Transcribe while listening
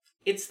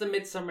It's the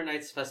Midsummer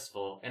Night's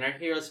Festival, and our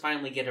heroes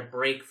finally get a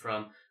break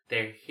from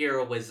their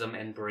heroism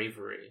and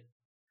bravery.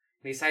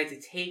 They decide to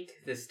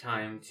take this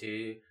time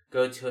to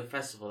go to a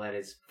festival that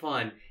is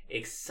fun,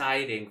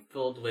 exciting,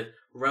 filled with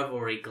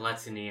revelry,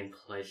 gluttony, and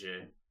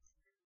pleasure.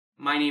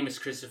 My name is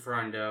Christopher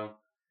Ando,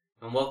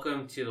 and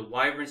welcome to the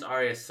Wyvern's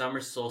Aria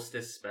Summer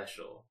Solstice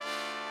Special.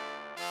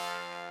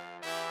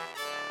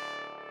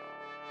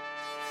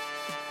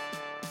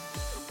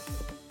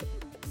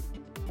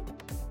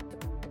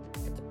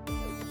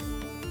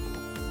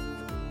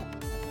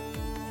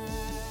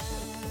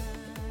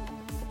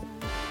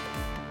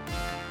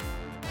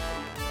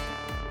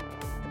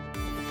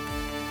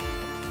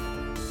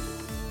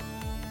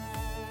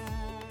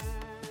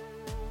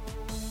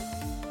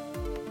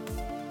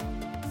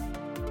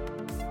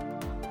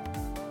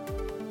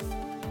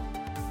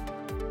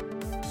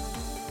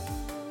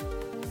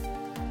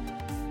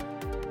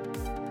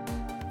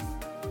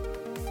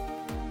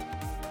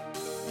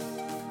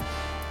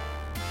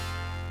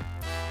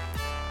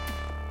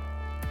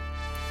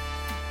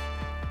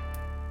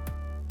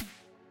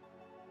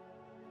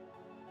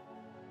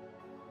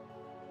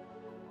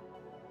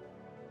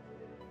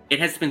 It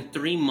has been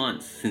 3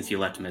 months since you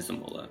left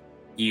Mesomola.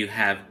 You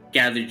have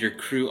gathered your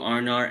crew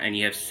Arnar and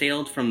you have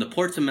sailed from the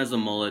ports of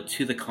Mesomola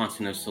to the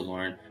continent of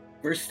Solorn,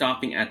 first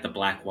stopping at the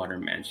Blackwater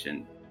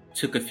Mansion.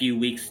 Took a few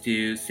weeks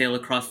to sail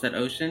across that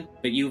ocean,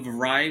 but you've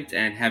arrived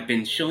and have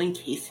been showing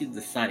Casey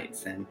the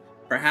sights, and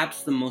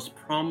perhaps the most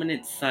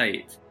prominent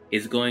site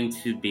is going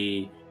to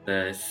be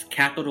the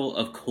capital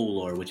of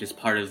Kolor, which is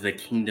part of the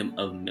Kingdom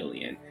of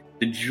Million,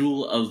 the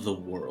jewel of the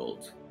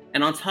world.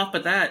 And on top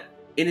of that,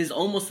 it is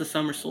almost the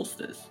summer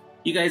solstice.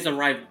 You guys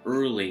arrive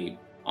early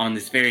on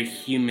this very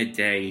humid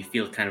day. You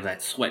feel kind of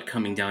that sweat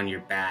coming down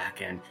your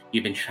back, and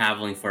you've been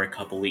traveling for a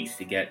couple weeks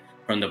to get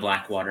from the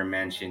Blackwater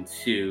Mansion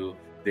to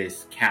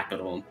this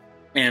capital.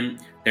 And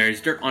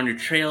there's dirt on your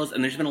trails,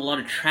 and there's been a lot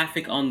of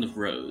traffic on the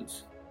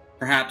roads.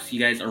 Perhaps you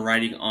guys are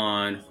riding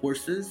on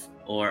horses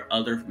or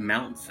other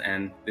mounts,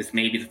 and this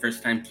may be the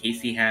first time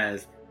Casey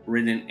has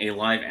ridden a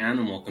live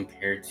animal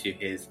compared to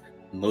his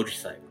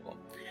motorcycle.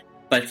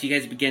 But you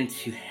guys begin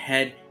to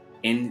head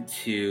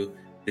into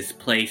this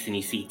place, and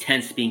you see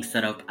tents being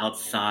set up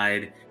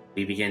outside.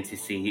 We begin to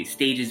see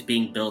stages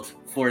being built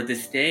for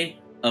this day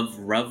of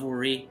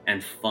revelry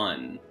and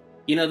fun.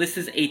 You know, this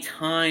is a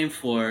time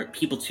for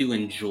people to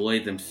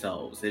enjoy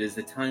themselves. It is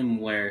a time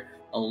where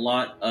a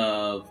lot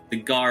of the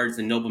guards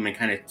and noblemen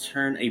kind of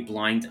turn a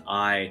blind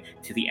eye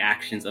to the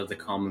actions of the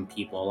common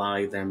people,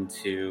 allowing them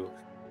to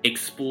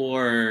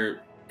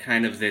explore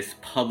kind of this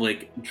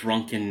public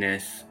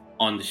drunkenness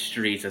on the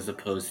streets, as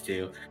opposed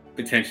to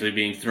potentially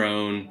being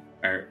thrown,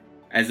 or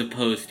as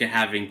opposed to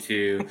having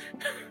to...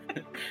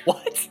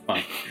 What?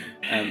 Fine.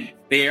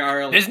 They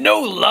are... There's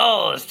no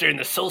laws during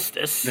the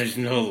solstice. There's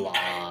no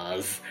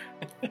laws.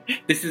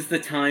 This is the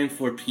time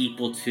for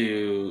people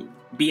to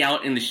be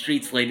out in the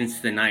streets late into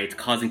the night,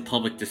 causing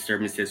public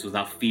disturbances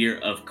without fear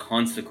of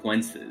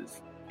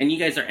consequences. And you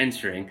guys are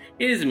entering.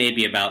 It is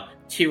maybe about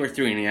 2 or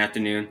 3 in the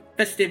afternoon.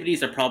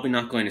 Festivities are probably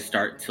not going to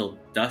start till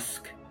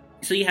dusk.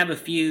 So you have a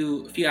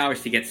few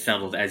hours to get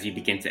settled as you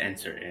begin to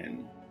enter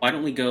in. Why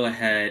don't we go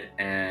ahead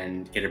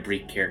and get a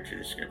brief character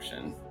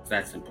description?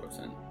 That's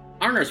important.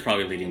 Arnar's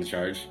probably leading the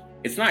charge.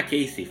 It's not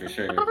Casey for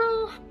sure.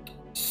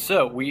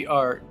 So we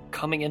are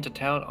coming into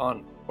town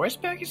on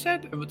horseback, you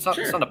said? It's not,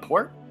 Sure. It's not a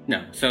port?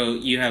 No, so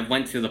you have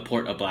went to the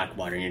port of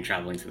Blackwater and you're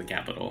traveling to the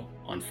capital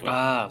on foot.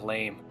 Ah,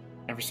 lame.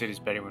 Every city's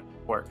better with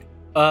port.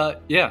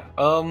 Yeah.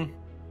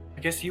 I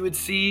guess you would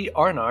see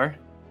Arnar,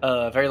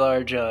 a very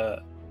large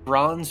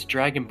bronze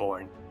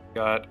dragonborn.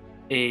 Got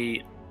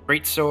a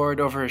great sword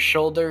over his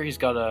shoulder. He's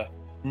got a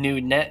new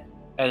net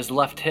at his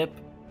left hip,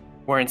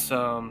 wearing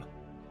some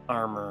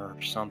armor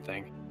or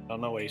something. I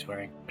don't know what he's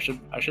wearing.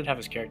 I should have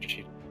his character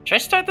sheet. Should I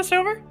start this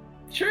over?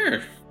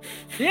 Sure.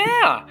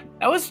 Yeah,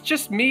 that was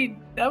just me.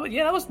 That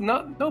was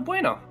no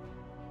bueno.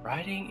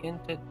 Riding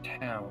into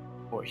town,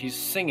 or he's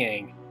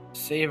singing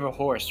 "Save a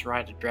Horse,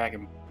 Ride a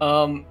Dragon."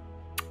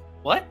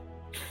 What?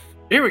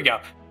 Here we go.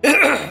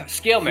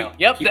 Scale mail.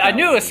 Yep, I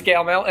knew it was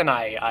scale mail, and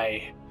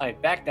I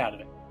backed out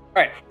of it.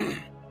 All right.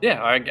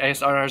 Yeah, I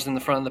guess Arnar's in the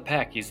front of the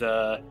pack. He's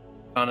on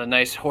a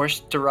nice horse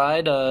to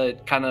ride.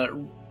 Kind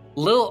of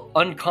little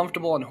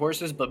uncomfortable on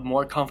horses, but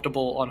more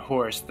comfortable on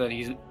horse than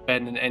he's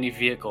been in any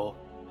vehicle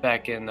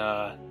back in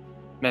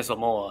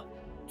Mesomola.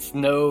 It's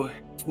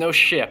no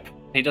ship.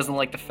 He doesn't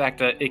like the fact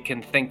that it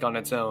can think on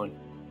its own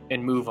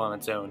and move on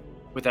its own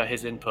without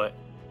his input.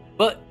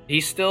 But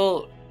he's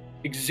still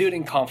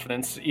exuding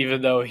confidence,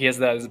 even though he has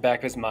that in the back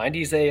of his mind.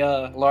 He's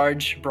a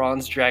large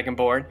bronze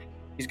dragonborn.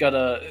 He's got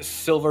a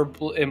silver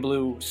and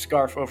blue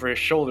scarf over his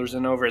shoulders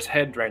and over his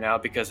head right now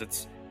because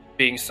it's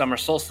being summer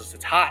solstice.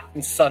 It's hot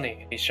and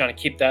sunny. He's trying to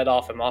keep that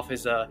off him,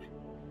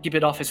 keep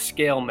it off his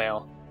scale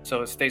mail,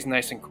 so it stays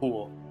nice and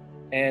cool.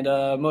 And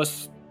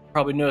most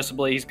probably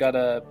noticeably, he's got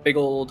a big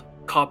old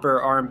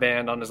copper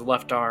armband on his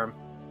left arm,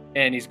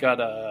 and he's got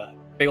a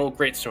big old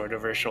greatsword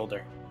over his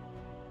shoulder.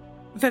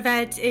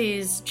 Vivette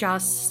is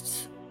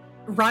just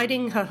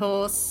riding her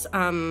horse.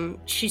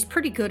 She's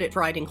pretty good at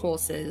riding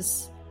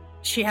horses.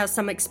 She has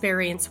some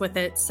experience with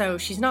it, so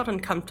she's not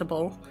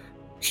uncomfortable.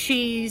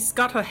 She's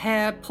got her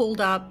hair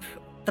pulled up,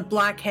 the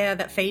black hair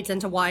that fades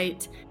into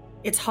white.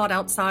 It's hot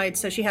outside,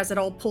 so she has it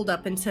all pulled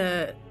up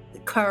into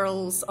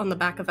curls on the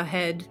back of her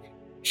head.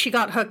 She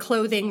got her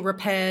clothing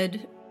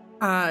repaired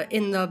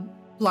in the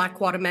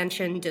Blackwater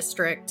Mansion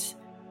district,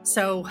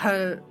 so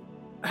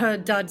her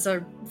duds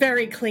are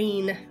very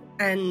clean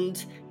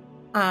and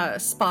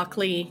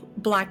sparkly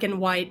black and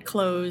white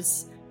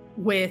clothes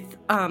with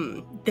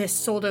this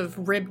sort of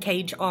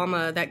ribcage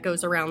armor that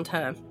goes around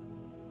her.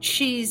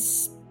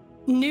 She's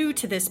new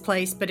to this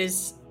place, but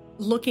is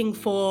looking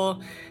for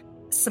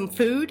some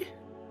food.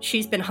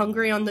 She's been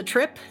hungry on the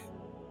trip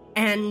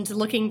and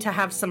looking to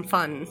have some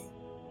fun.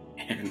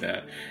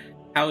 And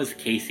how is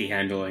Casey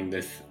handling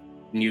this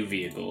new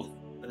vehicle?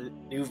 A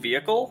new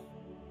vehicle?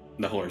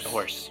 The horse. The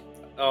horse.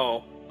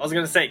 Oh, I was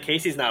gonna say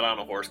Casey's not on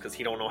a horse because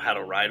he don't know how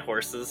to ride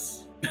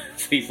horses.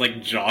 So he's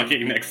like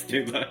jogging next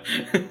to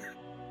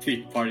the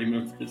party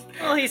members.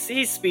 Well,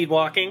 he's speed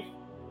walking.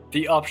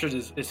 The option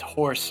is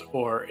horse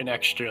or an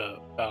extra.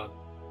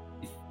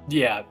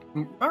 Yeah.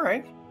 All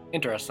right.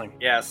 Interesting.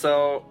 Yeah.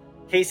 So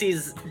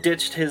Casey's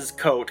ditched his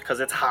coat because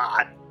it's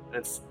hot.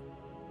 It's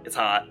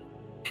hot.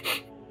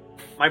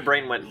 My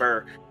brain went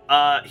burr.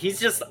 He's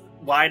just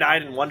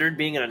wide-eyed and wondered,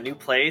 being in a new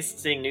place,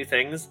 seeing new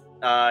things.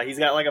 He's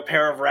got like a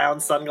pair of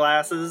round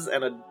sunglasses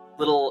and a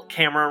little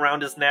camera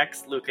around his neck,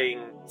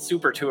 looking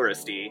super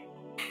touristy.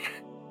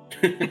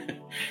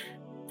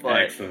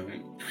 But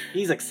Excellent.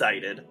 he's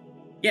excited.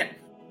 Yeah.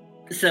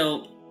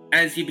 So,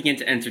 as you begin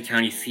to enter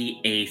town, you see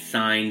a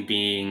sign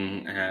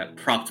being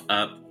propped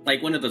up,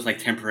 like one of those like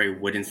temporary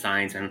wooden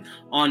signs, and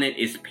on it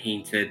is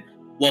painted,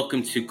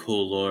 "Welcome to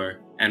Kolor,"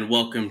 and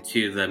 "Welcome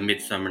to the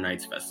Midsummer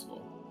Nights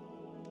Festival."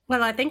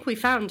 Well, I think we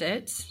found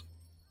it.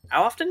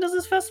 How often does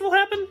this festival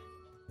happen?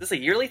 Is this a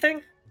yearly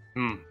thing?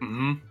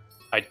 Mm-hmm.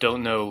 I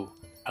don't know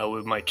how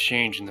it might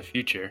change in the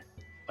future.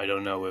 I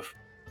don't know if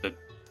the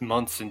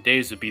months and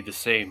days would be the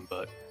same,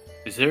 but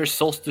is there a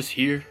solstice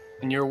here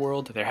in your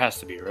world? There has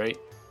to be, right?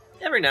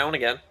 Every now and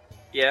again.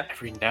 Yeah.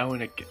 Every now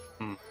and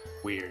again.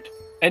 Weird.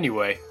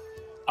 Anyway,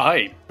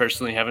 I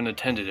personally haven't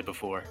attended it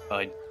before.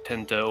 I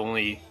tend to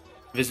only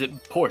visit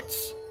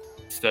ports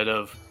instead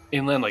of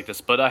inland like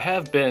this, but I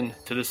have been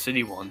to the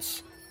city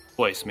once.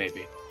 Twice,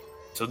 maybe.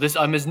 So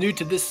I'm as new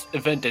to this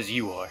event as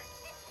you are.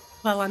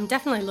 Well, I'm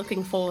definitely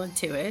looking forward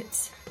to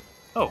it.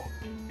 Oh,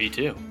 me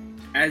too.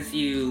 As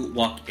you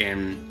walk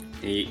in,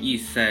 you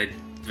said,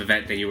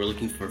 Vivette, that you were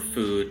looking for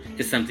food,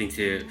 just something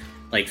to,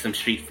 like some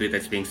street food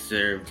that's being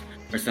served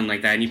or something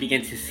like that, and you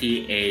begin to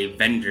see a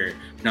vendor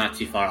not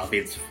too far off.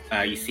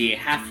 You see a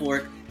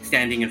half-orc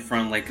standing in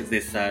front of like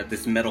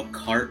this metal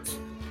cart.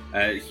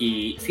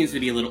 He seems to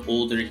be a little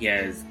older. He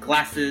has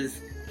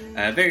glasses,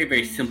 very,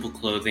 very simple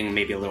clothing,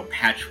 maybe a little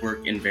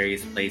patchwork in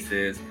various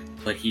places.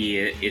 But he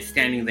is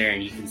standing there,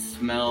 and you can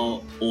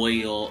smell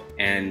oil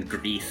and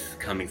grease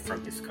coming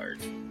from his cart.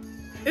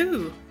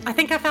 Ooh, I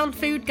think I found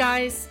food,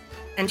 guys.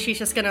 And she's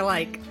just gonna,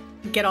 like,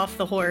 get off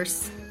the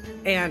horse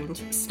and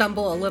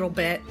stumble a little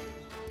bit,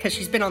 because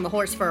she's been on the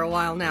horse for a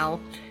while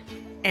now,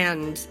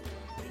 and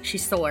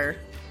she's sore.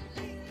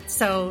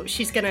 So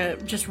she's gonna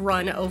just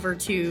run over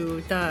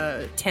to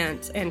the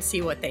tent and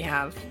see what they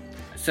have.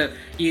 So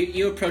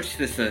you approach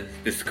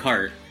this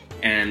cart,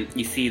 and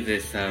you see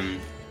this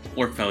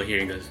orc fellow here,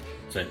 and goes,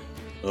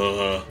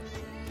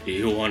 do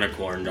you want a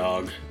corn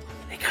dog?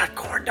 They got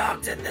corn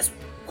dogs in this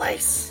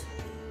place.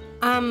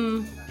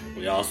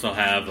 We also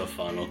have a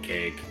funnel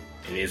cake.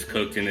 It is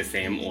cooked in the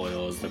same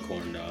oil as the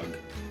corn dog.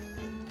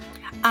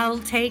 I'll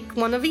take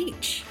one of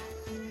each.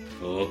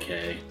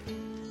 Okay.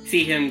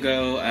 See him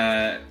go,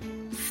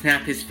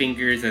 snap his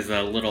fingers as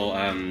a little,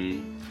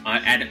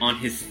 on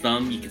his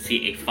thumb, you can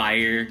see a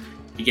fire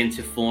begin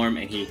to form,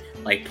 and he,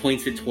 like,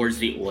 points it towards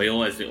the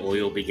oil as the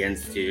oil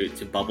begins to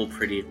bubble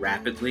pretty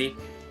rapidly.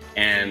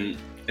 And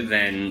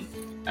then,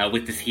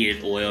 with this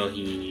heated oil,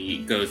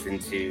 he goes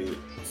into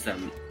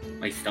some...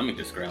 My stomach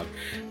just growled.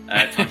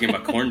 Talking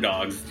about corn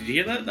dogs. Did you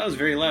hear that? That was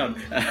very loud.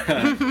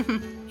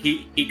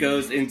 He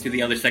goes into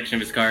the other section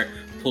of his cart,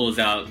 pulls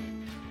out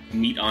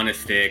meat on a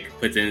stick,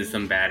 puts it in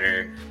some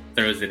batter,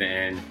 throws it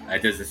in,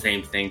 does the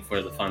same thing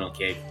for the funnel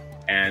cake.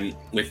 And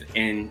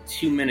within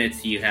 2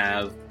 minutes, you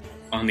have,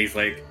 on these,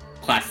 like,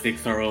 plastic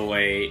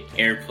throwaway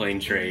airplane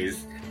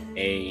trays,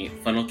 a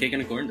funnel cake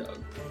and a corn dog.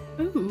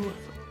 Ooh.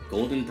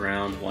 Golden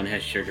brown, one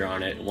has sugar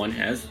on it, one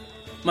has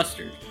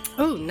mustard.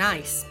 Oh,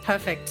 nice.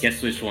 Perfect.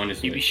 Guess which one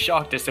is You'd be which?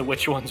 shocked as to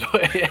which one's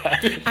what.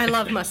 Yeah. I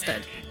love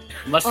mustard.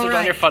 Mustard All on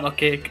right. your funnel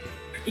cake,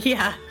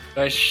 Yeah.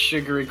 a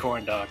sugary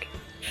corn dog.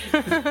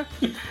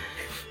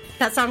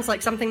 That sounds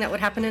like something that would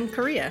happen in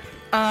Korea.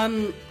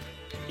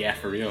 Yeah,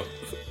 for real.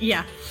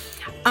 Yeah.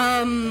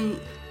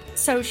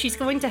 So she's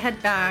going to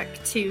head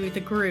back to the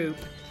group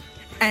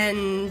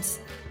and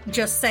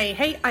just say,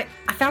 hey, I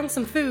found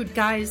some food,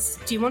 guys.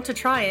 Do you want to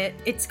try it?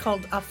 It's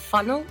called a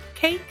funnel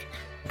cake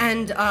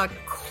and a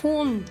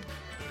corn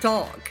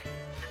dog.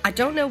 I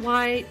don't know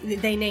why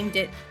they named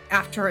it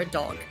after a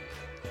dog.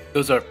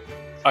 Those are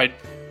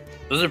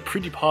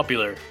pretty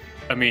popular.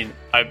 I mean,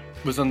 I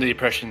was under the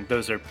impression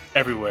those are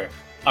everywhere.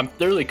 I'm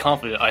thoroughly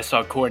confident I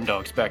saw corn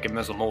dogs back in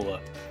Mesomola.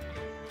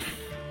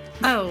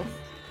 Oh,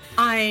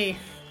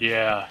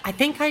 Yeah. I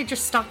think I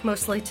just stuck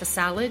mostly to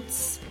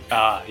salads.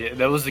 Yeah,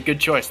 that was a good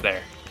choice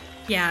there.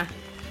 Yeah.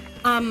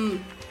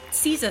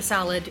 Caesar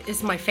salad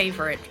is my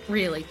favorite,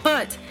 really.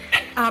 But,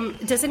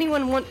 does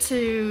anyone want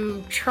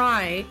to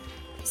try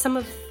some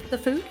of the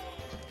food?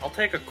 I'll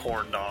take a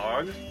corn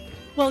dog.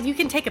 Well, you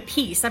can take a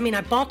piece. I mean,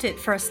 I bought it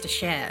for us to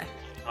share.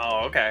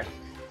 Oh, okay.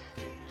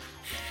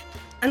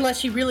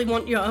 Unless you really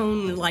want your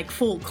own, like,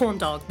 full corn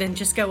dog, then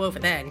just go over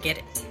there and get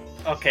it.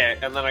 Okay,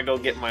 and then I go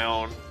get my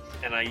own,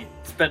 and I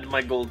spend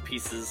my gold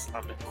pieces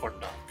on the corn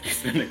dog. You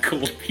spend a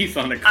gold piece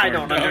on a corn I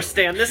don't dog.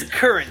 understand this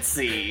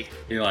currency.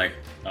 You're like,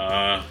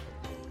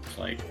 it's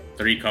like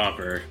 3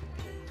 copper.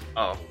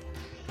 Oh.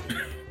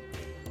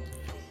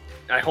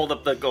 I hold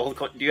up the gold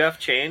coin. Do you have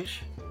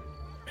change?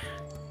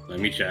 Let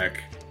me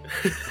check.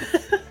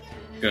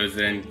 Goes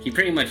in. He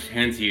pretty much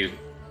hands you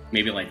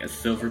maybe like a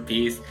silver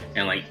piece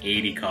and like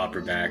 80 copper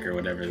back or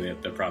whatever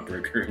the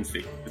proper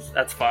currency is.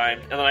 That's fine.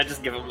 And then I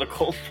just give him the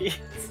gold piece.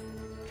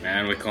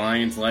 Man, with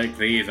clients like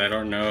these, I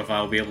don't know if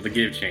I'll be able to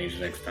give change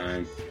next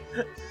time.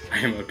 I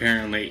am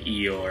apparently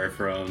Eeyore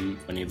from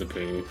Winnie the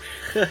Pooh.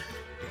 It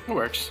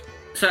works.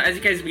 So as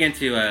you guys begin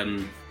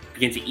to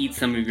eat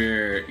some of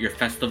your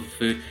festival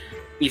food,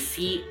 you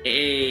see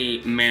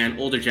a man,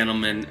 older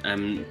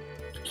gentleman,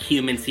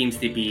 human, seems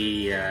to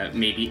be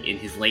maybe in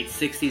his late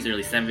 60s,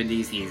 early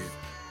 70s. He's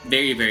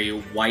very, very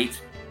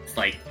white. It's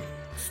like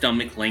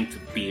stomach-length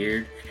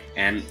beard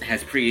and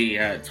has pretty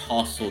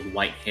tousled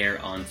white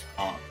hair on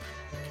top.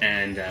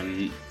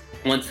 And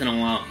once in a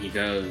while he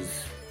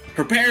goes,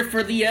 "Prepare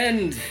for the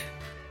end!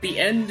 The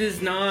end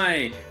is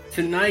nigh!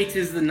 Tonight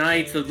is the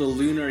night of the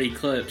lunar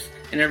eclipse."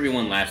 And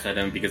everyone laughs at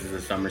him because it's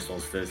the summer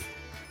solstice.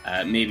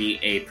 Maybe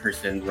a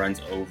person runs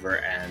over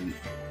and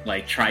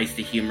like tries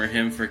to humor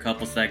him for a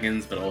couple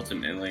seconds, but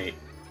ultimately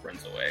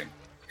runs away.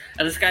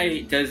 This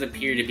guy does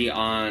appear to be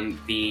on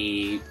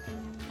the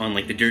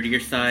dirtier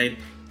side.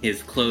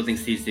 His clothing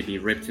seems to be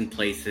ripped in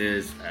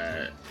places.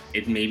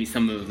 It maybe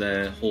some of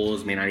the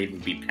holes may not even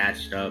be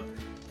patched up.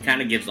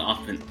 Kind of gives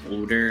off an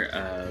odor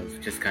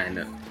of just kind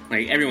of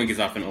like everyone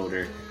gives off an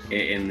odor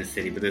in the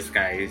city, but this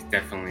guy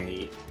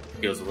definitely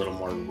feels a little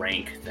more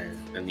rank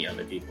than the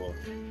other people.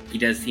 He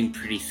does seem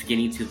pretty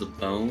skinny to the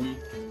bone,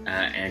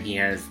 and he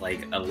has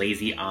like a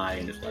lazy eye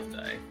in his left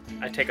eye.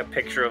 I take a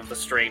picture of the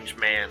strange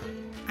man.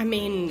 I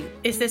mean,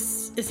 is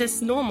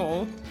this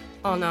normal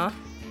or not?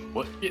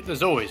 What? Yeah,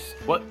 there's always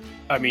what?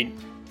 I mean,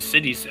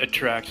 cities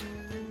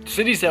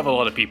have a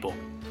lot of people.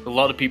 A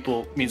lot of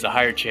people means a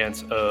higher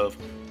chance of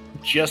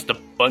just a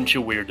bunch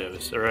of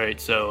weirdos. All right,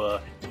 so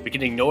we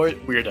can ignore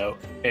it, weirdo,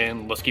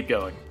 and let's keep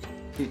going.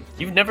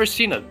 You've never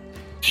seen a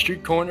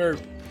street corner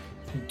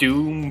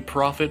doom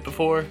prophet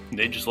before?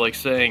 They just like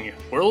saying,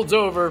 "World's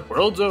over,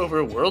 world's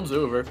over, world's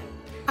over."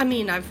 I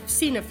mean, I've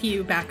seen a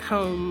few back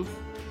home,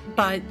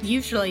 but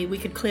usually we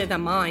could clear their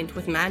mind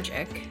with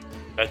magic.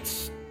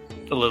 That's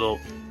a little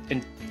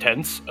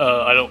intense.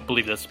 I don't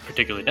believe that's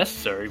particularly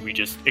necessary. We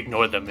just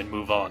ignore them and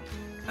move on.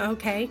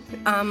 Okay,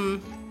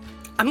 I'm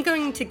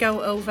going to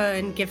go over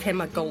and give him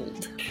a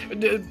gold.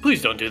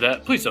 Please don't do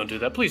that. Please don't do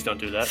that. Please don't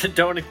do that.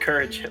 Don't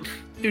encourage him.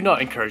 Do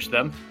not encourage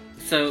them.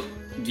 So,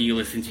 do you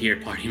listen to your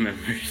party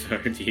members, or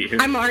do you?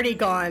 I'm already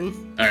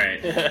gone.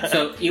 Alright,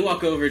 so you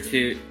walk over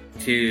to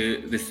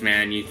this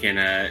man. You can,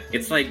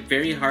 it's like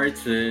very hard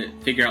to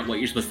figure out what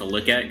you're supposed to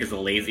look at because the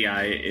lazy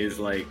eye is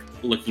like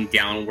looking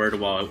downward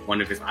while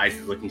one of his eyes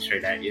is looking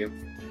straight at you.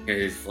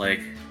 It's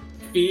like,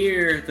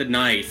 "Fear the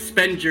night,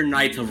 spend your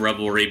night of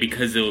revelry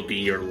because it will be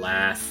your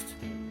last."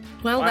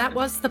 Well, What? that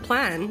was the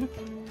plan.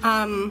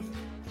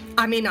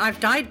 I mean, I've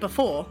died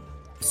before,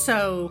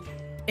 so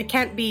it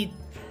can't be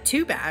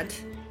too bad.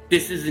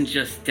 This isn't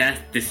just death,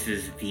 this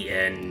is the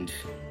end.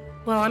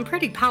 Well, I'm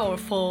pretty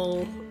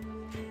powerful,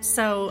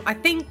 so I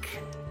think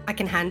I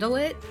can handle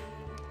it.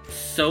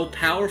 So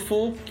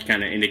powerful,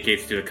 kind of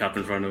indicates to a cup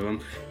in front of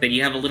him, that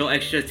you have a little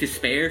extra to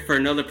spare for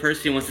another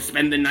person who wants to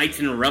spend the night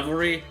in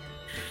revelry.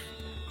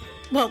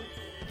 Well,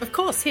 of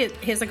course,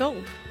 here's a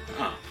gold.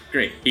 Ah,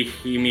 great.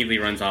 He immediately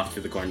runs off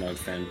to the corn dog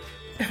stand,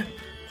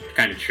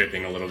 kind of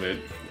tripping a little bit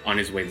on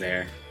his way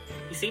there.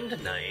 He seemed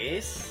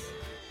nice.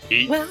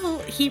 Well,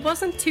 he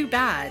wasn't too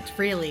bad,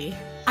 really.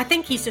 I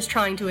think he's just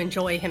trying to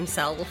enjoy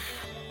himself.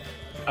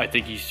 I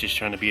think he's just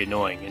trying to be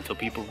annoying until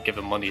people give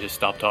him money to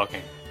stop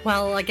talking.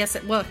 Well, I guess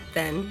it worked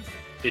then.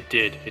 It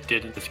did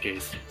in this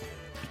case.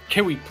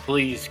 Can we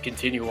please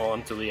continue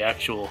on to the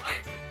actual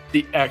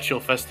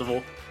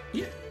festival?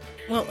 Yeah.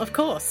 Well, of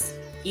course.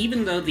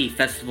 Even though the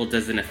festival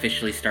doesn't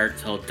officially start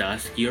till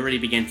dusk, you already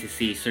begin to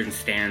see certain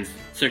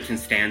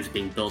stands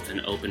being built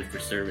and open for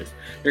service.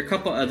 There are a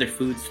couple other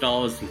food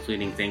stalls,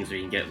 including things where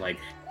you can get like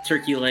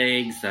turkey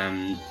legs,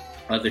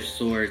 other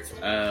sorts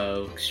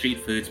of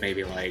street foods,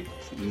 maybe like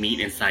meat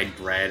inside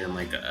bread and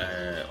like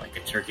a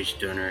Turkish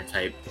doner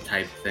type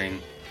thing.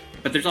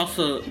 But there's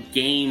also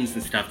games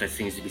and stuff that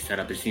seems to be set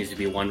up. There seems to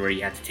be one where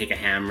you have to take a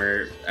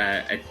hammer,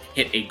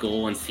 hit a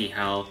goal, and see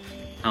how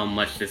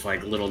much this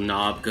like little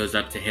knob goes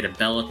up to hit a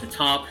bell at the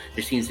top.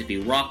 There seems to be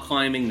rock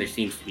climbing. There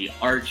seems to be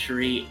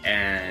archery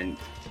and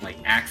like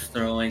axe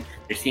throwing.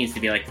 There seems to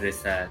be like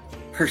this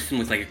person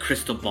with like a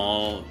crystal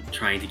ball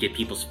trying to get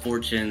people's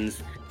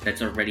fortunes.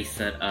 That's already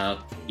set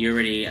up. You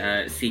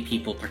already see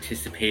people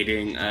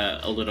participating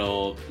a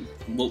little.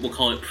 We'll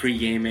call it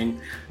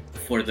pre-gaming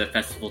for the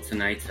festival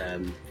tonight.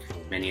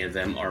 Many of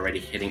them already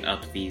hitting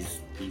up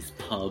these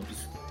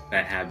pubs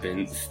that have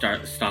been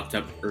stocked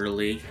up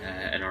early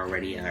and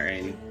already are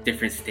in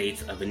different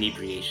states of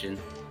inebriation.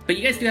 But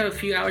you guys do have a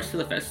few hours to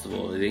the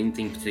festival. Is there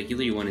anything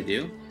particular you want to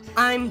do?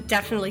 I'm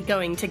definitely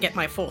going to get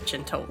my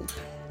fortune told.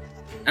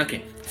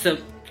 Okay, so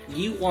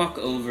you walk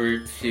over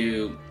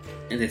to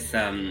this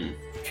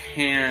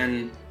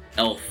tan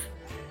elf.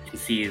 You can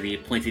see the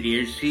pointed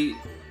ears. She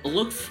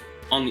looks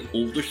on the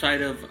older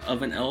side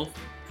of an elf,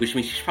 which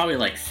means she's probably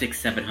like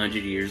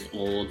 600-700 years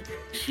old.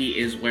 She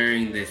is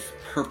wearing this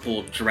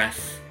purple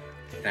dress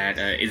that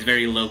is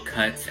very low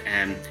cut,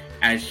 and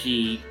as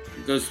she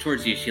goes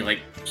towards you, she like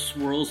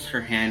swirls her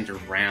hand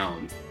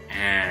around,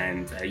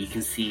 and you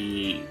can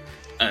see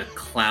a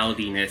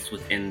cloudiness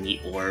within the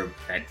orb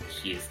that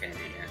she is standing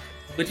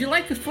at. Would you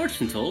like the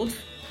fortune told?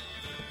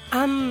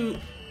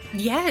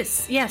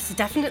 Yes,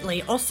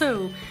 definitely.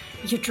 Also,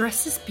 your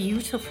dress is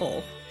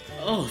beautiful.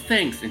 Oh,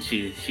 thanks. And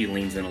she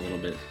leans in a little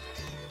bit.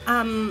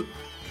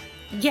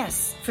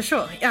 Yes, for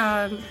sure.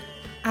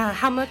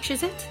 How much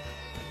is it?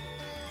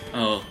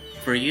 Oh,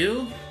 for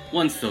you,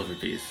 1 silver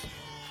piece.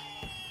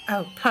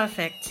 Oh,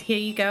 perfect. Here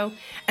you go.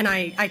 And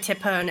I tip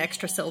her an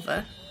extra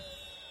silver.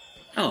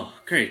 Oh,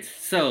 great.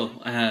 So,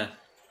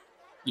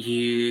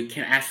 you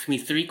can ask me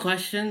 3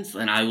 questions,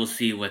 and I will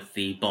see what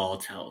the ball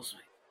tells me.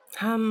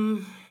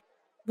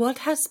 What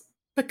has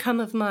become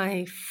of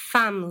my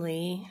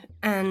family,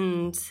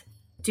 and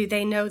do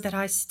they know that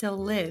I still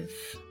live?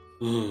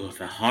 Ooh,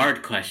 the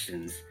hard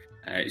questions.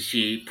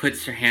 She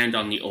puts her hand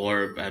on the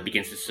orb,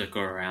 begins to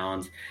circle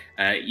around.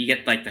 You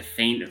get like the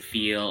faint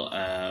feel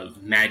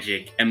of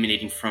magic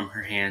emanating from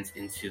her hands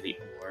into the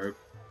orb.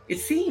 It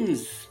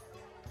seems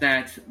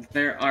that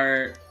there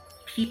are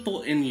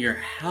people in your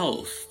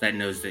house that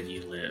knows that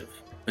you live,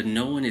 but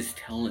no one is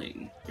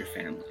telling your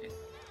family.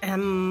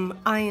 Am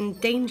I in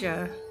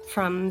danger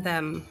from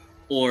them?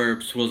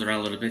 Orb swirls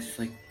around a little bit. It's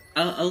like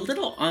a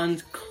little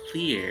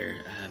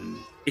unclear.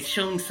 It's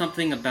showing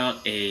something about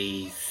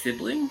a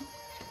sibling.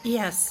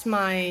 Yes,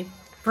 my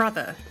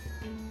brother.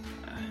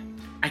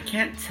 I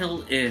can't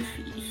tell if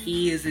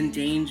he is in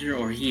danger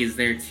or he is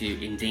there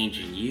to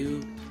endanger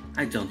you.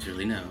 I don't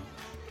really know.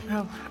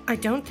 Oh, I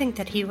don't think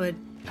that he would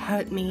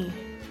hurt me,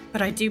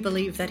 but I do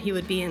believe that he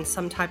would be in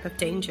some type of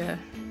danger.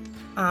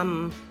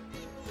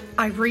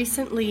 I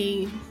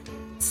recently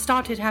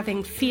started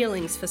having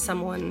feelings for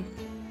someone,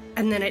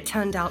 and then it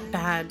turned out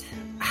bad.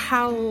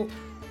 How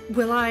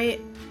will I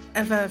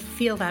ever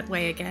feel that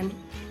way again?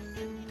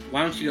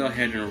 Why don't you go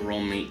ahead and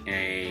roll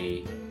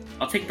me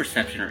I'll take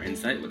perception or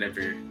insight,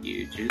 whatever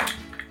you choose.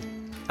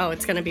 Oh,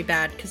 it's gonna be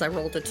bad because I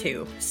rolled a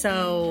 2.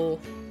 So,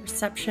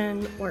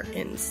 perception or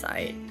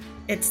insight?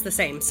 It's the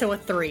same, so a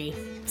 3.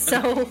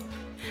 So,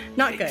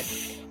 not good.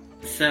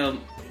 So,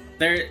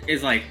 there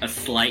is like a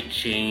slight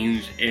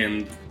change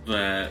in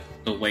the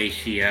way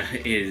she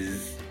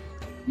is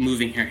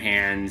moving her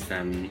hands.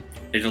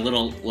 There's a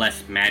little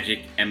less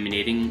magic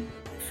emanating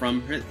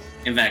from her.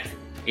 In fact,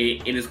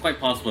 it is quite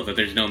possible that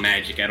there's no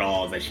magic at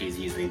all that she's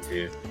using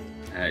to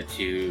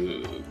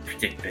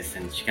predict this,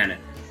 and she kind of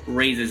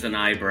raises an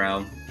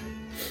eyebrow.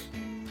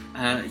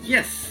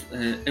 Yes,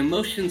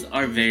 emotions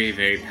are very,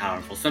 very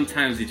powerful.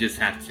 Sometimes you just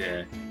have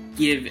to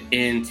give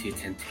in to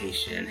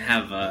temptation,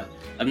 have a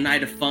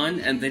night of fun,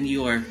 and then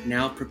you are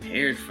now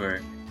prepared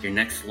for your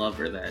next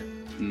lover that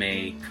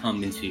may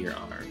come into your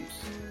arms.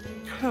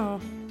 Oh,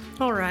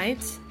 all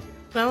right.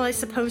 Well, I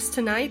suppose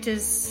tonight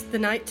is the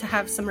night to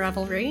have some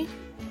revelry.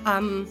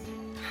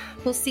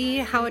 We'll see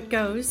how it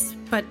goes,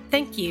 but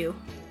thank you.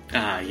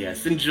 Ah,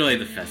 yes, enjoy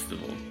the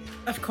festival.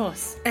 Of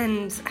course,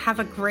 and have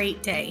a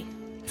great day.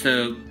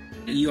 So,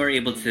 you are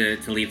able to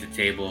leave the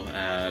table.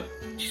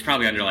 She's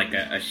probably under like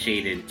a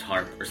shaded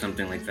tarp or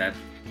something like that.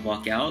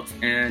 Walk out,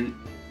 and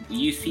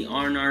you see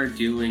Arnar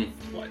doing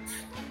what?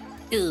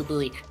 Oh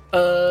boy.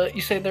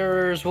 You say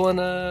there's one,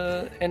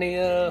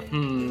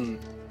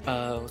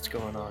 what's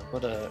going on?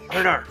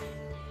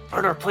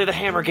 Arnar, play the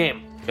hammer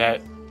game.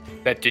 That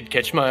did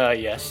catch my eye,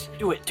 yes.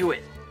 Do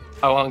it.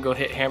 I want to go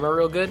hit hammer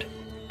real good.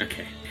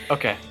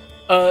 Okay.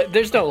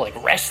 There's no, like,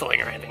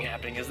 wrestling or anything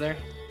happening, is there?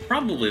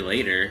 Probably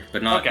later,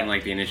 but not in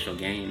like the initial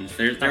games.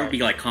 There will be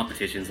like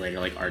competitions later,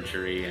 like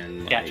archery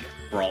and like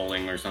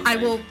brawling or something.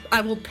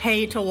 I will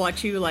pay to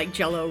watch you like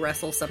Jello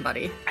wrestle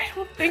somebody. I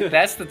don't think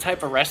that's the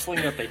type of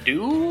wrestling that they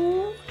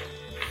do.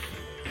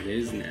 It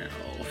is now.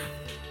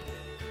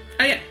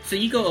 Oh yeah, so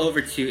you go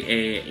over to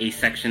a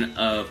section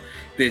of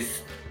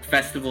this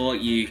festival.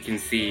 You can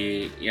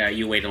see,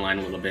 you wait in line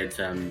a little bit,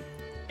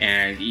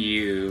 and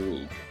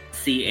you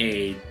see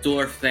a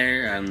dwarf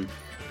there.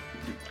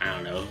 I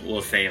don't know,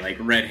 we'll say like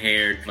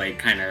red-haired, like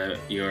kind of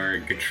your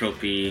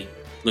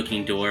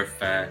tropey-looking dwarf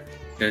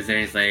goes there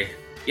and he's like,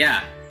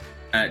 yeah,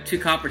 2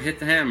 copper to hit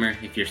the hammer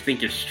if you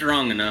think you're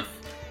strong enough.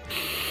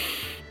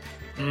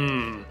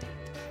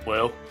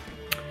 Well,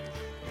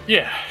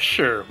 yeah,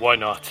 sure, why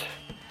not?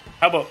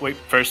 How about, wait,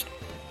 first,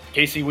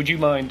 Casey, would you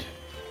mind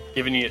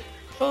giving it?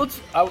 Well,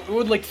 I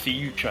would like to see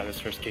you try this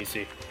first,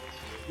 Casey.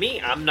 Me?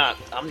 I'm not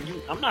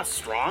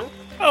strong.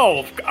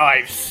 Oh,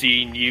 I've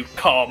seen you.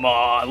 Come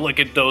on, look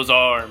at those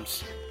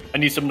arms. I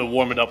need something to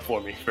warm it up for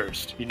me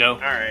first, you know? All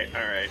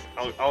right.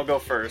 I'll go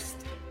first.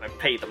 I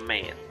pay the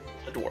man,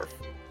 the dwarf.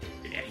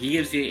 Yeah, he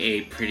gives you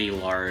a pretty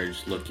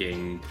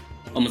large-looking,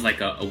 almost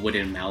like a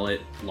wooden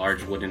mallet,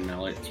 large wooden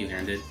mallet,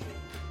 2-handed.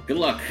 Good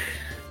luck.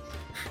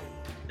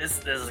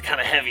 This is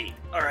kind of heavy.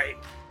 All right,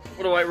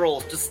 what do I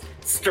roll? Just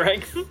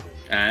strength?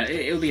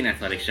 It'll be an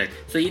athletics check.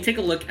 So you take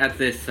a look at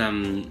this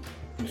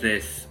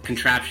this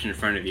contraption in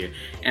front of you,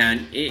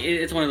 and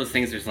it's one of those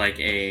things. There's like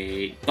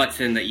a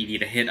button that you need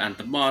to hit on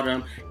the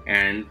bottom,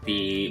 and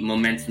the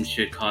momentum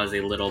should cause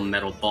a little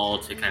metal ball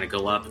to kind of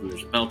go up, and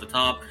there's a bell at the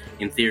top.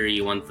 In theory,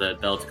 you want the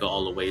bell to go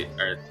all the way,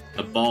 or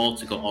the ball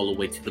to go all the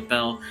way to the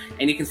bell,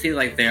 and you can see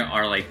like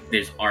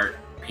there's art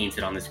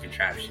painted on this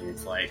contraption.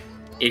 It's like,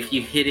 if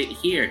you hit it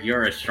here,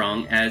 you're as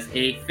strong as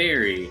a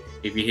fairy.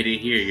 If you hit it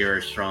here, you're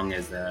as strong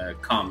as a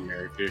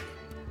commoner. If you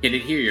hit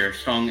it here, you're as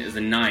strong as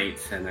a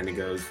knight. And then it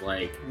goes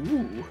like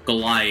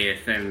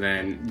Goliath, and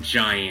then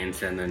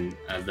giant, and then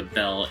the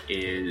bell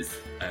is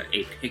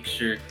a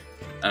picture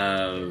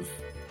of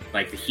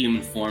like the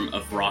human form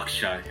of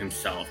Raksha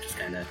himself, just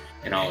kind of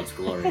in all its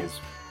glory. Is,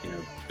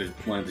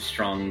 one of the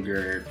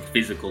stronger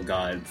physical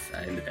gods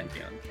in the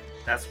Pantheon.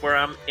 That's where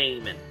I'm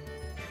aiming.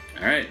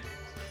 All right.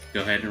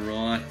 Go ahead and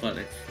roll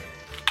athletics.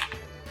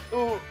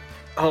 Ooh.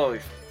 Oh,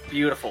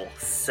 beautiful.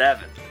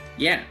 7.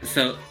 Yeah,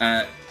 so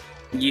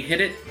you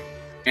hit it,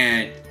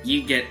 and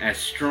you get as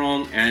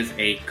strong as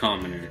a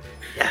commoner.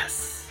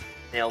 Yes.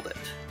 Nailed it.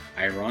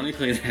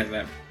 Ironically,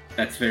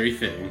 that's very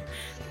fitting.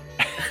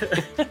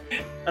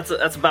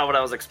 That's about what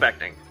I was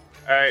expecting.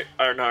 All right,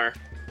 Arnar.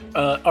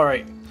 All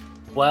right.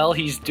 While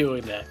he's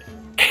doing that,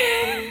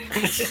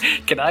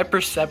 can I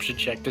perception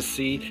check to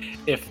see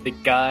if the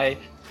guy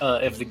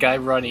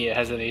running it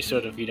has any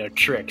sort of,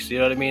 tricks? You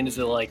know what I mean? Is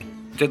it like,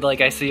 did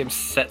I see him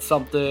set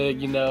something,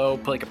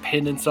 put like a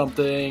pin in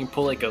something,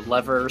 pull like a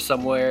lever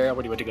somewhere?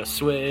 What do you want to go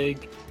swing?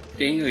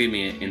 Can you give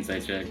me an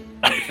insight check?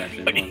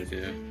 Perception, 1 to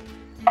 2.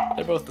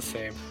 They're both the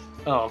same.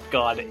 Oh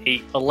god,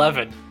 8,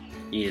 11.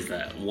 He is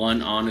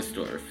one honest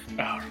dwarf.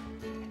 Oh.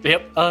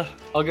 Yep,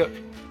 I'll go.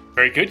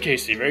 Very good,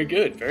 Casey, very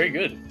good, very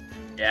good.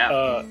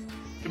 Yeah.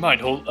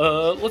 Mind, hold,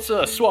 let's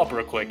swap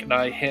real quick. And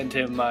I hand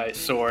him my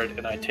sword,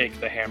 and I take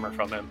the hammer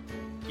from him.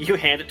 You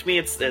hand it to me,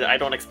 I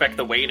don't expect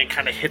the weight, and it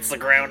kind of hits the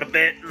ground a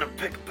bit, and I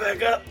pick it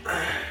back up.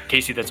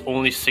 Casey, that's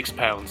only 6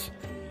 pounds.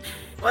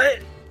 What?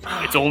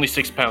 It's only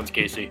 6 pounds,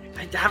 Casey.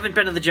 I haven't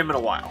been to the gym in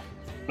a while.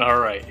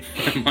 Alright.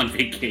 I'm on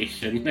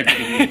vacation.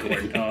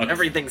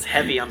 Everything's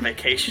heavy on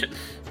vacation.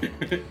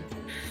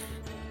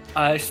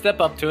 I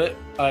step up to it,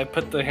 I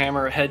put the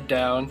hammer head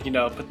down,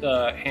 put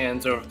the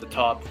hands over the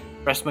top,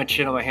 rest my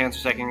chin on my hands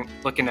for a second,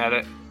 looking at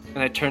it, and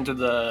I turn to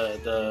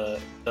the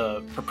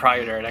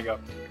proprietor and I go,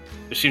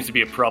 there seems to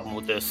be a problem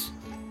with this.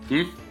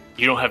 You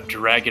don't have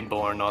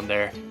Dragonborn on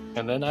there.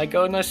 And then I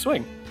go and I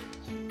swing.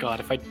 God,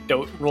 if I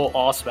don't roll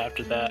awesome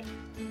after that.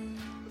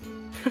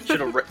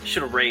 Should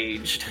have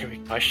raged.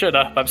 I should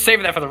have. I'm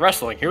saving that for the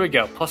wrestling. Here we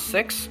go.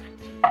 +6.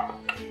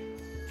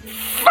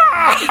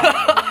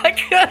 I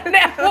couldn't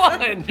have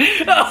one.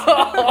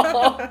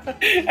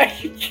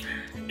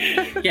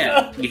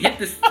 Yeah, you hit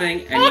this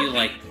thing and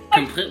you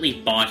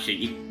completely botch it.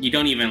 You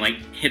don't even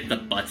hit the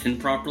button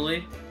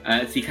properly.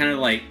 So you kind of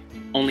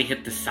only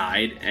hit the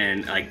side,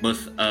 and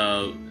most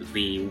of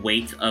the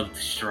weight of the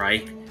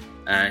strike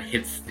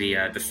hits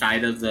the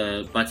side of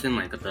the button,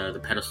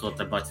 the pedestal that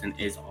the button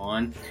is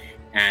on,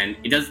 and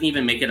it doesn't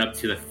even make it up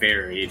to the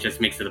fairy. It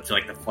just makes it up to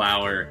the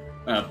flower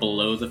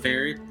below the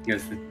fairy,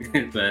 because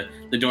the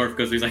dwarf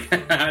goes, he's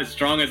as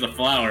strong as a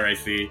flower, I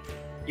see.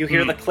 You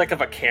hear the click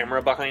of a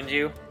camera behind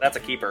you? That's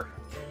a keeper.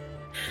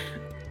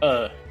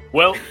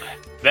 Well,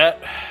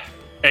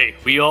 hey,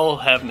 we all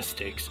have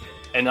mistakes,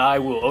 and I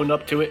will own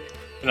up to it,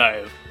 and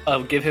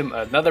I'll give him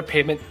another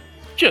payment.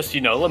 Just,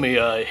 let me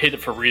hit it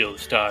for real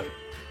this time.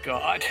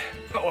 God.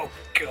 Oh,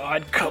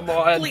 God, come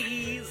on.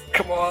 Please.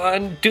 Come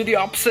on, do the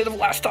opposite of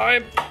last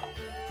time.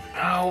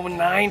 Oh,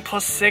 9 +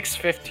 6,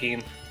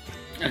 15.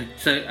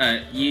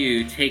 So,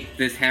 you take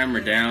this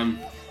hammer down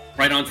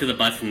right onto the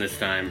button this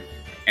time,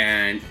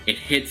 and it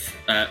hits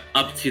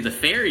up to the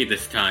fairy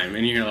this time,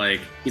 and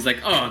he's like,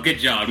 oh, good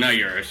job, now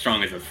you're as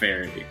strong as a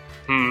fairy.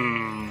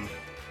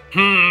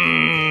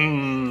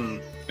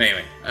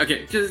 Anyway,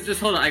 okay,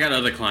 just hold on, I got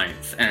other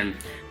clients, and...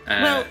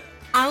 well,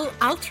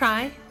 I'll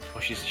try. Oh,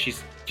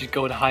 she's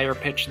going higher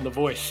pitch in the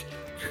voice.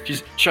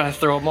 She's trying to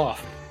throw him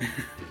off.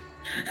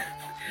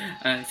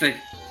 It's like,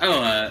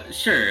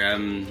 sure,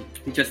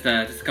 just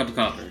a couple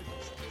copper.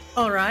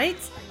 All right.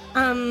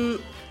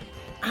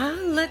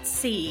 Let's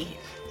see.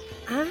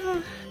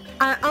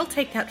 I'll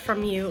take that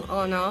from you,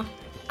 Anna.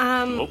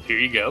 Here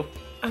you go.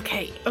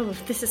 Okay. Oh,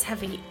 this is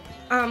heavy.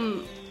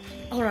 All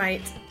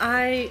right.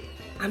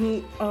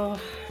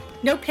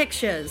 No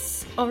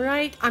pictures. All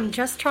right. I'm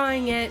just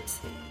trying it.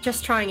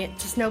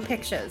 Just no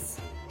pictures.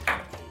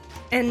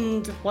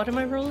 And what am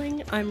I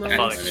rolling? I'm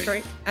rolling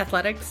straight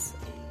athletics.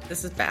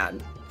 This is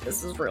bad.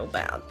 This is real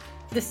bad.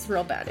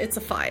 It's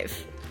a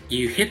 5.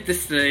 You hit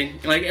this thing,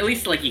 at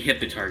least you hit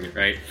the target,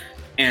 right?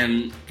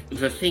 And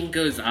the thing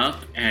goes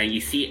up, and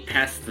you see it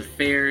pass the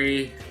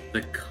fairy,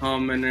 the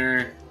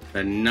commoner,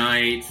 the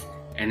knight,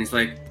 and it's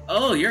like,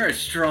 oh, you're as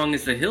strong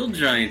as the hill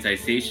giants, I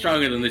see.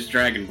 Stronger than this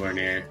dragonborn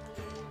here.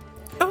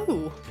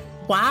 Oh,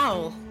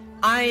 wow.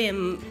 I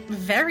am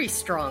very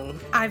strong.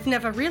 I've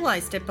never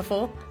realized it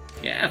before.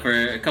 Yeah, for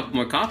a couple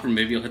more copper,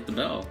 maybe you'll hit the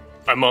bell.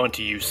 I'm on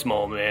to you,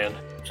 small man.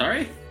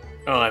 Sorry?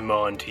 I'm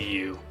on to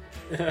you.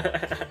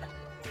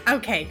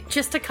 Okay,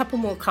 just a couple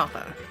more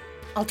copper.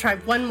 I'll try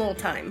one more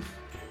time.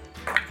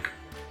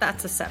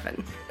 That's a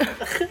 7.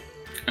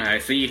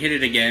 Alright, so you hit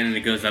it again, and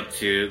it goes up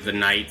to the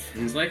knight,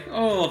 and he's like,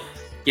 oh,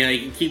 you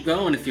can keep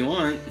going if you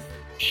want.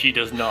 She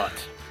does not.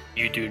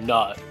 You do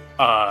not.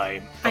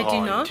 I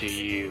do not? to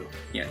you.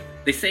 Yeah,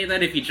 they say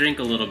that if you drink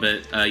a little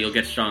bit, you'll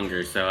get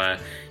stronger, so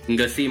you can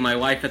go see my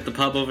wife at the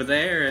pub over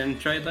there and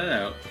try that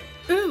out.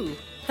 Ooh,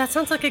 that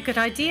sounds like a good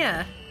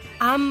idea.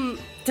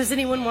 Does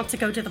anyone want to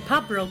go to the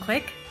pub real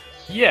quick?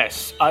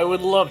 Yes, I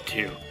would love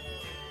to.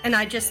 And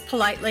I just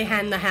politely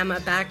hand the hammer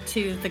back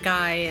to the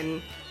guy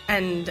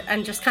and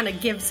just kind of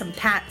give some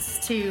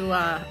pats to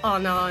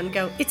Anna and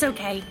go, it's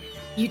okay.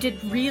 You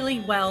did really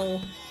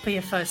well for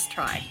your first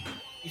try.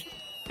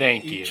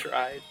 Thank you. You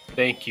tried.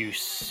 Thank you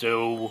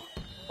so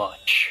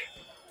much.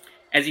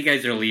 As you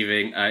guys are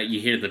leaving, you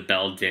hear the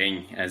bell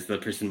ding as the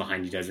person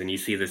behind you does, and you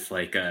see this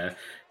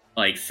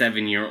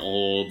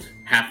 7-year-old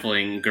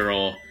halfling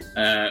girl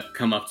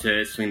come up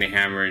to swing the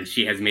hammer, and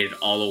she has made it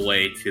all the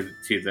way to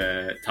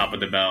the top of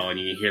the bell, and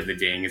you hear the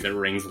ding as it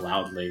rings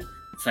loudly.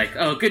 It's like,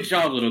 oh, good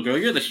job, little girl.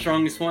 You're the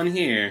strongest one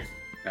here.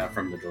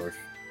 From the dwarf.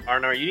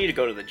 Arnar, you need to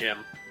go to the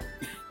gym.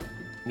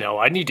 No,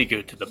 I need to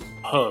go to the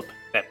pub.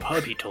 That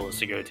pub he told us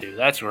to go to.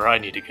 That's where I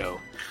need to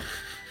go.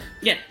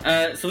 Yeah,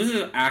 so this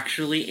is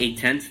actually a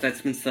tent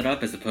that's been set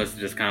up as opposed to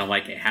just kind of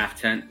like a half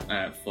tent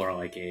for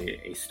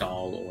a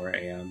stall or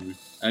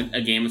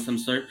a game of some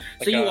sort.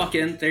 So you walk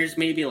in, there's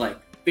maybe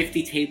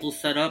 50 tables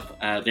set up.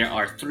 There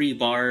are 3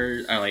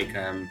 bars,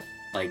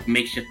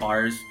 makeshift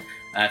bars,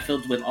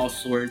 filled with all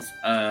sorts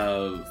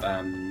of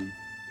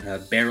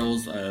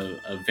barrels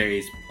of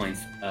various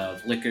points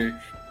of liquor.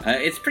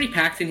 It's pretty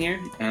packed in here.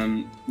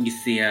 You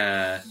see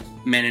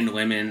men and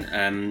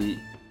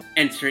women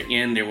enter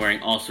in. They're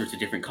wearing all sorts of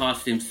different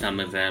costumes. Some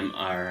of them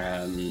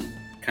are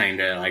kind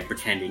of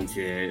pretending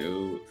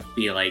to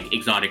be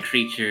exotic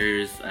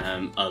creatures.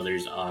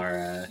 Others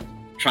are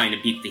trying to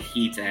beat the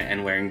heat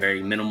and wearing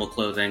very minimal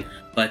clothing.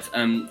 But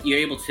you're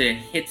able to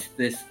hit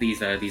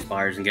these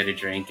bars and get a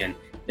drink, and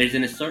there's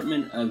an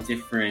assortment of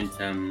different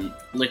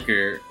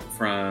liquor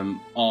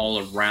from all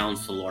around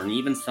Solorn,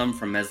 even some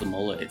from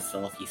Mesomola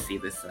itself. You see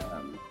this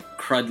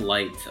crud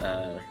light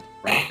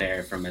right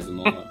there from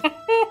Mesomola.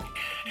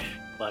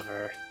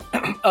 Clever.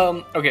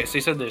 Okay, so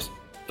you said there's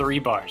 3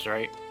 bars,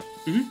 right?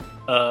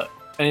 Mm-hmm.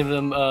 Any of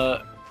them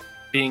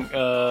being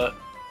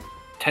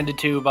tended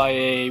to by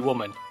a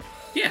woman?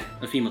 Yeah,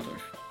 a female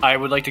dwarf. I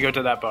would like to go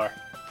to that bar.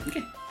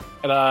 Okay.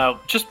 And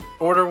just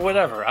order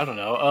whatever. I don't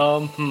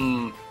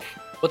know.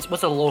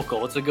 What's a local?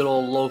 What's a good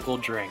old local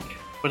drink?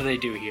 What do they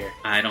do here?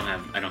 I don't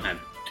have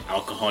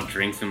alcohol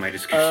drinks in my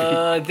description.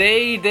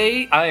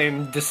 I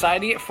am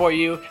deciding it for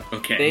you.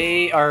 Okay.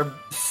 They are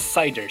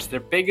ciders. They're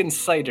big in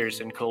ciders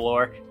in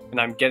Kolor, and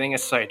I'm getting a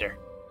cider.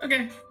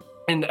 Okay.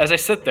 And as I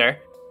sit there,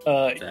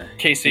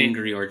 Casey,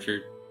 angry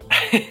orchard.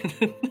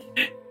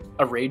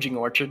 A raging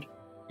orchard.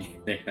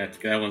 That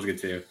one's good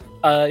too.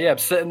 I'm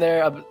sitting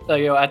there,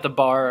 at the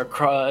bar,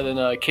 and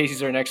then Casey's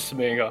there next to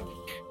me, and go,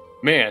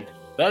 man,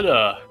 that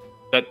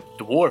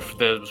dwarf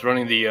that was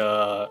running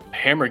the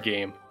hammer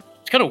game,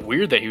 it's kind of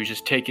weird that he was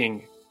just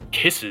taking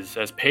kisses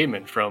as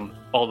payment from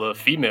all the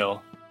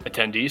female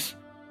attendees.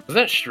 Wasn't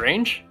that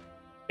strange?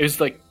 It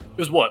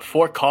was what,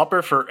 4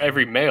 copper for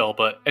every male,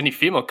 but any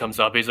female comes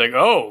up, he's like,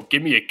 oh,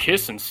 give me a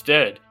kiss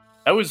instead.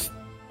 That was an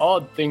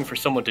odd thing for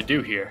someone to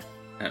do here.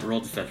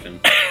 Roll deception.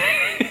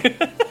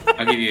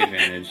 I'll give you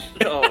advantage.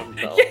 Oh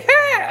no.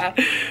 Yeah!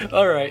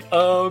 Alright,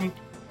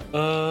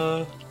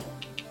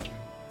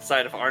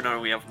 Side of Arnar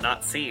we have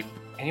not seen.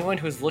 anyone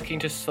who's looking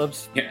to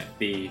Yeah,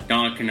 the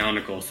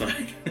non-canonical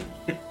side.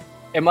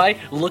 Am I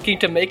looking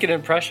to make an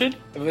impression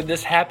with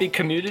this happy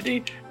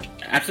community?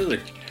 Absolutely.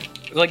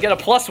 Will I get a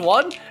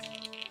 +1?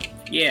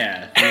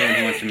 Yeah, anyone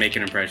who wants to make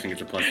an impression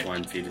gets a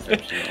 +1 to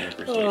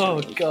deception.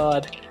 Oh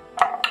god.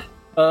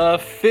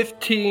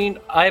 15.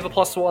 I have a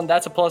 +1.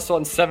 That's a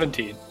 +1.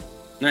 17.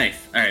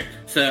 Nice. All right.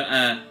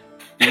 So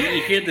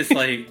you hear this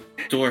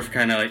dwarf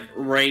kind of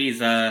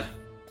raise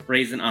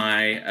an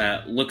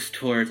eye, looks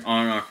towards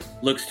Arnar,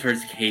 looks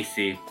towards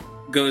Casey,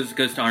 goes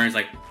to Arnar, is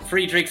like,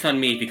 free drinks on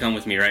me if you come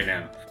with me right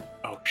now.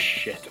 Oh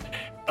shit.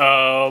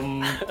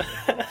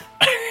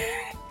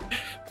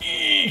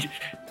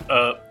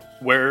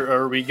 Where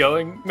are we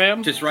going,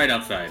 ma'am? Just right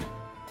outside.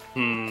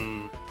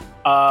 You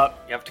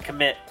have to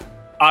commit.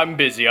 I'm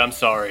busy. I'm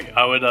sorry.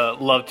 I would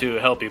love to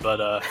help you,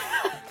 but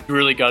you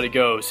really got to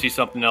go see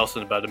something else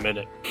in about a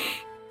minute.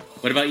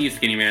 What about you,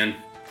 skinny man?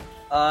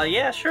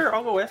 Yeah, sure,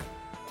 I'll go with.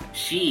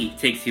 She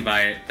takes you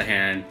by the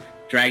hand,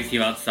 drags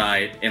you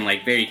outside in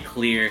like very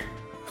clear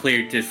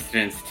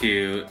distance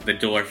to the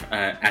door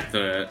at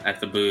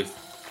the booth,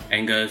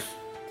 and goes,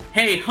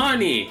 "Hey,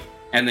 honey!"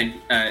 And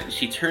then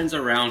she turns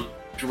around,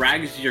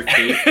 drags your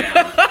face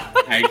down,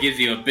 and gives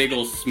you a big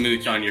ol'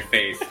 smooch on your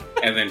face,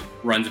 and then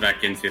runs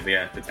back into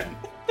the tent.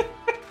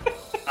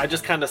 I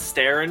just kind of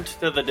stare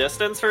into the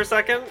distance for a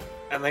second,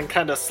 and then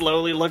kind of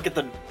slowly look at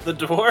the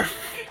door.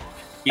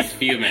 He's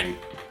fuming.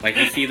 Like,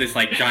 you see this,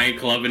 like, giant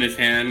club in his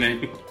hand,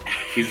 and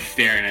he's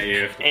staring at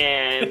you.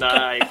 And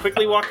I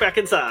quickly walk back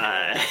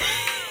inside.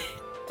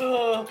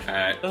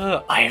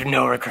 I have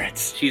no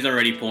regrets. She's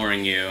already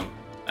pouring you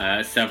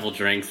several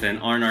drinks, and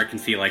Arnar can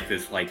see, like,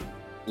 this, like,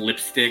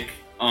 lipstick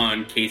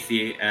on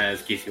Casey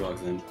as Casey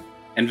walks in.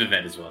 And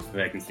Vivette as well.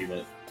 Vivette can see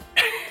that.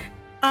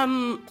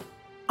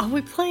 Are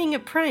we playing a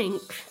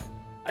prank?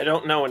 I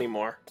don't know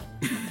anymore.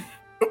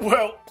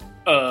 Well,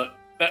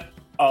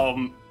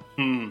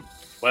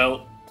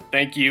 well,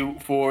 thank you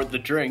for the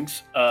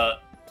drinks. I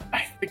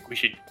think we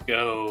should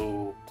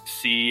go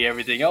see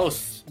everything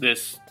else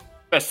this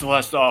festival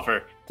has to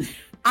offer.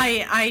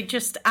 I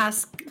just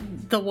ask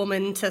the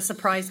woman to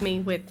surprise me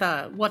with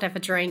whatever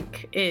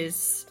drink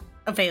is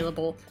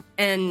available,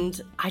 and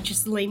I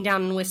just lean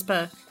down and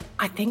whisper,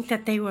 I think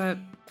that they were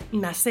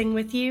messing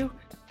with you.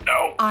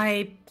 No.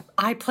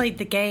 I played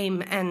the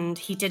game, and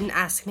he didn't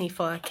ask me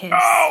for a kiss.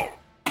 No.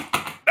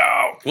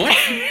 What?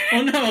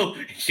 Oh no!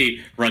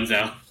 She runs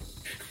out.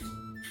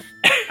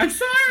 I'm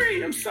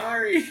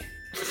sorry.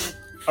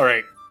 All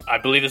right, I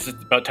believe this is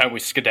about time we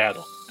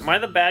skedaddle. Am I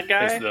the bad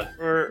guy?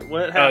 Or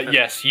what happened?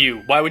 Yes,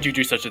 you. Why would you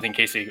do such a thing,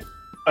 Casey?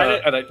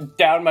 And I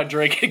down my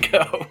drink and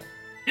go.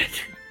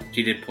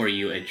 She did pour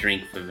you a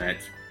drink,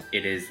 Vivette.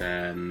 It is,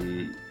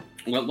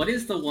 what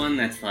is the one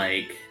that's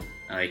like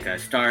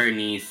star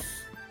anise,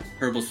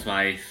 herbal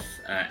spice,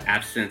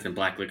 absinthe, and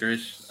black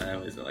licorice?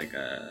 Was it like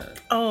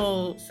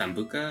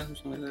sambuca or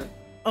something like that?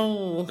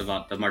 Oh.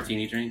 The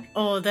martini drink?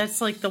 Oh,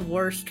 that's like the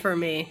worst for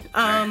me.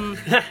 Yeah,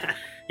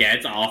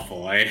 it's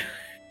awful. I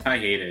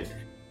hate it.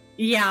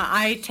 Yeah,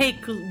 I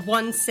take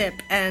one sip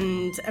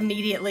and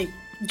immediately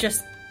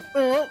just,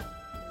 no,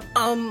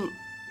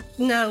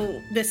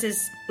 this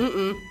is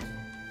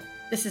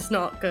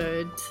not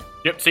good.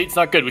 Yep, see, it's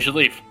not good. We should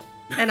leave.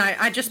 And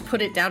I just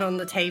put it down on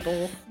the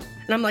table.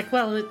 And I'm like,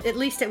 well, at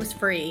least it was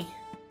free.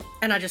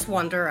 And I just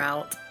wander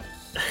out.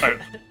 All right,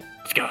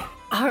 let's go.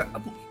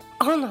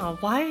 Anna,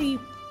 why are you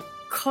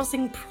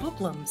causing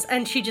problems?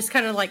 And she just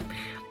kind of like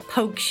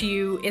pokes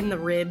you in the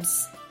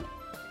ribs.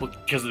 Well,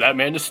 because that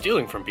man is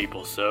stealing from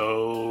people,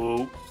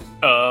 so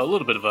a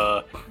little bit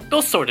of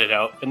they'll sort it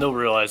out, and they'll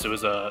realize it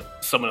was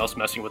someone else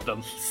messing with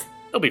them.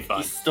 They'll be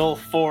fine. He stole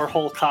 4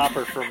 whole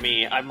copper from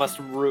me. I must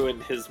ruin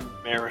his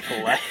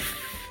marital life.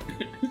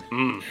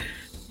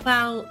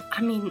 Well,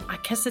 I mean, I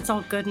guess it's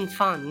all good and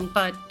fun,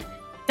 but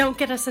don't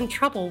get us in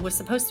trouble. We're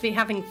supposed to be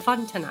having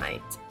fun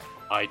tonight.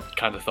 I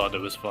kind of thought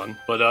it was fun,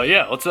 but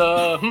yeah, let's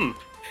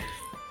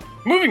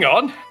moving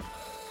on.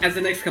 As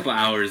the next couple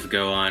hours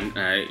go on,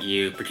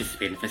 you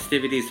participate in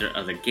festivities or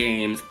other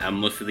games.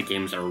 Most of the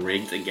games are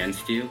rigged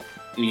against you.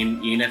 You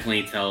can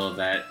definitely tell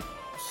that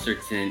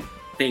certain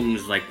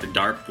things like the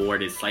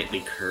dartboard is slightly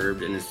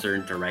curved in a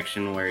certain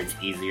direction where it's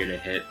easier to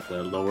hit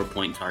the lower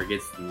point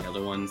targets than the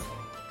other ones.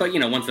 But,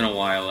 once in a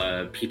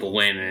while, people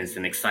win and it's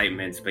an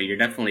excitement, but you're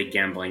definitely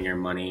gambling your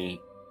money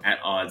at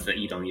odds that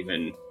you don't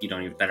even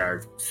that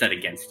are set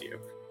against you.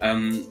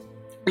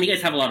 You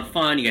guys have a lot of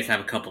fun. You guys have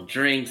a couple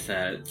drinks,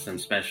 some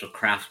special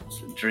craft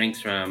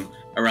drinks from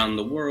around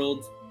the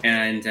world,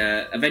 and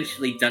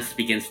eventually dusk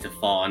begins to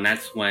fall, and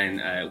that's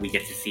when we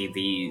get to see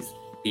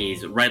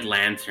these red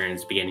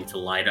lanterns beginning to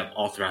light up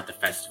all throughout the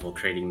festival,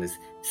 creating this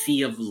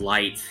sea of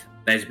light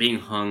that is being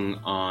hung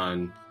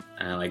on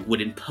like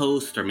wooden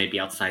posts or maybe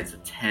outside the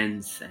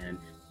tents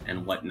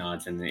and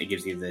whatnot, and it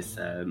gives you this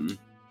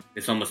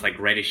this almost like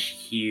reddish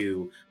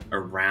hue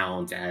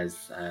around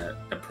as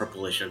the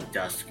purplish of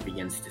dusk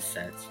begins to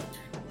set.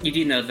 You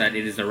do know that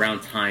it is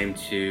around time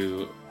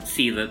to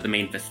see the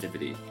main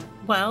festivity.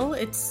 Well,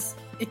 it's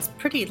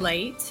pretty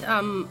late.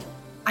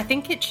 I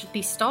think it should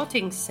be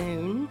starting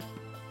soon.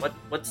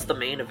 What's the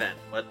main event?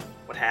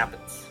 What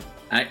happens?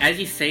 As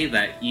you say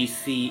that, you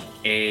see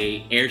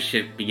a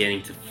airship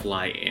beginning to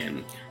fly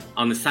in.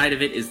 On the side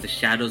of it is the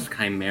Shadow's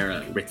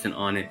Chimera written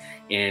on it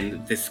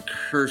in this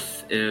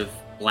cursive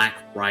black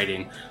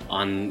writing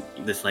on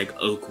this like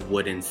oak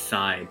wooden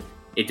side.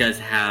 It does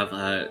have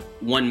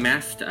one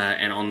mast,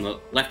 and on the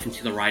left and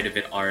to the right of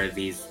it are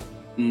these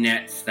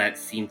nets that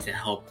seem to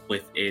help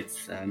with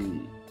its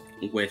the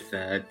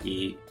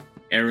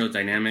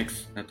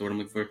aerodynamics. Not the word I'm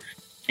looking for.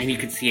 And you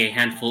can see a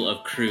handful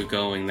of crew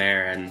going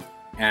there, and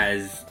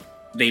as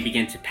they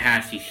begin to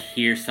pass, you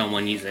hear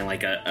someone using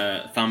like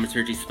a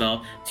thaumaturgy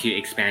spell to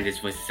expand his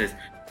voice. It says,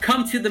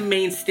 "Come to the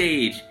main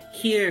stage.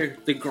 Hear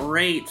the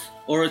great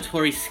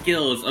oratory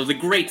skills of the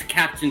great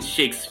Captain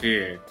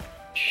Shakespeare."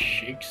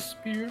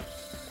 Shakespeare?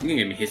 You can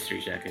give me a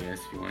history check, I guess,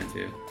 if you want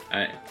to.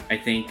 I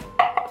think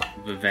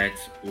Vivette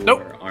or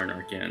Nope.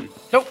 Arnar can.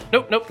 Nope.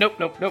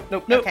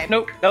 Okay.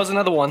 Nope. That was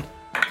another one.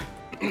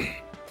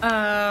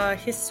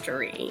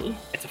 History.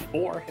 It's a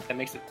 4, if that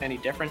makes it any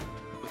different.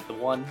 With the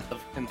 1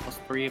 of him plus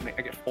 3,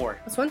 I get 4.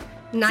 This one?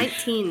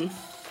 19.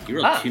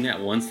 You rolled 2 nat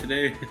 1s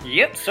today?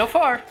 Yep, so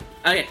far.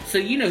 Okay, so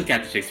you know who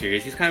Captain Shakespeare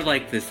is. He's kind of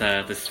like this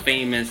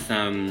famous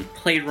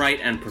playwright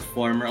and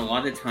performer. A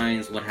lot of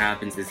times what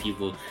happens is he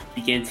will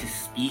begin to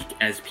speak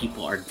as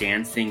people are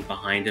dancing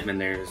behind him, and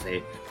there's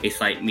a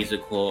slight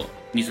musical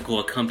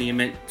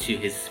accompaniment to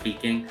his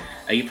speaking.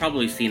 You've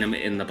probably seen him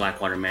in the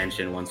Blackwater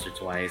Mansion once or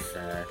twice,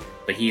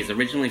 but he is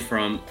originally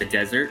from the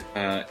desert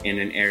in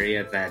an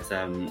area that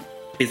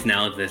is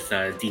now this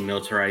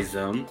demilitarized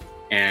zone.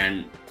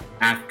 And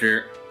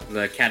after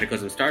the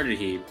Cataclysm started,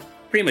 he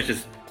pretty much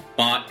just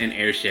bought an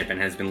airship and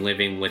has been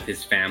living with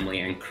his family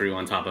and crew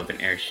on top of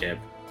an airship,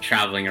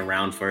 traveling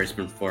around for his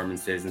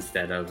performances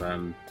instead of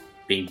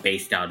being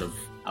based out of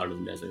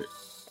the desert.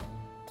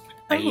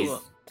 And he's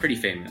pretty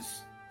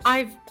famous.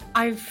 I've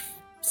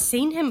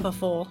seen him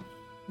before.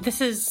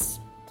 This is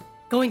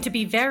going to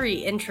be very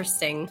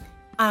interesting.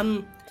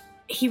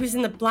 He was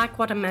in the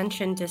Blackwater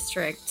Mansion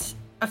district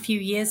a few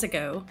years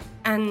ago,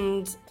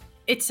 and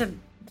it's a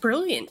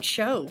brilliant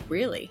show,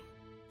 really.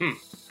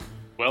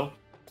 Well,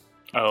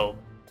 I'll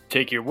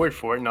take your word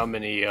for it. Not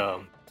many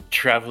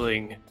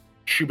traveling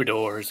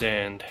troubadours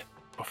and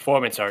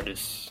performance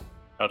artists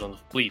out on the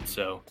fleet,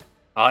 so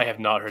I have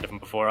not heard of him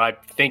before. I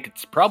think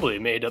it's probably a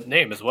made-up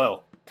name as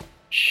well.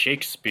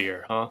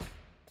 Shakespeare, huh?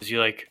 Does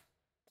he,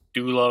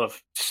 do a lot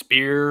of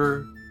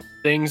spear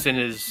things in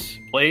his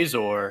plays,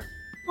 or...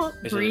 Not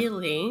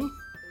really.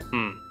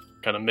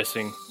 Kind of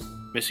missing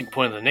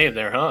point of the name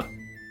there, huh?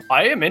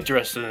 I am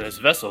interested in this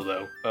vessel,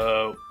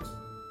 though.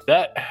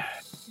 That,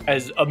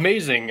 as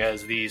amazing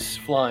as these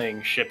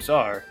flying ships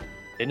are,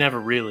 they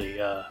never really,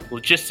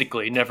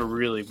 logistically, never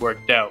really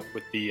worked out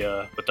with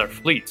the with our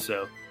fleet.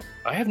 So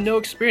I have no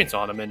experience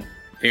on them, and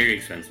very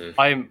expensive.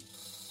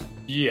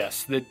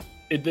 Yes,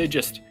 they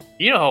just,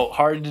 you know how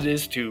hard it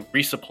is to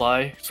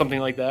resupply something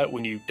like that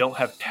when you don't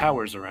have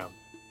towers around.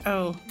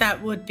 Oh,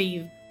 that would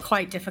be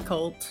quite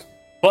difficult.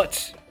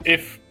 But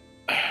if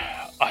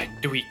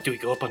do we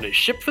go up on his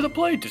ship for the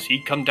play? Does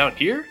he come down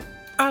here?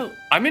 Oh,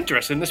 I'm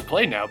interested in this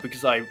play now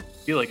because I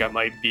feel like I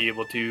might be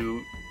able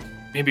to.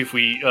 Maybe if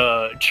we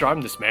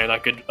charm this man, I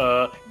could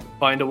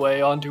find a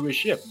way onto his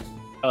ship.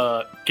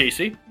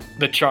 Casey,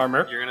 the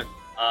charmer. You're gonna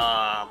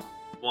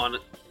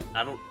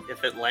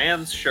if it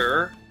lands,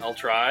 sure, I'll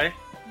try.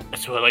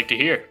 That's what I like to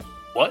hear.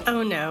 What?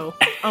 oh no.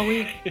 Are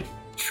we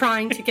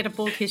trying to get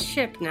aboard his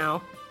ship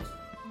now?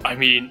 I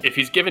mean, if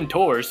he's given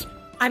tours.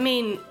 I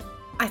mean,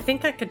 I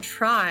think I could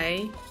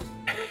try.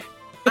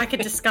 I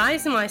could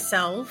disguise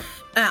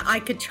myself. I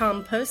could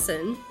charm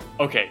person.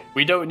 Okay,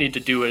 we don't need to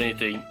do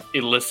anything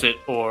illicit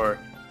or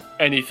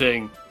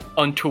anything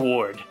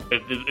untoward.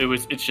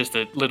 It's just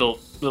a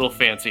little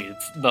fancy.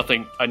 It's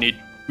nothing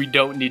we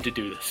don't need to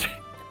do this.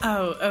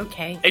 Oh,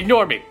 okay.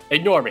 Ignore me.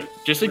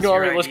 Just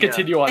ignore me. Let's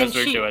continue on as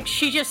we're doing.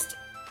 She just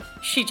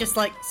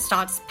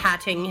starts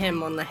patting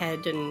him on the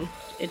head, and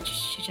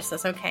she just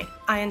says, "Okay,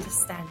 I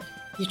understand.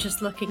 You're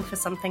just looking for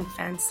something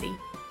fancy."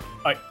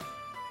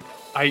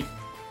 I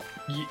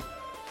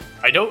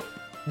don't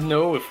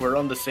know if we're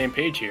on the same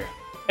page here.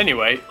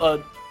 Anyway,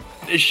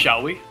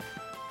 shall we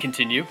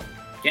continue?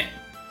 Yeah.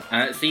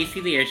 So you see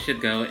the airship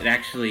go. It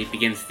actually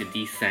begins to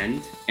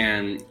descend,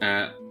 and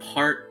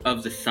part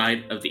of the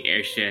side of the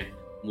airship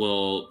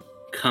will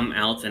come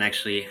out and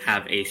actually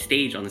have a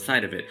stage on the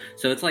side of it.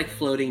 So it's like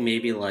floating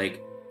maybe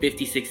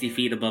 50, 60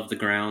 feet above the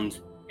ground,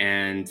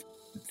 and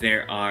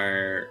there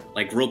are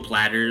rope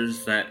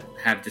ladders that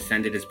have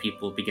descended as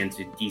people begin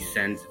to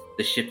descend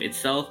the ship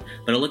itself.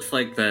 But it looks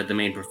like the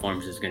main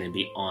performance is going to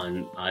be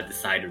on the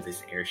side of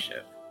this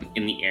airship,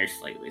 in the air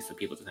slightly, so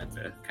people just have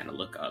to kind of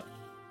look up.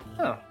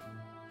 Oh,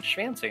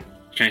 schmancy.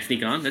 Trying to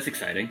sneak on? That's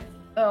exciting.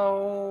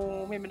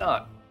 Oh, maybe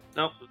not.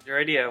 Nope, your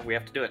idea. We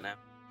have to do it now.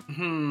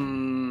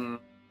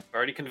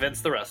 Already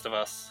convinced the rest of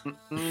us.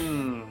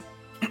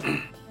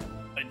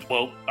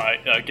 Well,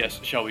 I guess,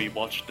 shall we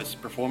watch this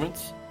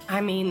performance?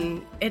 I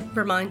mean, it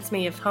reminds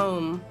me of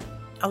home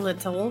a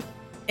little,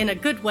 in a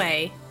good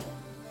way.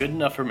 Good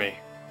enough for me.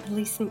 At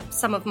least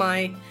some of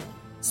my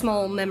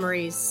small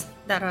memories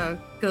that are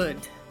good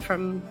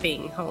from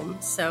being home,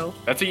 so...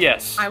 That's a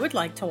yes. I would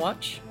like to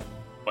watch.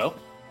 Well,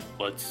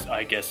 let's,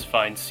 I guess,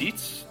 find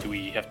seats. Do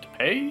we have to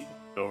pay?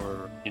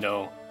 Or, I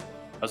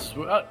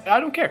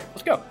don't care.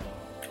 Let's go.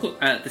 Cool.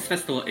 This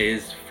festival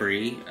is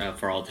free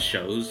for all the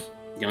shows.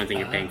 The only thing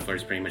you're paying for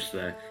is pretty much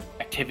the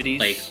activities,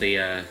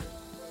 the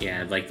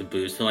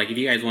booze. So if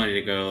you guys wanted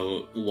to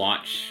go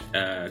watch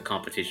a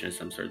competition of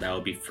some sort, that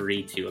would be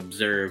free to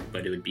observe,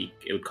 but it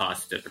would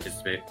cost to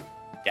participate.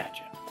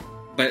 Gotcha.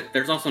 But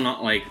there's also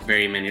not like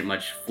very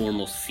much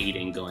formal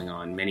seating going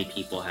on. Many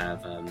people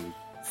have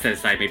set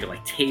aside maybe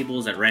like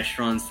tables at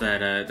restaurants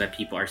that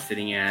people are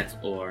sitting at,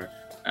 or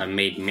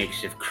made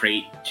makeshift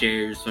crate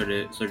chairs sort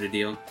of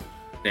deal.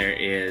 There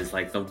is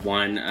like the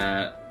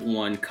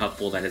one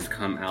couple that has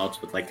come out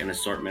with like an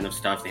assortment of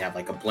stuff. They have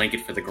like a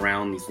blanket for the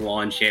ground, these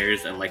lawn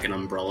chairs, and like an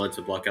umbrella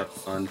to block out the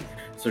sun,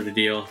 sort of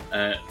deal.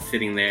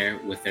 Sitting there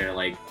with their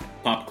like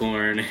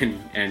popcorn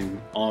and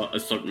all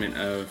assortment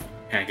of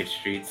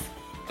packaged treats.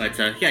 But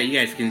yeah, you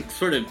guys can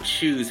sort of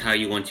choose how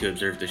you want to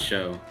observe the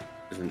show.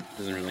 Doesn't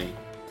really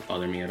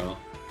bother me at all.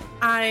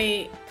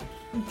 I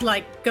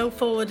like go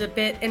forward a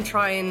bit and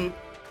try and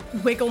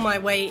wiggle my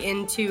way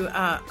into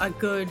a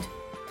good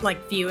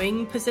like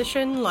viewing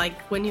position, like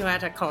when you're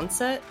at a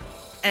concert,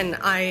 and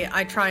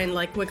I try and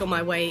like wiggle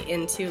my way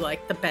into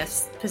like the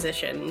best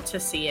position to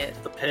see it,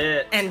 The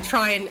pit. and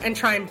try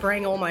and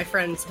bring all my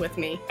friends with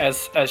me.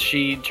 As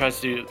she tries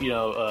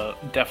to,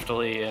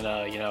 deftly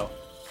and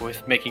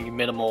with making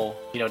minimal,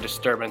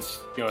 disturbance,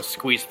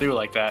 squeeze through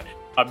like that,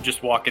 I'm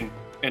just walking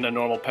in a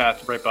normal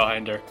path right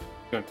behind her,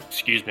 going,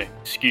 excuse me,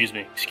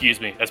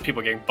 as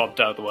people are getting bumped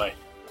out of the way.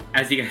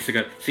 As you guys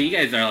go, so you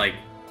guys are like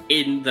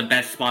in the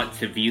best spot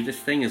to view this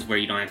thing is where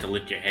you don't have to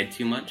lift your head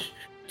too much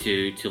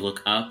to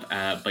look up,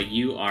 but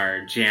you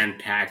are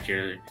jam-packed.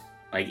 You're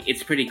like,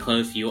 it's pretty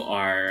close. You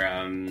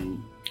are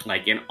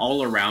like, in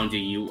all around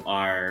you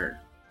are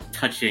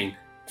touching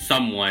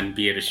someone,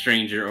 be it a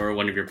stranger or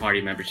one of your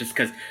party members, just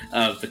because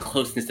of the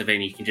closeness of it.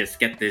 And you can just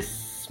get this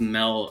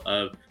smell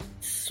of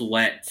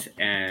sweat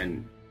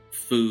and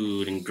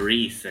food and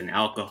grease and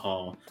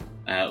alcohol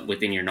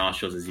within your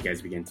nostrils as you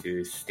guys begin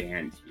to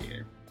stand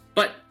here.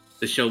 But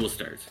the show will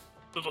start.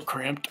 A little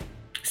cramped.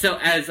 So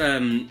as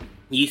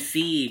you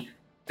see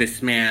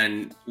this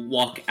man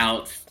walk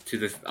out to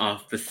this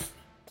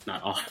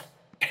not off.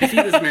 You see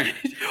this man.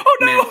 Oh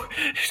no!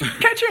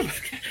 Catch him!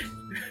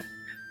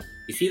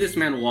 You see this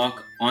man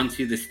walk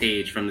onto the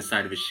stage from the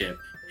side of his ship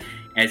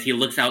as he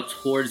looks out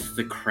towards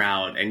the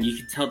crowd, and you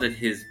can tell that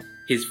his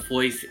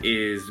voice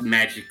is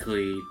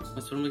magically,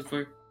 what's what I'm looking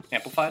for?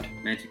 Amplified?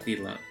 Magically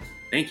loud.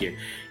 Thank you.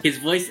 His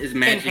voice is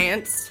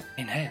Enhance.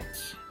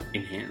 Enhance. I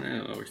don't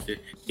know what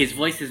his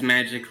voice is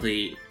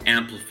magically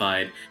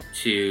amplified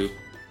to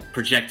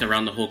project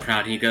around the whole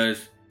crowd, and he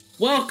goes,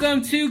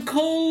 "Welcome to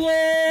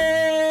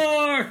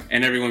Kolor!"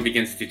 And everyone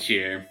begins to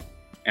cheer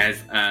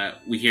as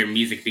we hear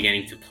music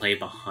beginning to play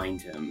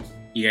behind him.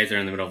 You guys are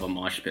in the middle of a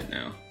mosh pit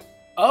now.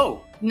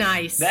 Oh,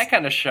 Nice. that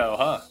kind of show,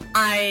 huh?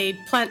 I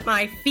plant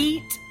my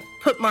feet,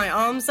 put my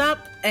arms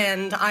up,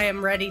 and I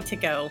am ready to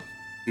go.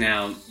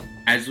 Now,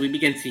 as we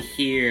begin to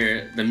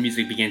hear the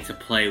music begin to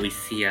play, we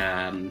see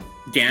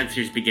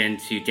dancers begin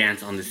to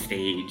dance on the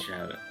stage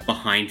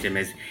behind him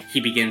as he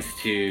begins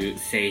to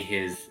say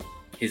his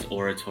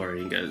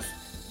oratory and goes,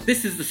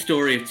 "This is the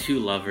story of two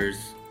lovers.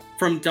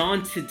 From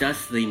dawn to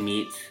dusk they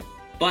meet,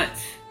 but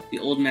the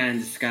old man in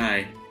the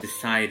sky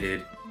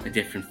decided a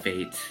different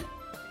fate.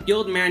 The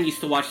old man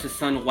used to watch the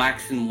sun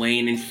wax and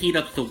wane and heat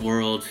up the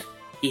world.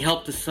 He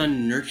helped the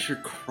sun nurture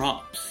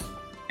crops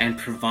and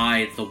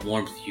provide the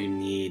warmth you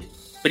need.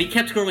 But he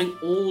kept growing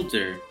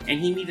older, and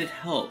he needed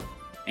help,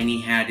 and he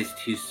had his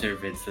two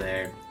servants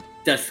there.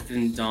 Dusk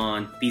and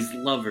dawn, these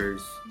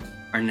lovers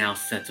are now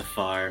set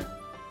afar.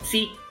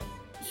 See,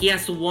 he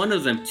asked one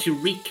of them to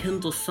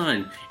rekindle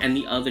sun, and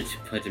the other to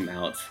put him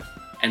out.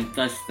 And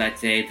thus that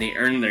day they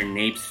earned their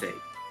namesake.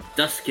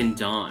 Dusk and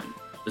dawn,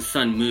 the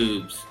sun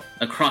moves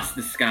across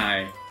the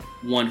sky.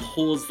 One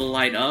holds the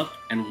light up,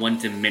 and one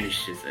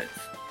diminishes it.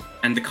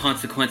 And the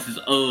consequences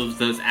of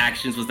those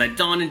actions was that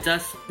dawn and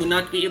dusk would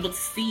not be able to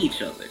see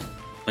each other.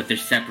 But their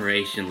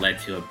separation led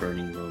to a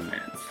burning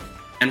romance.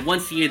 And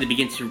once a year they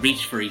begin to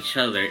reach for each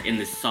other in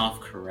this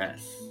soft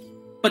caress.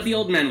 But the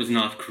old man was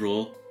not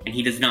cruel, and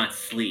he does not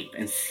sleep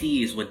and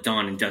sees what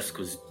dawn and dusk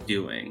was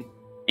doing.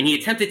 And he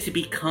attempted to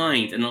be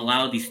kind and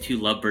allow these two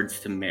lovebirds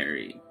to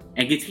marry,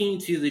 and continue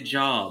to do the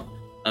job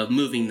of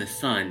moving the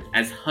sun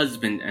as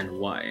husband and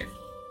wife.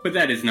 But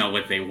that is not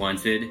what they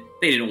wanted.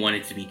 They didn't want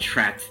it to be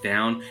tracked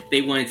down.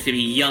 They wanted to be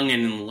young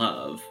and in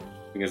love.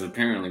 Because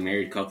apparently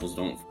married couples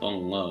don't fall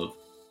in love.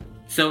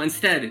 So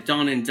instead,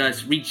 dawn and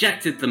dusk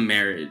rejected the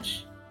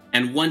marriage.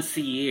 And once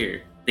a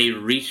year, they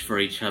reach for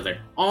each other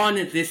on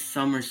this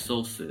summer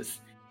solstice.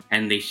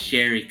 And they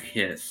share a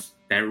kiss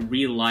that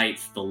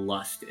relights the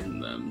lust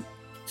in them.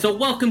 So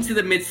welcome to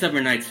the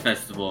Midsummer Nights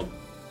Festival.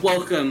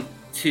 Welcome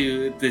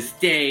to this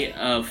day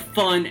of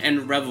fun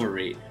and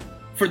revelry.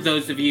 For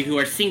those of you who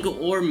are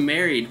single or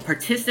married,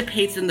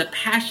 participate in the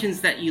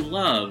passions that you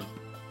love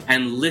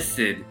and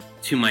listen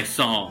to my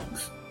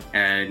songs.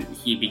 And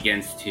he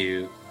begins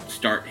to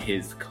start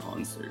his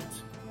concert.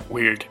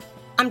 Weird.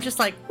 I'm just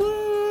like,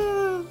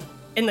 woo,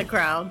 in the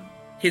crowd.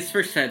 His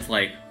first set's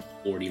like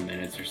 40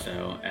 minutes or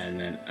so, and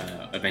then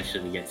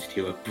eventually gets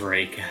to a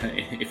break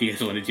if you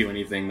guys want to do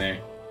anything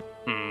there.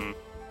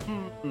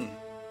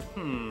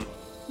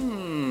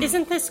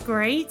 Isn't this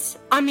great?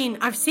 I mean,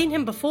 I've seen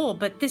him before,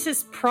 but this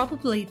is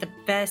probably the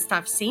best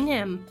I've seen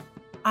him.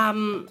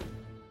 Do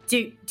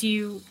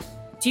you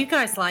Do you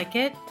guys like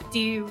it? Do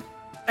you...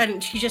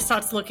 And she just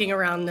starts looking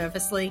around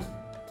nervously.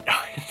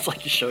 It's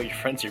like you show your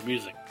friends your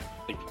music.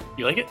 Like,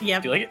 you like it?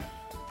 Yep. Do you like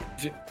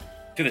it?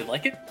 Do they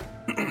like it?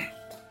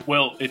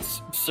 Well,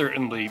 it's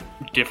certainly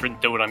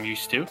different than what I'm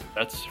used to.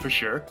 That's for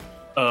sure.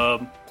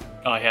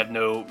 I had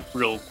no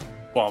real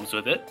qualms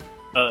with it.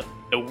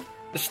 The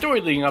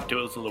story leading up to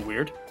it was a little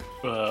weird.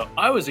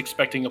 I was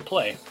expecting a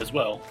play as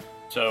well,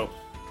 so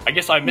I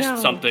guess I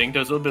missed something.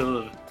 There's a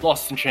little bit of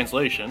lost in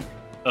translation.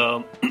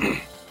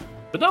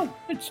 But no,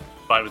 it's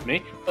fine with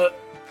me.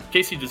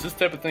 Casey, does this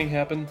type of thing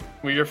happen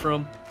where you're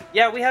from?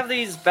 Yeah, we have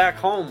these back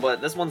home,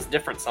 but this one's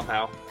different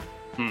somehow.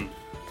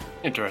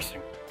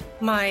 Interesting.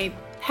 My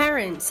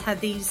parents had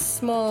these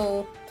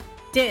small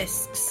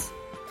discs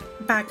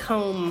back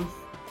home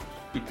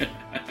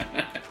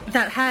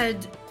that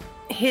had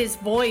his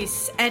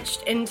voice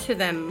etched into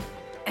them,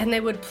 and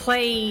they would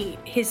play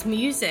his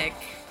music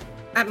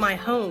at my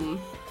home.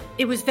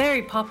 It was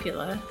very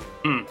popular.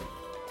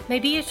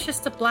 Maybe it's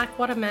just a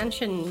Blackwater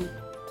Mansion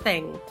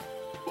thing.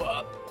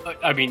 Well,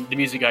 I mean, the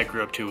music I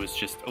grew up to was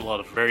just a lot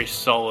of very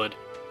solid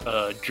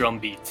drum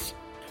beats.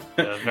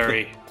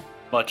 Very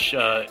much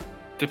to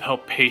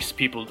help pace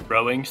people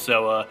rowing,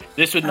 so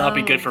this would not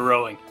be good for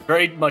rowing.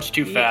 Very much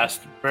too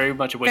fast, very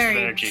much a waste of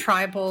energy. Very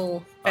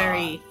tribal,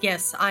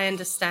 yes, I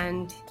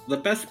understand. The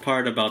best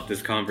part about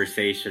this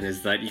conversation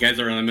is that you guys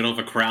are in the middle of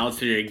a crowd,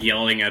 so you're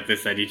yelling at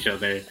each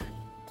other.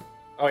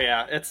 Oh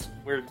yeah, it's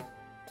weird.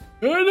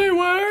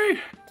 Anyway!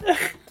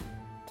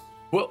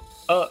 Well,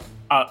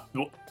 I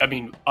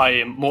mean, I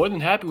am more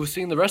than happy with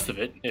seeing the rest of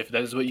it, if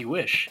that is what you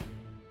wish.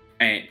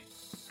 Hey,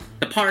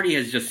 the party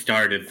has just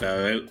started,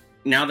 though.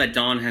 Now that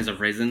dawn has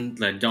arisen,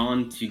 the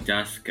Dawn to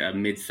Dusk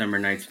Midsummer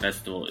Nights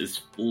Festival is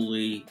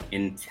fully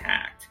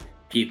intact.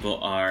 People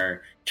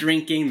are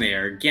drinking, they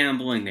are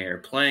gambling, they are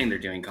playing, they're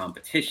doing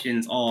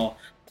competitions, all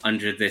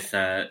under this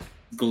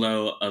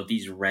glow of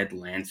these red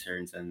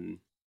lanterns and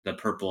the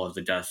purple of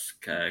the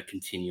dusk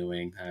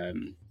continuing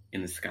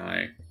in the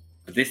sky.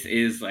 But this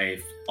is a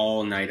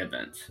all-night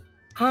event.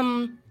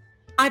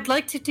 I'd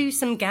like to do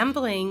some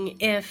gambling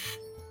if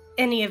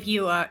any of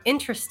you are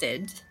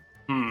interested.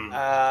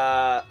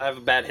 I have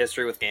a bad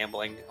history with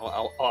gambling.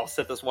 I'll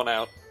sit this one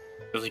out.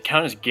 Does it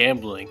count as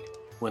gambling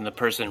when the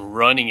person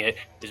running it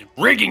is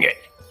rigging it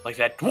like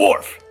that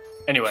dwarf?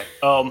 Anyway,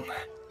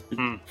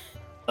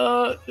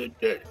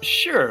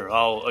 sure,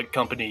 I'll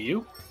accompany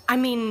you. I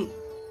mean,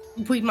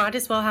 we might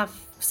as well have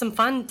some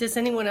fun. Does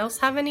anyone else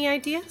have any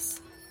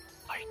ideas?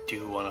 I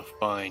do want to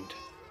find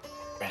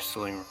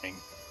wrestling ring.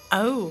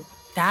 Oh,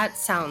 that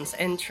sounds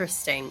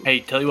interesting. Hey,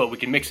 tell you what, we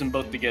can mix them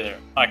both together.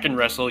 I can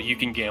wrestle, you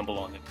can gamble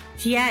on it.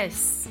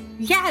 Yes.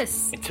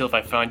 Until if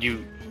I found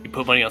you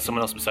put money on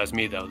someone else besides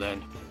me, though,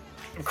 then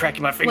I'm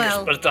cracking my fingers,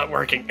 but it's not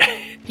working.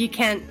 You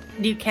can't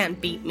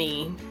beat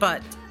me,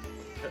 but...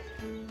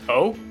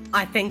 Oh?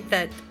 I think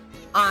that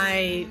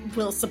I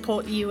will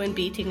support you in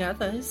beating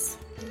others.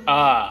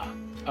 Huh?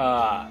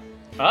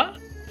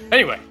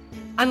 Anyway.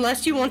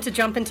 Unless you want to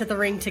jump into the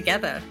ring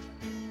together.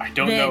 I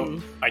don't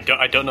know.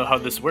 I don't know how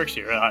this works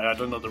here. I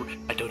don't know the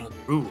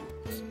rules.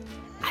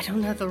 I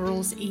don't know the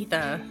rules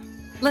either.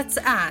 Let's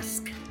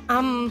ask.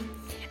 And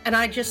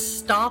I just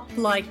stop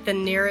like the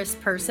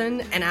nearest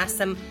person and ask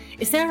them,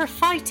 is there a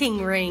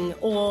fighting ring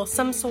or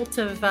some sort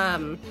of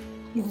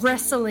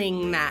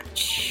wrestling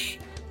match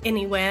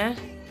anywhere?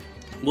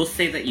 We'll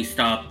say that you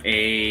stop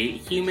a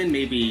human,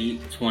 maybe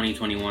 20,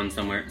 21,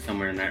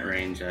 somewhere in that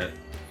range.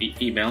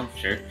 Female,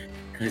 sure.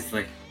 Because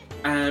like,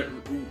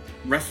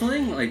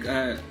 wrestling,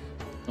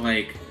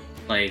 like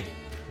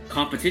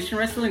competition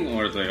wrestling,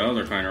 or the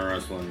other kind of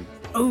wrestling?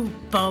 Oh,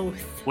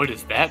 both. What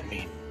does that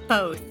mean?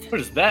 Both. What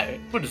is that?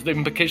 What is the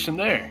implication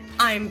there?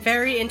 I'm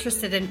very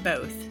interested in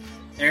both.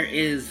 There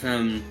is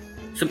some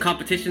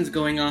competitions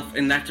going off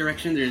in that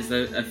direction. There's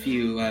a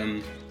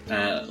few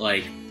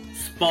like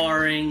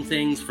sparring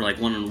things for like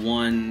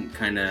one-on-one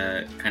kind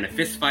of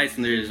fist fights,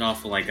 and there's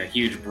also like a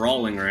huge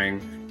brawling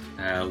ring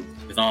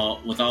with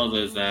all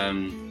those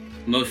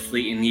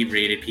mostly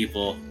inebriated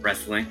people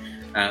wrestling.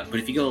 But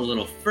if you go a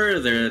little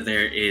further,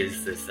 there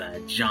is this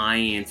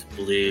giant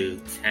blue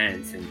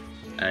tent,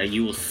 and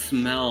you will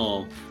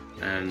smell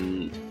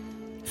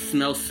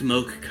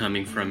smoke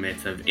coming from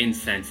it of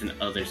incense and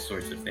other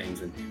sorts of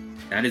things, and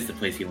that is the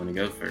place you want to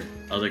go for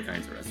other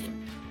kinds of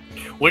wrestling.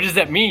 What does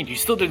that mean? You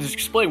still didn't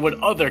explain what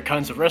other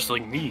kinds of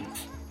wrestling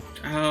means.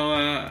 Oh,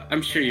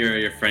 I'm sure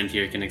your friend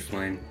here can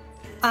explain.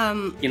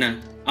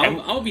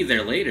 I'll be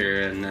there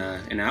later in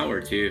an hour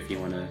or two if you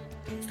want to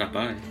stop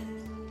by.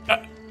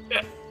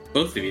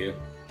 Both of you.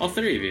 All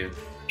three of you.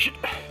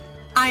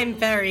 I am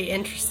very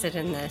interested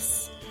in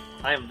this.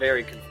 I am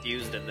very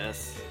confused in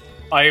this.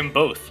 I am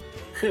both.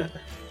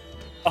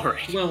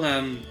 Alright.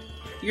 Well,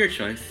 your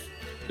choice.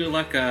 Good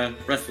luck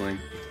wrestling.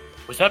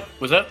 Was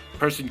that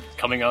person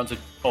coming on to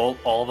all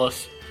of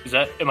us?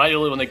 Am I the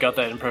only one that got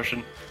that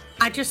impression?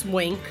 I just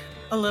wink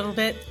a little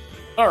bit.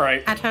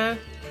 Alright. At her.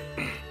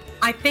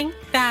 I think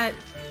that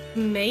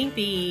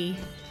maybe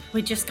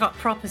we just got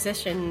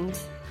propositioned.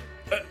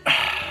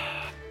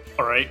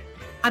 Alright.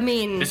 I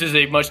mean, This is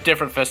a much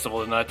different festival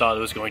than I thought it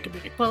was going to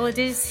be. well, it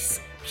is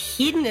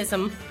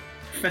hedonism.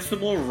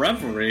 Festival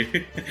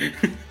revelry.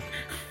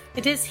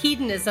 It is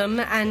hedonism,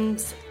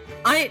 and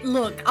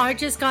I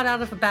just got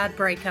out of a bad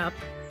breakup,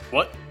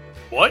 What?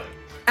 What?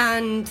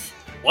 and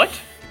What?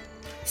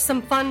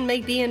 some fun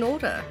may be in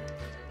order.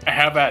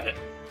 Have at it.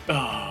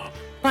 Oh,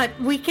 But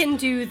we can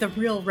do the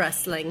real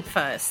wrestling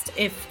first,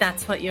 if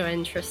that's what you're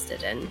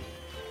interested in.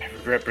 I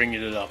regret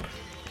bringing it up.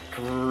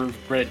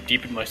 Regret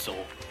deep in my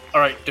soul.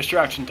 Alright,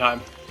 distraction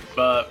time.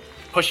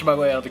 Pushing my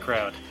way out of the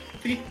crowd.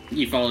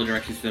 You follow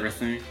directions to the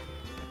wrestling ring?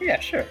 Yeah,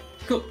 sure.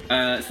 Cool.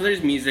 So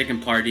there's music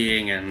and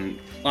partying and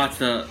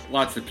lots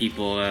of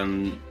people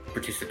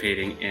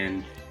participating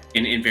in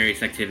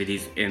various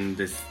activities in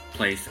this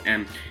place.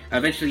 And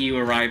eventually you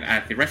arrive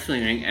at the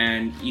wrestling ring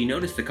and you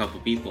notice a couple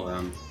people.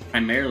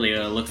 Primarily,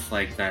 it looks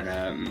like that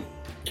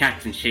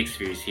Captain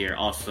Shakespeare is here,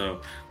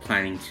 also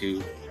planning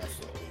to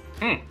wrestle.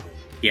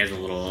 He has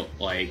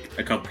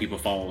a couple people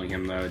following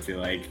him though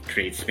to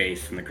create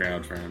space in the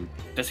crowd for him.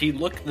 Does he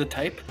look the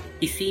type?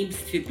 He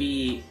seems to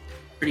be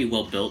pretty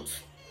well built,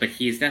 but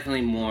he is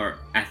definitely more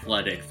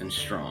athletic than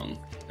strong.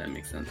 If that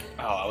makes sense.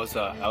 Oh,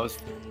 I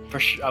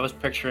was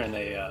picturing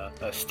a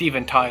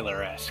Steven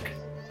Tyler-esque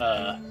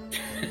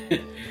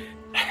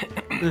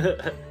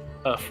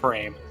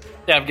frame.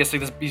 Yeah, I'm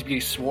guessing he's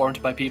being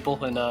swarmed by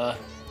people and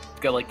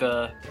got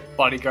the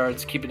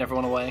bodyguards keeping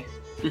everyone away.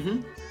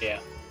 Mm-hmm. Yeah.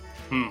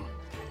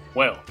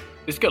 Well,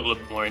 this got a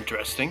little bit more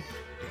interesting.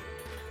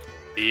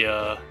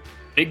 The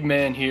big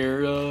man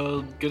here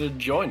gonna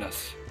join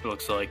us, it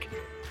looks like.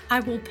 I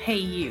will pay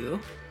you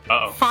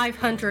Uh-oh.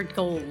 500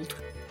 gold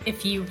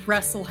if you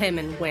wrestle him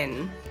and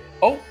win.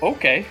 Oh,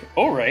 okay.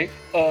 Alright.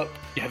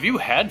 Have you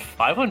had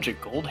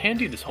 500 gold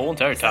handy this whole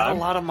entire Is that a time?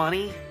 lot of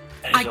money?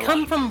 That I is a come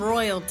lot. from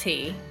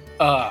royalty.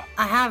 Uh,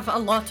 I have a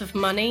lot of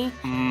money.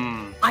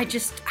 mm. I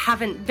just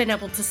haven't been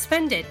able to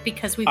spend it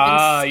because we've been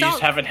You stuck.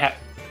 just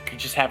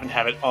haven't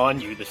have it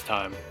on you this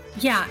time.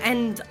 Yeah,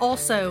 and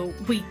also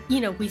we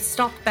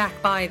stopped back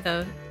by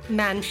the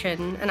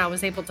mansion, and I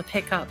was able to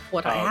pick up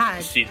what I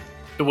had. See,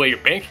 the way your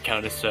bank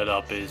account is set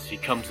up is he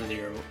comes into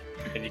your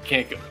and you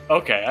can't go.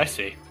 Okay, I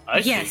see.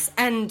 Yes,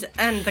 and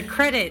the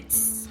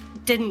credits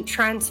didn't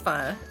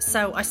transfer,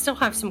 so I still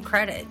have some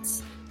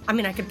credits. I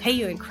mean, I could pay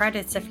you in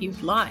credits if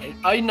you'd like.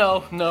 I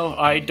know. No,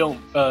 I don't.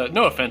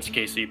 No offense,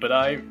 Casey, but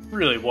I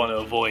really want to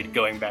avoid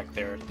going back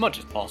there as much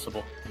as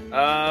possible.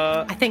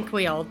 I think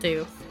we all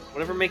do.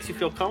 Whatever makes you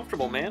feel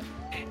comfortable, man.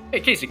 Hey,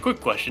 Casey, quick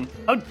question.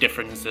 How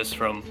different is this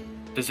from...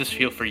 Does this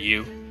feel for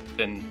you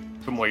than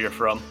from where you're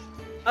from?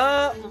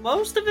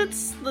 Most of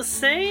it's the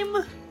same.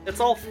 It's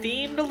all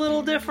themed a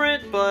little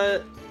different,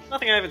 but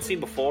nothing I haven't seen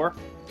before.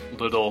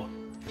 Little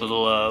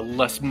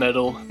less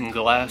metal and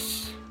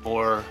glass,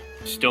 more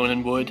stone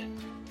and wood.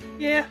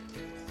 Yeah,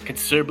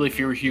 Considerably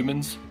fewer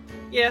humans.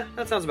 yeah,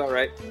 that sounds about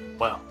right.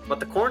 Wow. But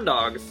the corn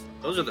dogs,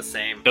 those are the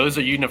same. Those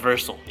are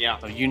universal. Yeah.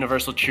 A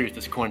universal truth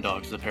is corn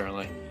dogs,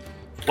 apparently.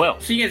 Well,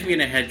 So you guys begin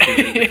to head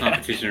to the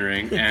competition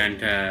ring,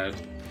 and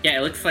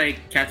it looks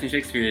like Captain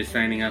Shakespeare is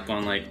signing up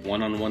on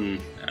one-on-one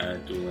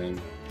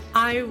dueling,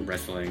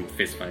 wrestling,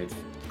 fist fights.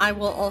 I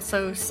will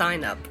also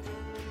sign up.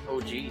 Oh,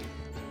 gee.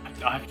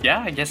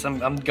 yeah, I guess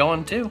I'm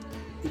going too.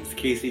 Is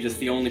Casey just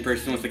the only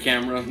person with the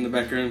camera in the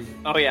background?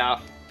 Oh, yeah.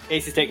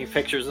 Casey's taking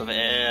pictures of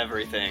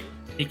everything.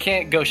 He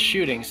can't go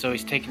shooting, so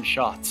he's taking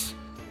shots.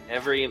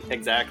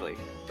 Exactly.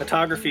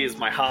 Photography is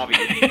my hobby.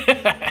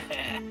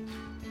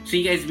 So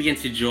you guys begin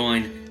to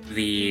join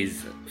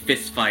these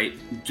fist fight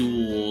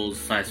duels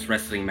 /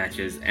 wrestling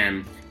matches,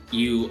 and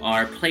you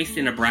are placed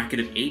in a bracket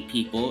of 8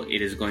 people.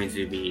 It is going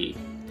to be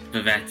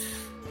Vivette,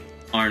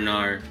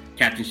 Arnar,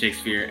 Captain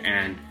Shakespeare,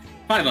 and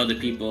 5 other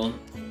people.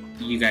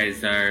 You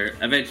guys are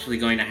eventually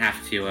going to have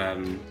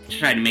to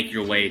try to make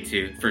your way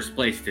to first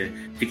place to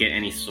get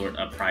any sort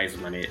of prize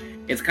money.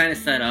 It's kind of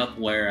set up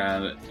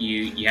where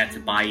you have to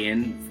buy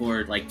in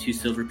for 2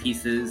 silver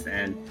pieces,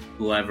 and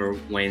whoever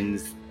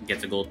wins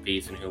gets a gold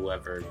piece, and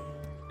whoever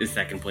is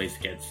second place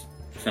gets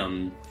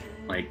some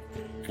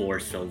 4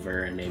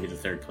 silver, and maybe the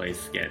third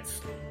place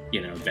gets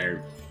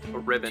their A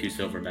ribbon. 2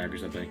 silver bag or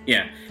something.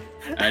 Yeah,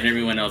 and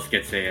everyone else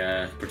gets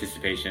a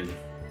participation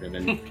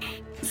ribbon.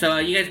 So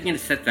you guys begin to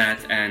set that,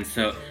 and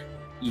so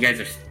you guys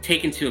are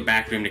taken to a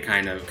back room to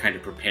kind of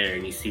prepare,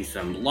 and you see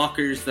some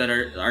lockers that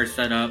are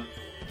set up.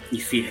 You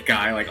see a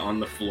guy on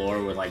the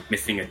floor with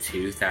missing a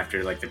tooth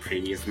after the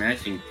previous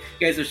match, and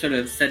you guys are sort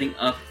of setting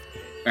up.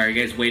 Are you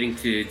guys waiting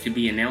to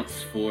be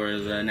announced for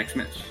the next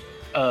match?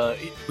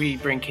 We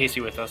bring Casey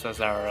with us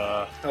as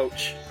our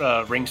Coach.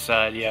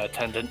 ringside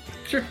attendant.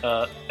 Sure.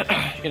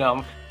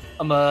 I'm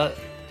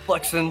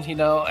flexing,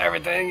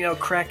 everything,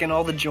 cracking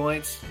all the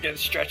joints,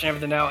 stretching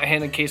everything out,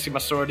 handing Casey my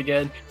sword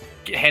again,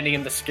 handing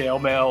him the scale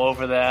mail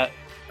over that.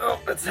 Oh,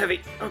 that's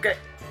heavy. Okay.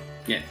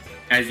 Yeah.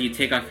 As you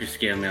take off your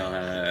scale mail,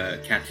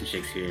 Captain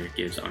Shakespeare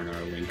gives Arnar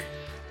a wink.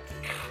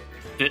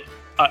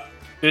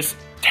 This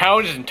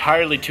town is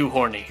entirely too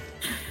horny.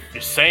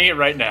 Just saying it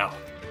right now.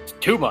 It's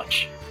too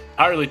much.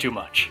 Entirely too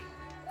much.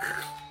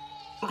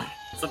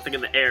 Something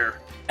in the air.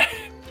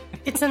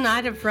 It's a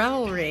night of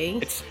revelry.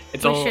 It's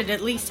We all should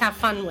at least have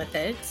fun with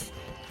it.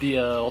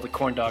 all the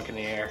corn dog in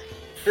the air.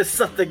 There's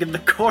something in the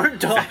corn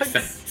dogs.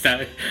 Is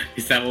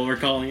that what we're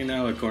calling it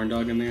now? A corn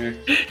dog in there?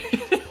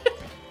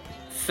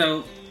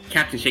 So,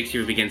 Captain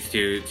Shakespeare begins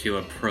to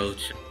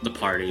approach the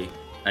party.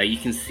 You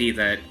can see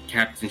that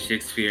Captain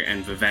Shakespeare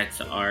and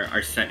Vivette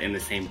are set in the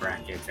same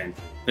brackets, and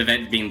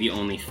Vivette being the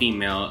only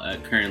female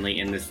currently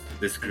in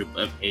this group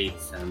of 8,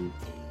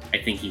 I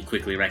think he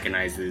quickly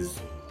recognizes,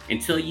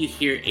 until you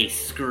hear a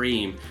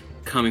scream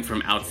coming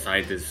from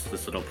outside this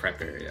little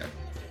prep area.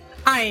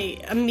 I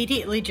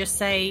immediately just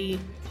say,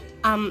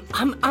 I'm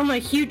a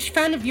huge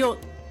fan of your...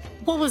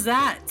 What was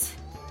that?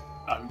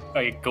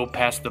 I go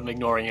past them,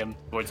 ignoring him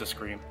towards the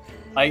scream.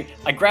 I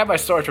grab my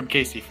sword from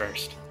Casey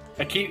first.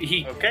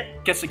 He Okay.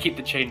 gets to keep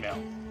the chainmail,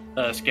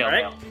 scale All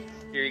right. mail.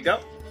 Here you go.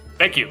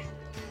 Thank you.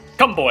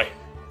 Come, boy.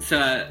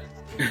 So,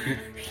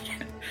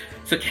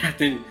 so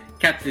Captain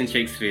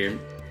Shakespeare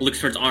looks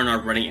towards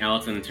Arnar running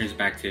out and then turns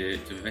back to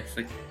Vivek. He's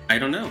like, I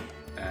don't know.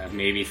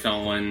 Maybe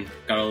someone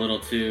got a little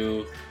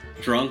too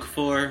drunk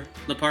for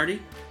the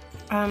party?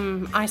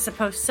 I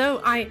suppose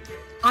so. I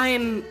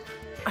am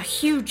a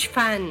huge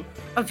fan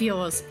of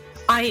yours.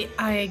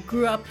 I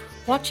grew up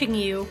watching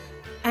you,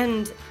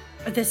 and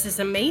this is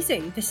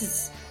amazing.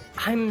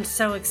 I'm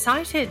so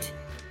excited.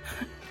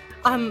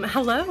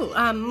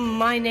 Hello.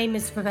 My name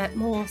is Vivette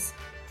Morse.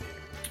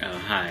 Oh,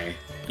 hi.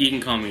 You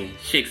can call me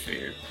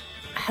Shakespeare.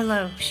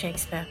 Hello,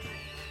 Shakespeare.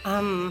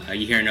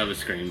 You hear another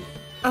scream.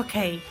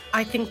 Okay,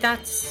 I think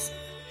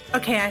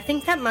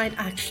that might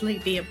actually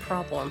be a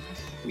problem.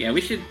 Yeah,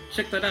 we should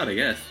check that out, I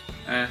guess.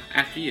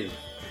 After you.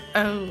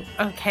 Oh,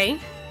 okay.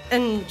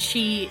 And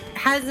she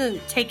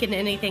hasn't taken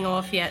anything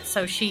off yet,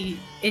 so she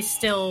is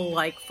still,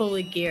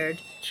 fully geared.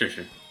 Sure.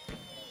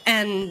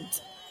 And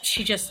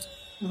she just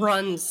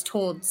runs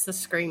towards the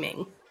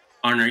screaming.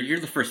 Arnar, you're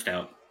the first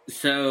out.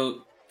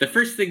 So, the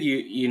first thing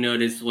you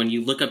notice when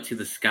you look up to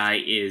the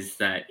sky is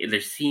that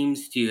there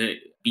seems to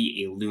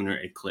be a lunar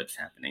eclipse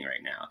happening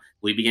right now.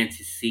 We begin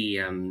to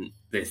see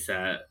this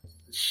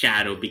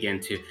shadow begin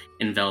to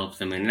envelop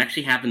them, and it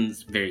actually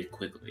happens very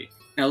quickly.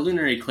 Now,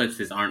 lunar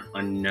eclipses aren't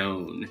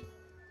unknown,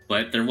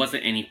 but there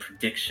wasn't any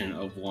prediction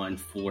of one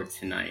for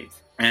tonight.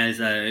 As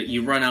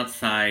you run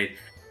outside,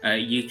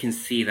 you can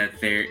see that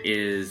there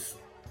is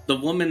the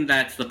woman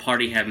that the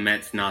party had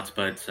met not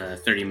but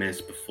 30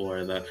 minutes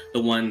before, the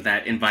one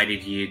that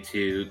invited you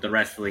to the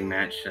wrestling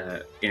match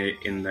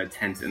in the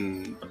tent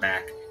in the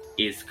back,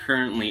 is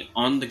currently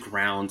on the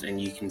ground,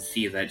 and you can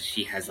see that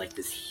she has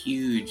this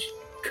huge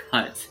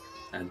cut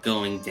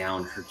going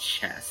down her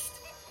chest.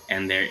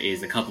 And there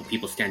is a couple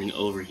people standing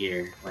over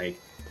here,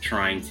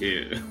 trying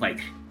to,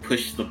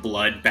 push the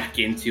blood back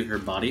into her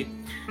body.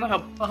 Not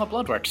how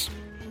blood works.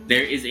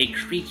 There is a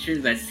creature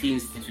that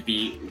seems to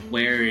be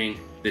wearing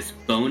this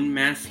bone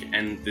mask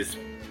and this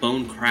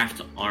bone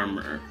craft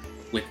armor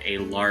with a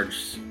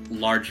large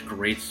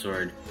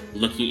greatsword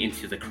looking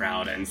into the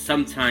crowd. And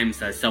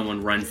sometimes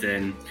someone runs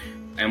in,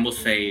 and we'll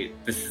say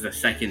this is the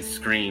second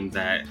scream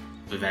that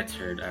Vivette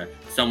heard.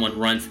 Someone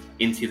runs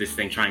into this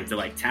thing trying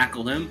to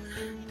tackle him,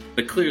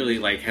 but clearly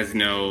has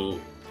no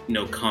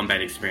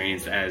combat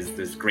experience, as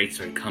this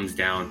greatsword comes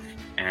down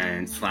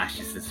and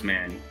slashes this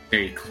man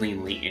very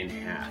cleanly in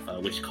half,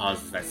 which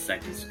causes that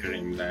second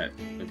scream that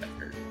Vivette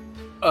heard.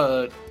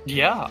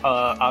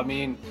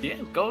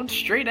 Going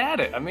straight at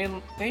it.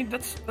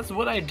 That's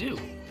what I do.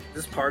 Is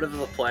this part of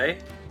the play?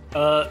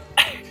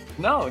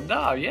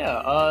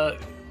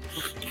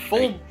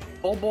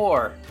 Full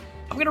bore.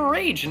 I'm gonna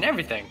rage and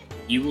everything.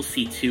 You will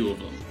see 2 of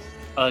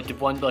them. Did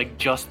one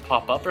just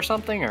pop up or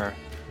something, or?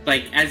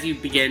 As you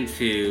begin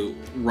to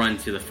run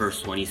to the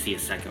first one, you see a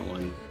second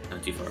one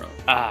not too far off.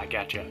 Ah,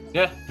 gotcha.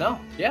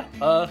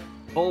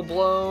 Full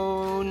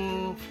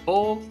blown,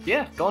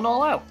 going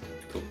all out.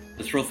 Cool.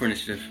 Let's roll for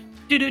initiative.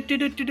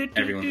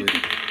 Everyone,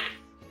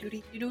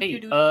 please. Hey,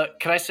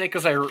 can I say,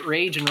 because I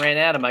rage and ran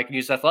at him, I can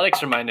use athletics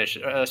for my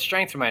initiative,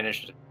 strength for my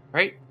initiative,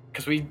 right?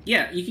 Because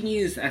Yeah, you can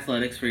use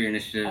athletics for your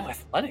initiative. Oh,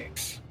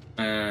 athletics.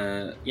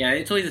 Yeah,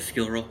 it's always a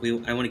skill roll.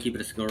 I want to keep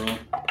it a skill roll.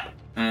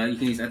 You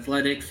can use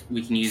athletics.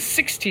 We can use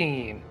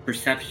 16.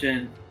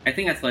 Perception. I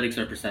think athletics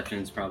or perception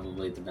is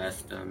probably the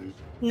best.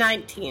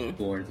 19.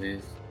 For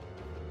this.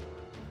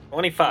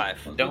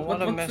 25. Don't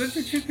want to mess.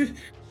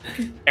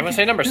 Everyone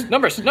say numbers.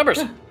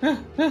 Numbers.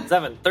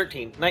 7,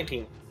 13,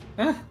 19.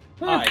 Pie.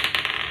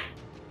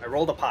 I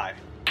rolled a pie.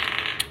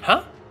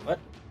 Huh? What?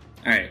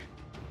 All right.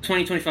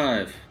 20,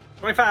 25.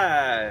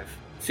 25.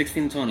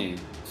 16, 20.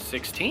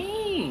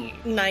 16.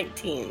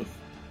 19.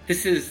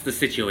 This is the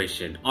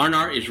situation.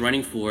 Arnar is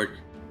running forward.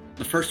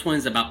 The first one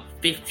is about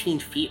 15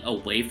 feet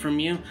away from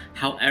you.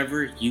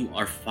 However, you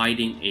are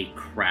fighting a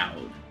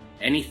crowd.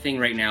 Anything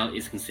right now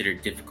is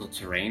considered difficult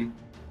terrain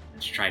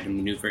to try to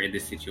maneuver in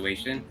this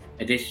situation.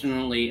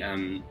 Additionally,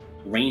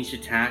 ranged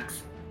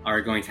attacks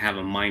are going to have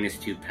a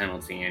 -2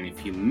 penalty, and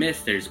if you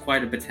miss, there's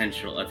quite a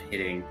potential of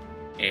hitting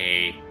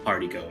a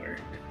partygoer.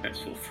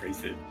 That's we'll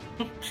phrase it.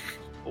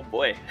 Oh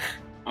boy.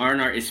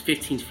 Arnar is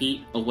 15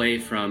 feet away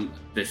from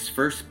this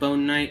first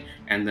Bone Knight,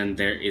 and then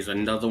there is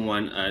another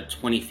one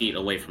 20 feet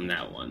away from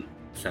that one.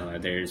 So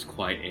there's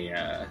quite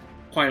a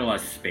lot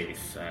of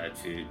space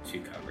to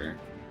cover.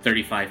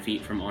 35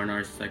 feet from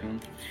Arnar's second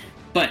one.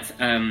 But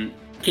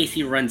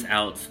Casey runs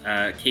out.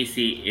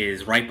 Casey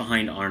is right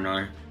behind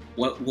Arnar.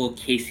 What will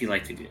Casey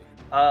like to do?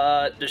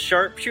 Does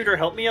Sharpshooter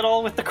help me at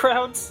all with the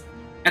crowds?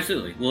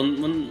 Absolutely. We'll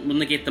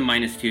negate the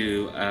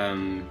 -2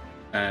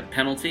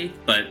 penalty,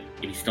 but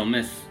if you still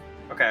miss...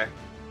 Okay.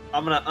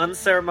 I'm gonna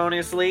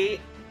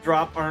unceremoniously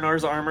drop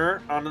Arnar's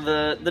armor onto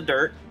the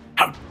dirt.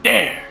 How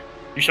dare!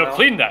 You shall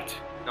clean that.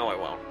 No, I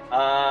won't.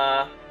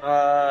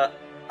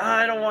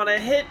 I don't want to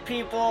hit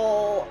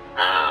people.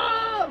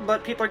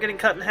 But people are getting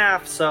cut in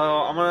half, so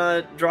I'm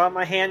gonna draw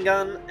my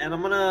handgun and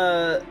I'm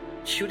gonna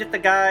shoot at the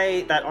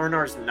guy that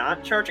Arnar's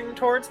not charging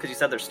towards, because you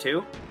said there's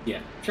 2.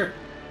 Yeah, sure.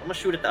 I'm gonna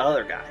shoot at the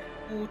other guy.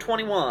 Ooh,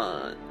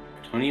 21.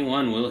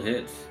 21 will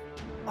hit.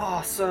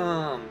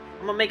 Awesome.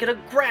 I'm gonna make it a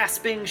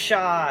grasping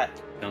shot.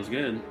 Sounds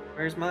good.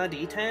 Where's my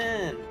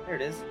D10? There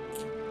it is.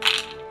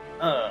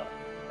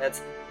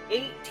 That's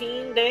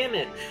 18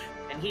 damage.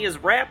 And he is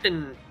wrapped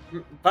in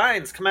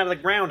vines come out of the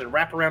ground and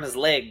wrap around his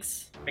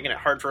legs, making it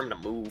hard for him to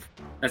move.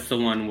 That's the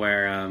one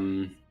where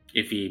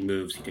if he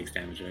moves, he takes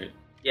damage, right?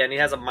 Yeah, and he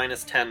has a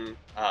 -10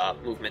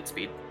 movement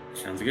speed.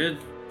 Sounds good.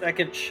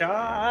 Second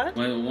shot.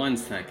 Well, 1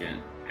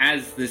 second.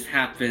 As this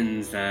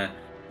happens,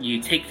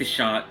 you take the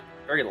shot.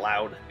 Very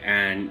loud.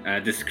 And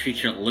this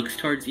creature looks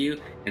towards you,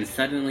 and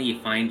suddenly you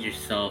find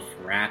yourself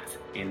wrapped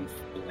in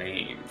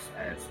flames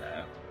as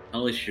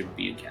hellish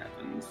rebuke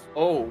happens.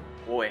 Oh,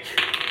 boy.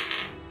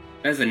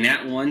 That's a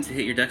nat 1 to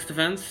hit your dex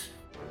defense.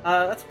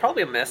 That's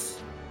probably a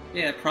miss.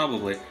 Yeah,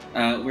 probably.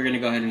 We're gonna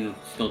go ahead and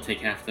still take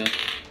half though.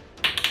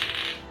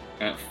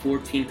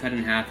 14 cut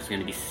in half is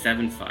gonna be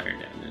 7 fire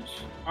damage.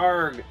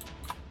 Arg.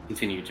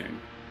 Continue your turn.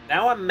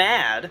 Now I'm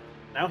mad.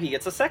 Now he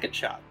gets a second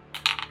shot.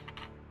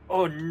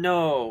 Oh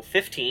no,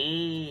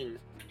 15.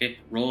 Okay,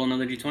 roll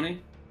another d20.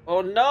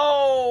 Oh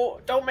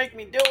no! Don't make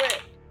me do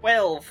it!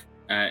 12.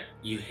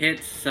 You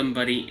hit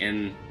somebody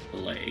in the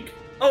leg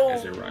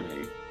as they're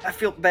running. I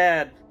feel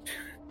bad.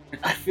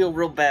 I feel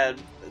real bad.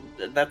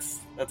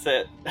 That's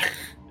it.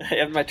 I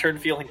have my turn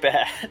feeling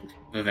bad.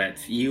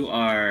 Vivette, you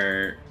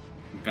are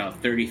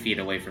about 30 feet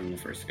away from the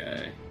first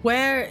guy.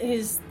 Where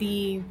is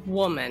the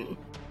woman?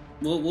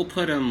 We'll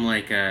put him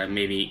like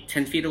maybe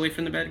 10 feet away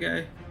from the bad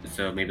guy.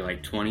 So maybe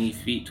like 20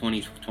 feet,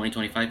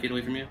 25 feet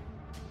away from you.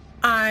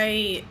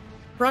 I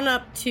run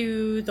up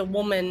to the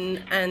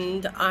woman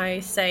and I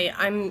say,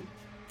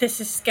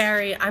 this is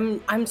scary.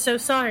 I'm so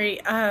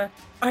sorry.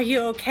 Are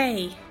you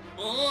okay?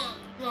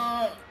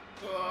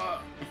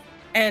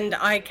 And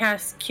I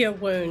cast Cure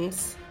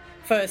Wounds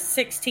for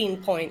 16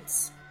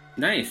 points.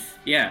 Nice,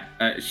 yeah.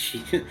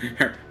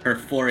 Her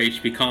 4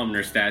 HP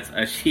commoner stats.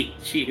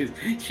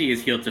 She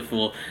is healed to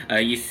full.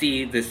 You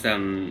see this.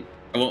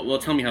 Well,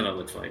 tell me how that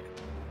looks like.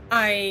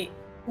 I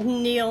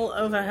kneel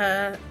over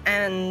her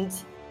and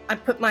I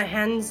put my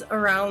hands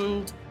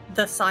around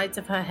the sides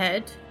of her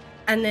head,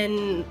 and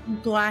then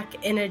black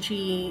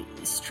energy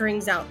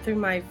strings out through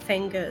my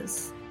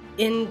fingers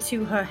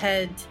into her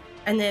head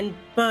and then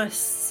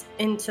bursts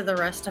into the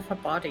rest of her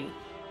body.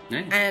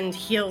 Nice. And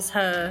heals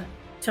her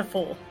to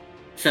full.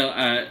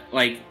 So,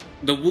 like,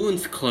 the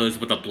wound's closed,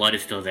 but the blood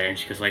is still there, and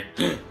she goes like,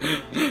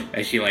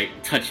 as she like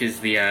touches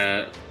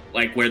the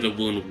like where the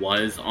wound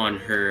was on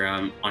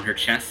her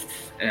chest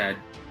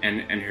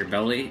and her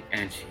belly,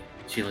 and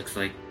she looks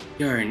like,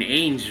 you're an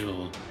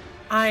angel.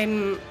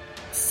 I'm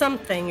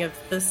something of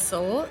the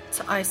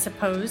sort, I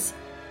suppose,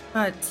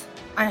 but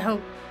I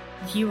hope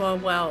you are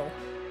well,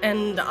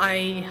 and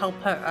I help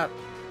her up.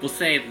 We'll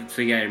say,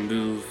 so you gotta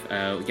move,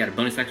 you got a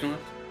bonus action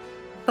left?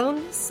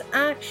 Bonus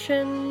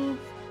action?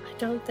 I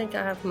don't think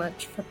I have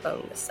much for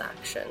bonus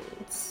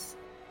actions.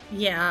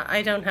 Yeah,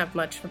 I don't have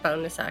much for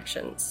bonus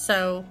actions,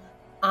 so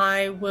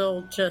I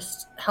will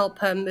just help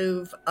her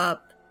move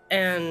up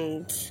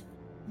and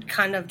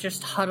kind of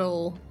just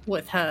huddle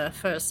with her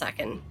for a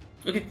second.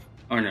 Okay.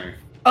 Arnar.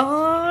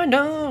 Oh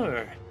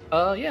no!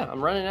 Yeah,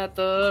 I'm running at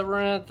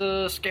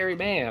the scary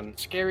man.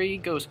 Scary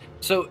ghost.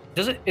 So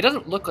it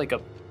doesn't look like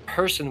a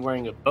person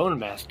wearing a bone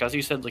mask, does it?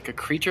 You said like a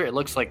creature. It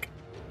looks like,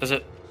 does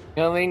it?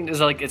 You know what I mean? Is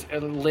it like its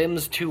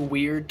limbs too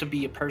weird to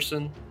be a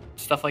person?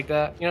 Stuff like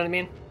that. You know what I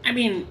mean? I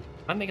mean,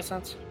 am I making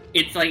sense?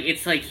 It's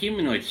like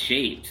humanoid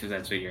shaped, if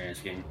that's what you're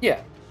asking.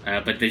 Yeah.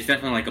 But there's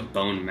definitely like a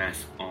bone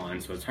mask on,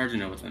 so it's hard to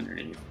know what's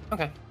underneath.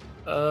 Okay.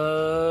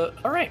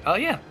 Alright.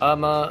 Yeah.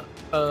 I'm,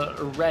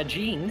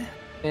 Rajin,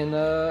 and,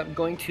 I'm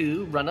going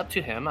to run up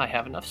to him. I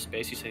have enough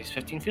space. You said he's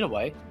 15 feet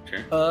away.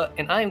 Sure.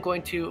 And I am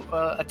going to,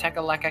 attack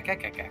a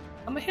lakakakakak.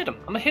 I'm gonna hit him.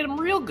 I'm gonna hit him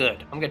real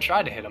good. I'm gonna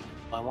try to hit him.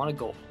 I want to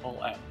go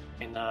all out.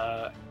 And,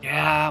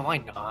 yeah, why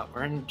not?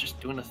 We're just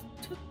doing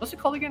what's it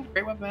called again?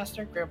 Great Weapon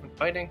Master? Great Weapon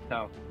Fighting?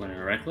 No. What,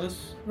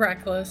 Reckless?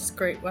 Reckless,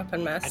 Great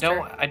Weapon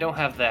Master. I don't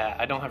have that.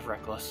 I don't have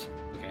Reckless.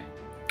 Okay.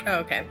 Oh,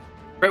 okay.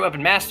 Great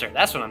Weapon Master,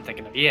 that's what I'm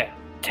thinking of. Yeah.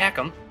 Attack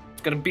him.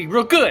 It's gonna be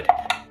real good.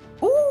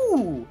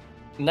 Ooh!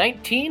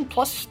 19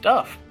 plus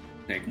stuff.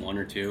 Like 1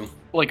 or 2.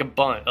 Like a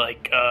bunch,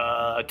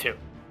 2.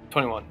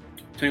 21.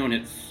 21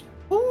 hits.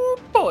 Oh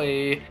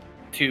boy.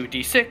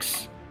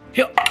 2d6.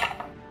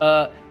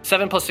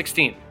 7 plus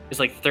 16 is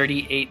like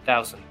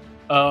 38,000.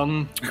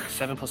 7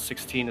 plus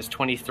 16 is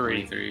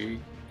 23.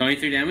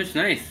 23 damage,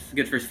 nice.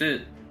 Good first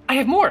hit. I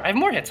have more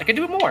hits. I can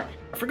do it more.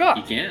 I forgot.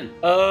 You can.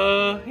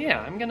 Yeah,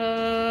 I'm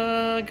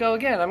gonna go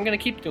again. I'm gonna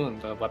keep doing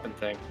the weapon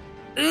thing.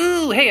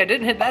 Ooh, hey, I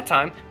didn't hit that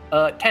time.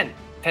 10.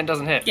 10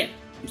 doesn't hit. Yeah.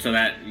 So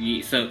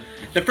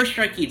the first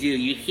strike you do,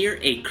 you hear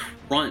a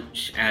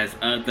crunch as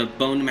the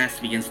bone mass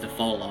begins to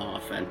fall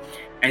off, and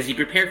as you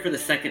prepare for the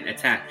second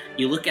attack,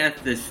 you look at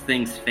this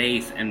thing's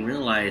face and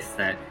realize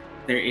that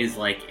there is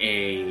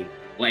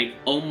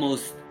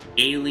almost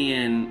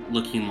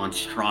alien-looking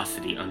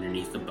monstrosity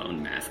underneath the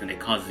bone mask, and it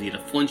causes you to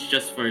flinch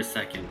just for a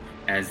second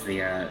as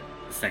the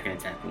second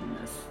attack will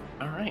miss.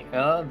 All right,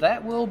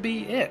 that will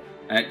be it.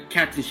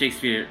 Captain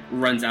Shakespeare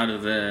runs out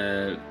of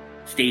the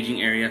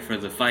staging area for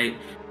the fight,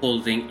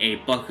 holding a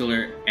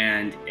buckler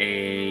and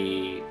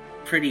a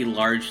pretty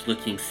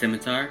large-looking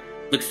scimitar.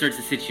 Looks towards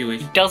the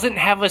situation. Doesn't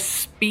have a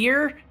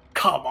spear?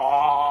 Come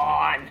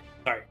on!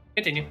 Sorry,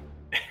 continue.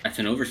 That's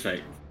an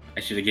oversight. I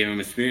should have given him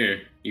a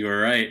spear. You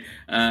were right.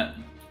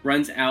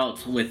 Runs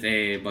out with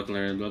a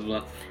buckler, blah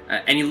blah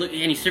blah, and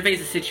he surveys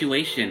the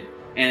situation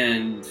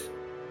and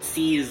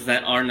sees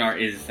that Arnar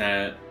is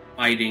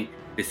fighting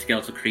this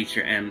skeletal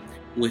creature, and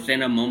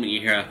within a moment you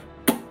hear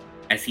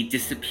as he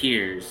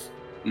disappears,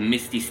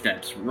 misty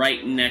steps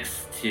right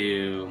next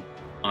to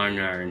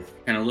Arnar and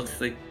kind of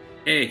looks like,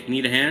 "Hey, you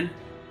need a hand?"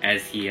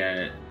 As he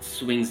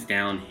swings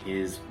down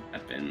his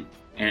weapon.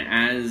 And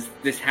as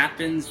this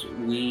happens,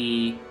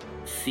 we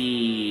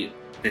see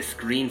this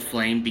green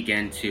flame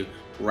begin to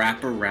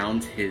wrap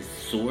around his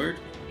sword,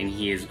 and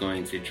he is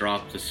going to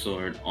drop the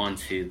sword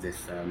onto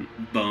this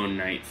bone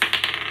knight.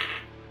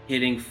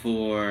 Hitting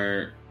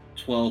for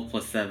 12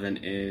 plus 7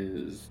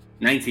 is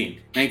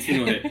 19. 19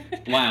 will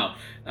hit. Wow.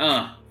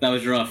 That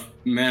was rough.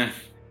 Math.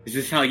 Is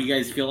this how you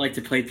guys feel like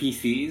to play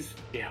PCs?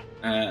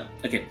 Yeah.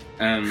 Okay.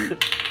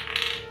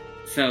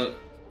 So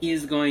he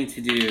is going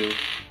to do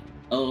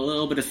a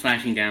little bit of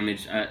slashing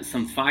damage,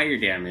 some fire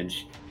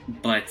damage,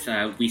 but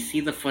we see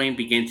the flame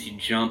begin to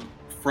jump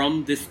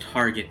from this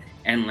target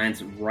and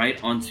lands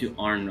right onto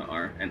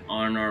Arnar, and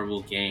Arnar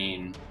will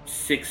gain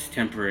 6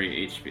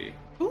 temporary HP.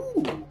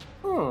 Ooh.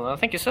 Oh,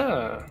 thank you,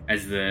 sir.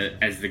 As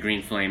the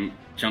green flame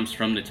jumps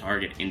from the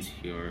target into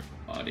your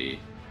body.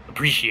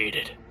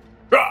 Appreciated.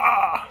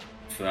 Ah!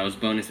 So that was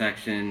bonus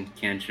action,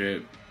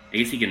 cantrip. I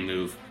guess he can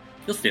move.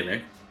 He'll stay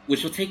there.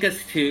 Which will take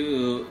us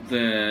to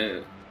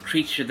the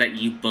creature that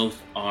you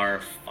both are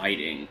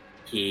fighting.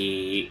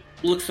 He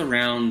looks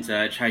around,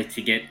 tries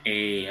to get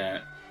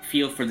a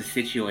feel for the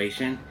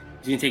situation.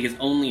 He's going to take his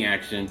only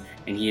action,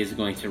 and he is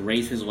going to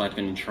raise his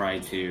weapon and try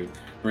to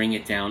bring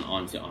it down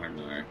onto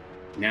Arnar.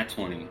 Nat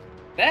 20.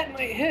 That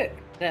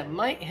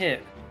might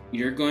hit.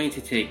 You're going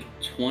to take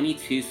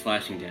 22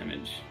 slashing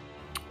damage.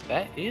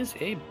 That is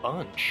a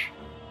bunch.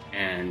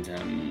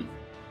 And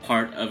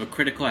part of a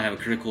critical, I have a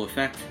critical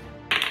effect.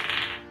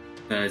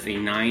 Does a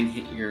 9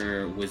 hit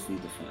your wisdom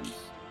defense?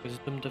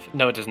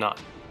 No, it does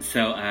not.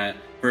 So,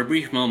 for a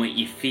brief moment,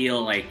 you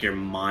feel like your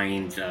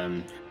mind's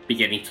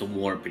beginning to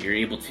warp, but you're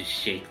able to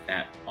shake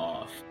that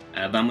off.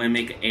 But I'm going to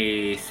make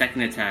a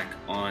second attack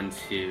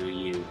onto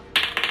you.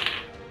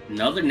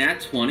 Another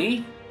nat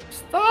 20.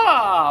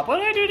 Stop! What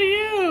did I do to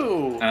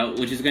you?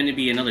 Which is going to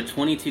be another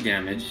 22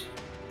 damage.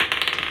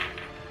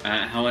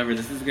 However,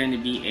 this is going to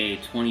be a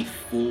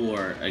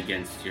 24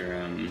 against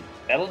your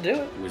That'll do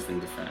it. wisdom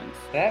defense.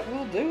 That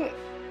will do it.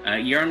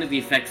 You're under the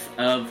effects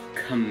of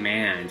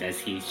command. As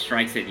he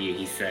strikes at you,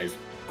 he says,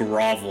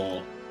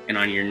 grovel. And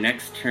on your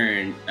next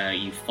turn,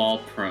 you fall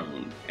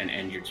prone and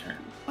end your turn.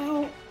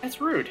 Well,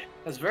 that's rude.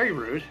 That's very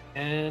rude,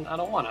 and I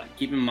don't want to.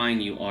 Keep in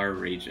mind you are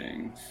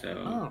raging,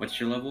 so what's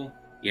your level?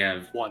 You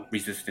have 1.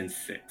 Resistance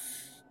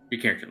 6.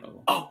 Your character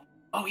level.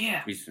 Oh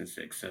yeah. Resistance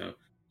 6, so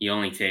you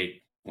only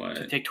take, what?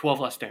 To take 12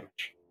 less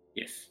damage.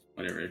 Yes,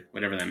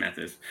 whatever that math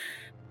is.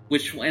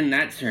 Which will end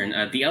that turn.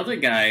 The other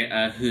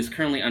guy, who's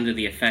currently under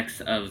the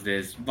effects of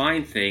this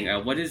vine thing,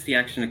 what is the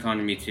action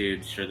economy to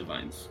destroy the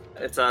vines?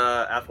 It's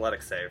a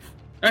athletic save.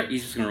 Alright,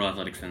 he's just gonna roll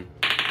athletics then.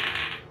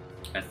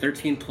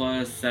 13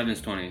 plus 7 is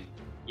 20.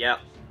 Yeah.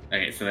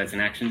 Okay, so that's an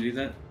action to do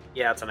that?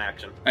 Yeah, it's an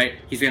action. Alright,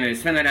 he's gonna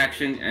spend that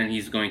action and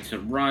he's going to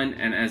run,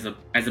 and as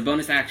a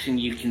bonus action,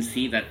 you can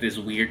see that this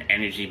weird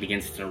energy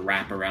begins to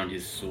wrap around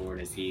his sword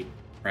as he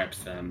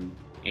preps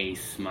a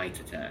smite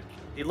attack.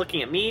 You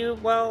looking at me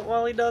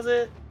while he does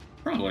it?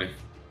 Probably.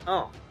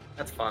 Oh,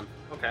 that's fun.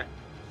 Okay.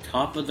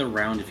 Top of the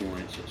round if you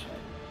want to chit-chat.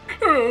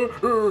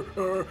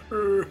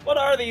 What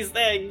are these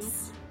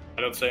things?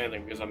 I don't say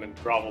anything because I'm in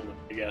grovelment,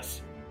 I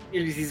guess.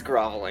 He's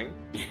groveling.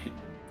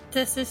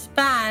 This is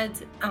bad.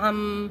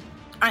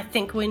 I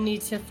think we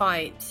need to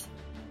fight.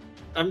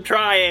 I'm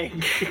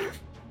trying.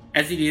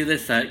 As you do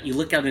this, you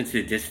look out into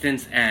the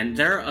distance, and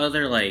there are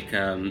other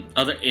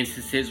other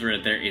instances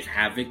where there is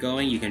havoc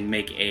going. You can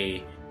make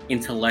a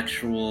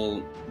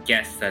intellectual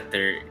guess that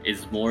there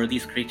is more of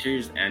these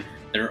creatures, and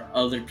there are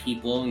other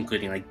people,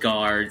 including like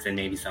guards and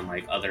maybe some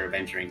like other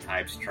adventuring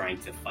types, trying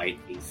to fight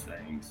these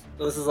things.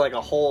 So this is like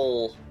a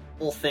whole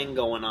thing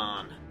going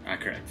on.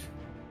 Correct.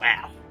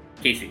 Wow.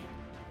 Casey.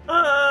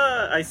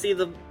 I see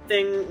the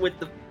thing with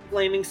the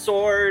flaming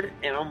sword,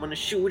 and I'm gonna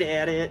shoot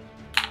at it.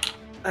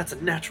 That's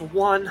a natural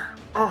 1.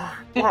 Oh,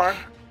 why?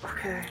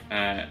 Okay.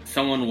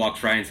 Someone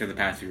walks right into the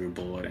path of your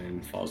bullet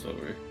and falls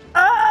over.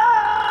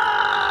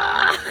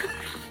 Ah!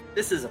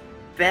 This is a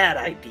bad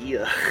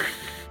idea.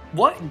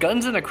 What?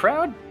 Guns in a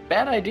crowd?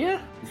 Bad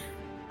idea?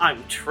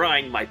 I'm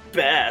trying my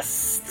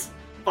best.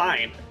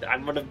 Fine,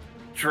 I'm gonna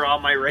draw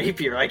my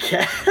rapier, I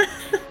guess.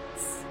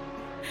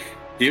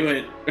 Do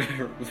it.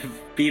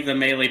 Be the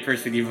melee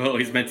person you've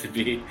always meant to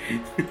be.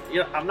 You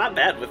know, I'm not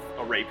bad with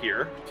a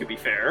rapier, to be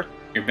fair.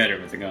 You're better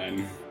with a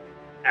gun.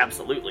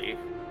 Absolutely.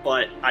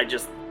 But I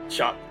just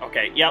shot.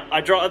 Okay, yep,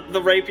 I draw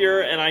the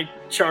rapier and I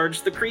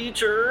charge the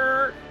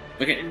creature.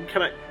 Okay. And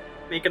can I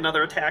make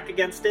another attack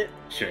against it?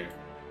 Sure.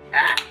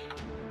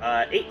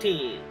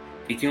 18.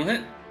 18 will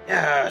hit?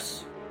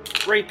 Yes.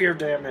 Rapier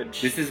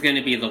damage. This is going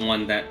to be the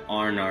one that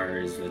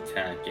Arnar is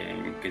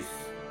attacking, because...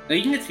 No,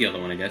 you can hit the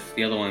other one, I guess.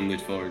 The other one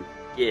moved forward.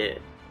 Yeah.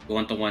 You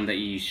want the one that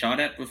you shot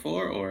at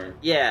before, or...?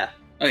 Yeah.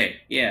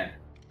 Okay, yeah.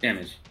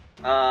 Damage.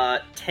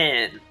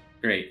 10.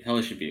 Great.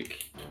 Hellish Rebuke.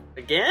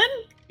 Again?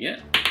 Yeah.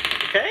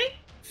 Okay.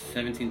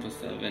 17 plus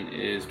 7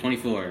 is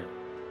 24.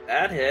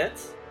 That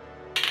hits.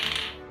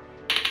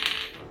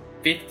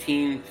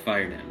 15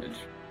 fire damage.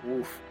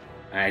 Oof.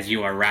 As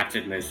you are wrapped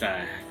in this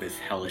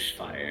hellish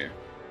fire.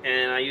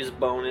 And I use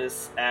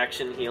bonus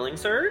action healing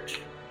surge?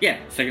 Yeah,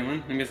 second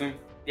one, I'm guessing.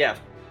 Yeah.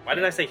 Why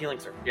did I say healing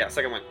surge? Yeah,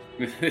 second one.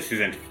 This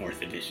isn't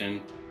 4th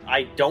edition.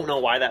 I don't know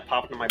why that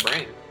popped into my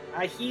brain.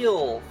 I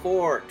heal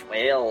for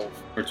 12.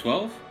 For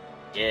 12?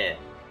 Yeah.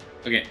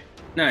 Okay,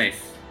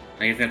 nice.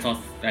 I guess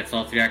that's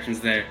all 3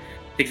 actions there.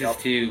 Takes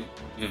us to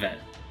Vivette.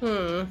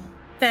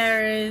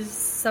 There is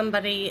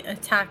somebody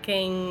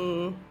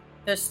attacking...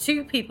 There's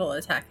 2 people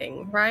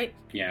attacking, right?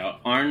 Yeah,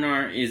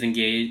 Arnar is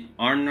engaged.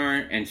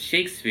 Arnar and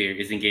Shakespeare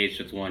is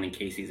engaged with one, and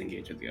Casey's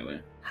engaged with the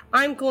other.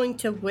 I'm going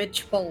to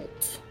Witch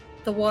Bolt,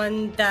 the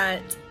one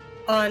that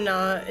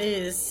Anna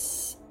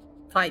is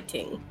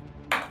fighting.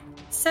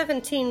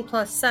 17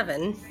 plus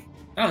 7.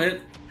 I'll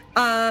hit.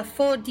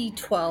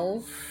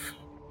 4d12.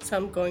 So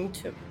I'm going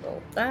to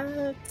roll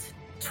that.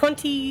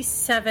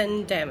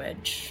 27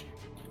 damage.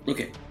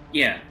 Okay,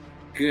 yeah,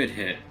 good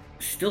hit.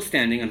 Still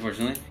standing,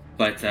 unfortunately,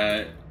 but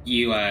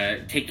you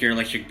take your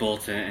electric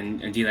bolt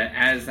and do that.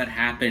 As that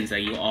happens,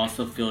 you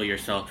also feel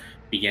yourself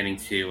beginning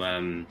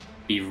to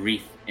be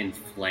wreathed in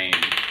flame.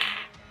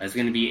 It's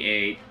going to be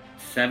a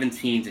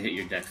 17 to hit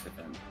your dex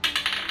defense.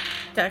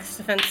 Dex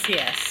defense,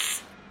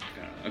 yes.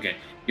 Okay,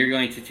 you're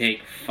going to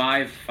take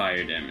 5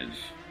 fire damage.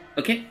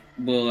 Okay,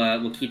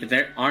 we'll keep it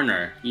there.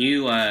 Arnar,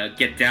 you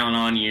get down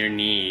on your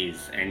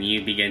knees and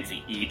you begin to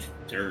eat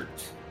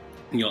dirt.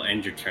 You'll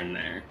end your turn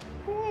there.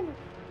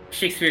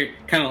 Shakespeare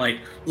kind of like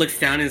looks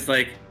down and is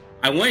like,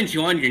 I wanted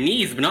you on your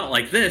knees, but not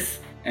like this,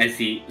 as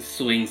he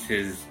swings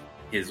his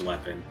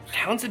weapon.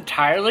 Sounds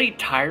entirely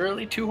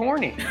too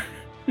horny.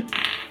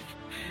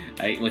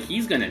 Well,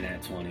 he's gonna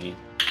nat 20.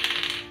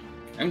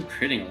 I'm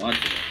critting a lot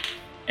today.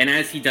 And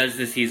as he does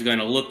this, he's going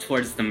to look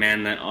towards the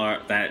man that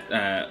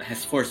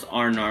has forced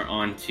Arnar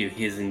onto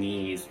his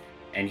knees,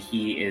 and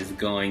he is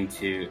going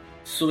to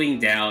swing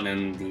down,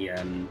 and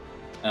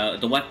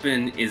the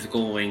weapon is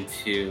going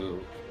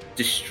to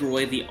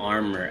destroy the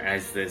armor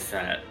as this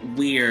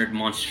weird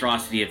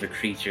monstrosity of a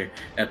creature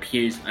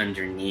appears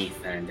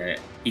underneath, and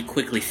he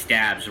quickly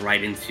stabs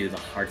right into the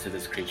heart of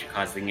this creature,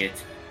 causing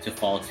it to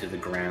fall to the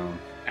ground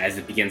as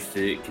it begins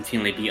to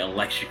continually be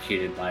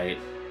electrocuted by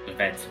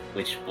Yvette's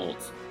witch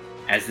bolt.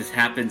 As this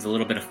happens, a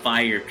little bit of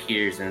fire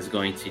appears and is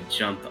going to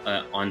jump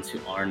onto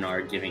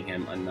Arnar, giving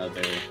him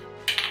another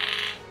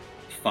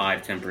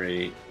 5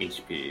 temporary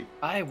HP.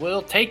 I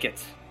will take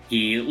it.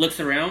 He looks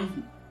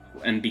around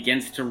and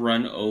begins to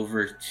run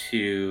over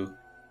to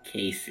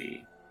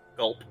Casey.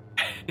 Gulp.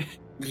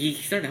 He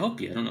started to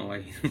help you. I don't know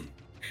why.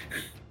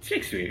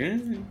 Shakespeare,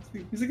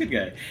 he's a good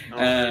guy.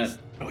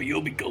 Oh,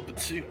 you'll be gulping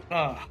soon.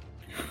 Ah.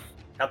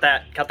 Cut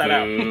that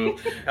out.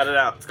 Cut it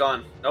out. It's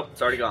gone. Nope,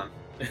 it's already gone.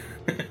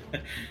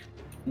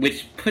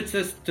 Which puts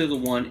us to the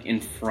one in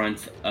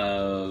front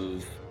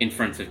of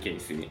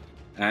Casey.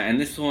 And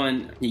this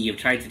one you've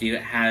tried to do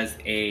has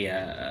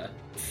a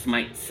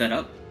smite set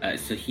up.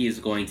 So he is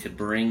going to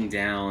bring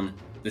down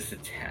this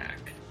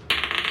attack.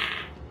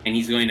 And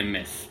he's going to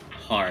miss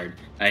hard.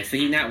 So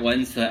he nat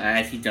 1, so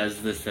as he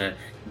does this,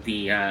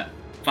 the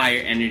fire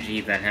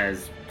energy that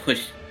has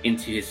pushed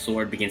into his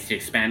sword begins to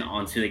expand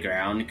onto the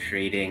ground,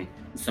 creating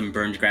some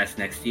burned grass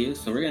next to you.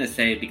 So we're going to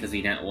say, because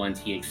he nat 1,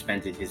 he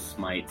expended his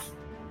smite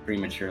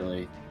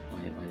prematurely.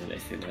 Why did I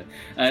say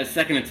that?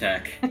 Second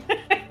attack.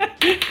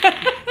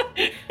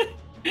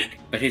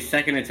 But his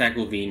second attack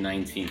will be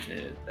 19 to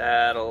hit.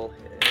 That'll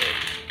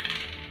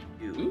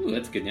hit. Ooh,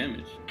 that's good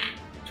damage.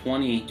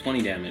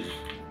 20 damage.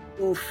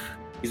 Oof.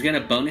 He's going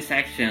to bonus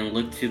action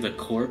look to the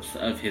corpse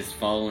of his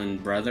fallen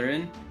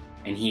brethren,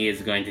 and he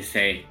is going to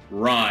say,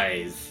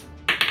 "Rise."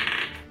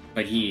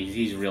 But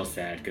he's real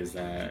sad because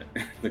the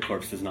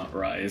corpse does not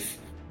rise.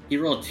 He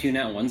rolled 2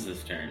 nat 1s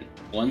this turn.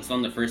 Once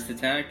on the first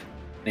attack,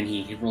 then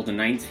he rolled a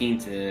 19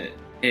 to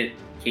hit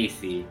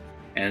Casey,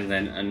 and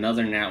then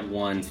another nat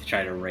 1 to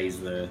try to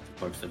raise the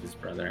corpse of his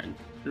brethren.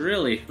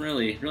 Really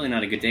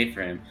not a good day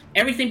for him.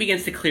 Everything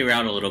begins to clear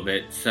out a little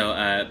bit,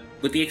 so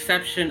with the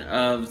exception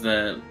of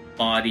the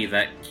body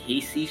that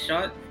Casey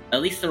shot,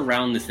 at least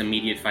around this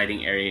immediate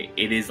fighting area,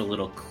 it is a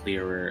little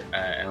clearer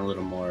and a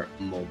little more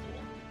mobile.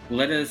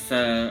 Let us,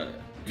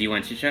 do you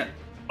want to chat?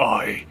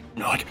 I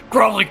not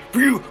growling for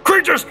you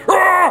creatures!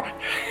 Ah!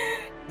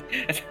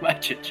 That's my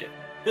chit-chat.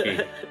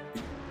 Okay.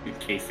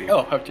 Casey.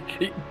 Oh,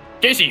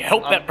 Casey,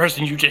 help that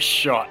person you just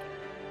shot.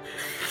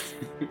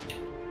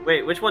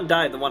 Wait, which one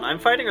died? The one I'm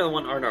fighting or the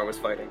one Arnar was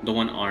fighting? The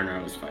one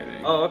Arnar was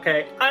fighting. Oh,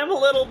 okay. I'm a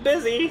little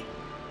busy.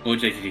 What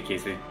would you like to do,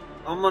 Casey?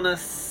 I'm gonna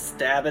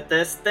stab at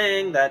this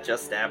thing that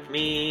just stabbed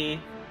me.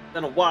 It's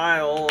been a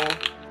while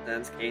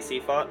since Casey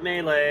fought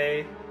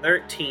melee.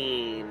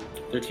 13.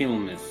 13 will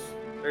miss.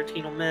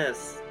 13 will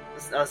miss.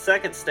 A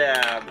second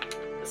stab.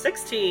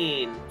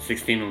 16.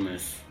 16 will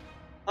miss.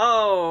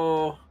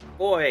 Oh,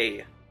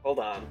 boy. Hold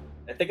on.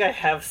 I think I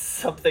have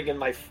something in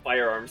my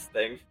firearms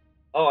thing.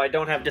 Oh, I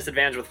don't have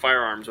disadvantage with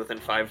firearms within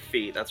 5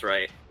 feet. That's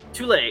right.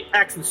 Too late.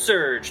 Axe and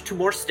surge. 2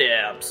 more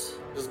stabs.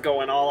 Just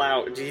going all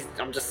out. Jeez,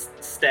 I'm just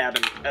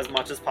stabbing as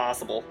much as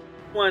possible.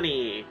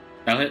 20.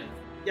 That'll hit.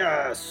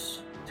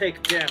 Yes.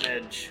 Take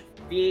damage.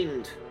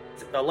 Fiend.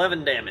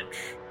 11 damage.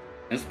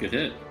 That's a good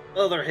hit.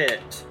 Other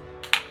hit.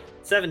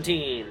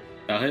 17.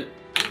 That'll hit.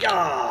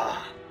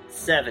 Yeah.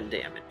 7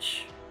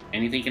 damage.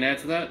 Anything you can add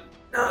to that?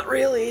 Not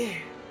really.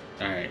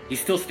 Alright, he's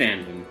still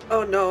standing.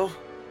 Oh no.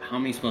 How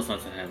many spell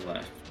slots I have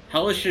left?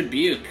 Hellish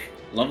Rebuke.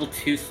 Level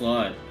 2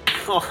 slot.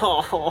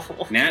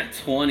 Oh. Nat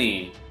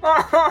 20.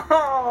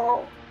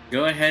 Oh.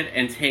 Go ahead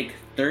and take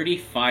 30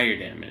 fire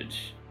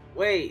damage.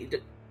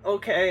 Wait.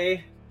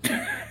 Okay.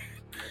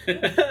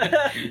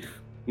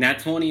 Nat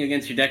 20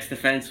 against your dex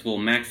defense. We'll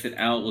max it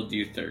out. We'll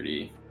do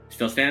 30.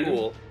 Still standing?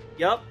 Cool.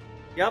 Yup.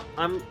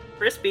 I'm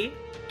crispy.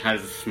 How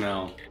does it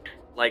smell?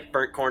 Like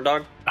burnt corn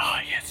dog. Oh,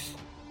 yes.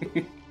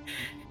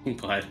 I'm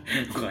glad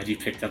you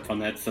picked up on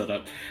that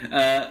setup.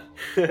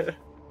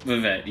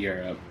 Vivette,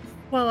 you're up.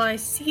 Well, I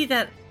see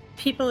that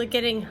people are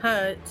getting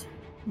hurt,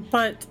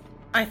 but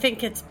I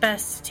think it's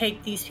best to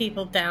take these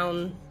people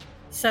down.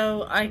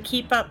 So I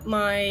keep up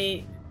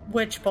my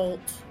witch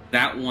bolt.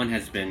 That one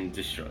has been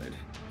destroyed.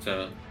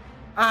 So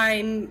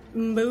I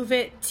move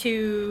it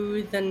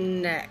to the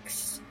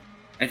next.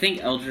 I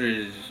think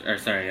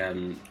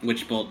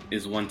Witch Bolt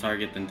is one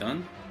target then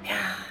done.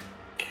 Yeah.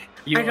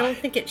 I don't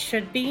think it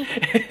should be.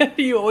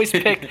 You always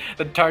pick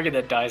the target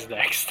that dies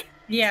next.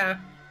 Yeah.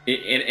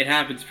 It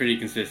happens pretty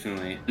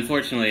consistently.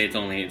 Unfortunately, it's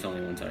only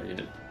one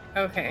target.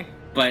 Okay.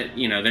 But,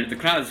 the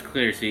crowd is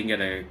clear, so you can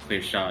get a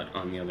clear shot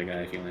on the other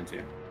guy if you want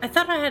to. I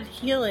thought I had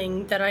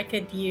healing that I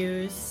could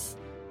use.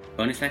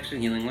 Bonus action,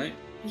 Healing Light?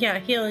 Yeah,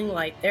 healing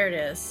light. There it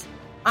is.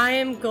 I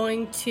am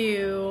going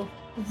to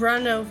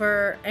run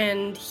over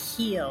and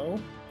heal.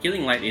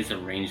 Healing Light is a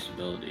ranged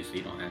ability, so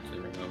you don't have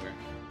to run over.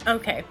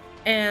 Okay.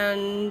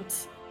 And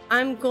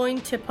I'm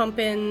going to pump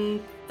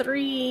in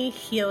 3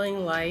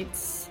 healing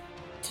lights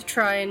to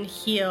try and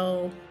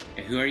heal.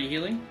 And who are you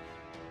healing?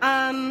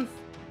 I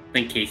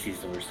think Casey's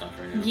the worst off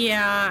right now.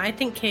 Yeah, I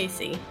think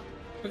Casey.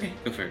 Okay,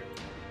 go for it.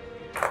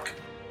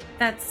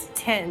 That's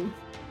 10.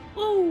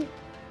 Woo!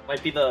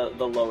 Might be the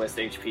lowest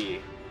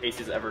HP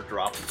Casey's ever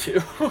dropped to.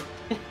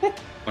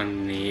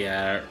 When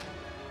the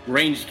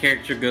ranged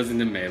character goes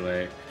into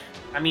melee.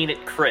 I mean,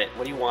 it crit.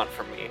 What do you want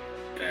from me?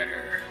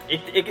 Better.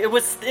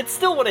 It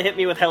still would have hit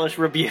me with Hellish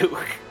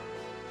Rebuke.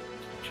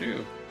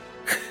 True.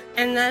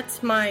 And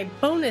that's my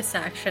bonus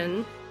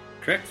action.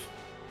 Correct.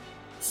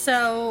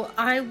 So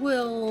I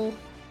will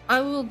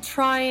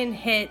try and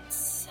hit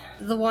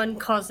the one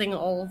causing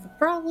all of the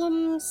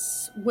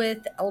problems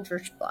with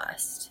Eldritch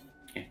Blast.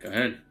 Okay, go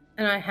ahead.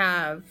 And I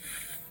have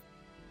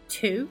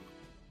 2 You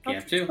have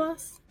Eldritch 2.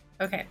 Blast.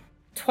 Okay.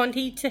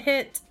 20 to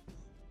hit.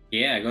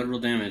 Yeah, go ahead and roll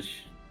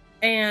damage.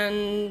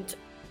 And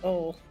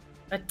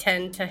a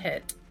 10 to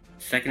hit.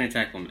 Second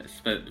attack will miss,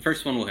 but the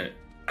first one will hit.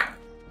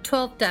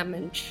 12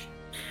 damage.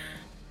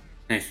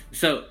 Nice.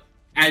 So,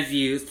 as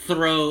you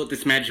throw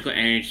this magical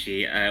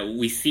energy,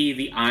 we see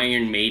the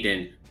Iron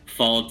Maiden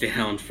fall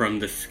down from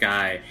the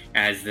sky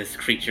as this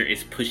creature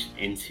is pushed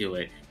into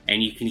it.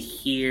 And you can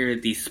hear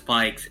these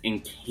spikes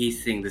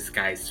encasing this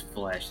guy's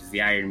flesh as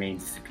the Iron Maiden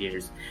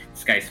disappears.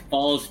 This guy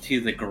falls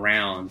to the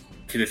ground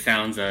to the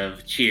sounds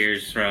of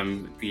cheers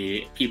from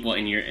the people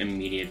in your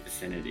immediate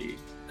vicinity.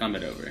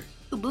 Combat over.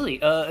 Oh, Lily,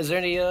 is there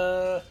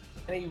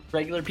any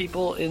regular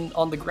people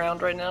on the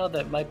ground right now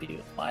that might be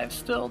alive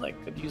still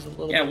that could use a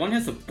little Yeah, bit? one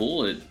has a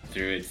bullet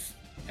through its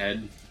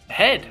head.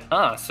 Head,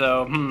 huh?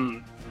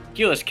 So,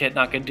 Healer's Kit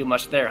not gonna do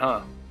much there,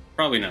 huh?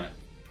 Probably not.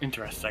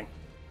 Interesting.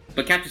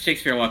 But Captain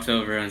Shakespeare walks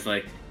over and is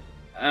like,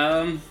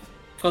 well,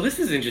 this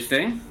is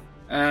interesting.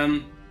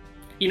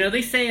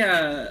 They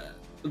say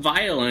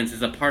violence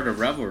is a part of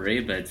revelry,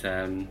 but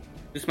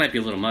this might be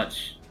a little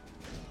much.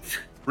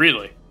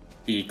 Really?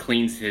 He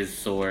cleans his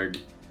sword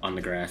on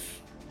the grass.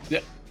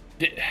 Yeah.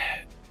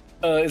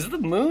 Is the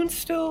moon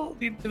still?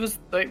 It was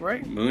like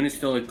right. Moon is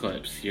still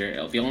eclipsed.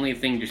 The only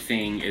thing you're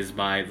seeing is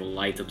by the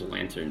light of the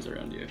lanterns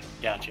around you.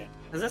 Gotcha.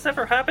 Has this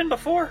ever happened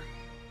before?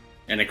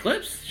 An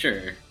eclipse?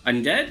 Sure.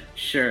 Undead?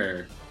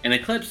 Sure. An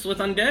eclipse with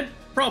undead?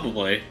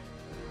 Probably.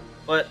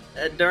 But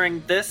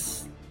during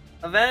this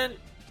event,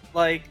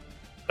 like...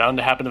 Bound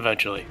to happen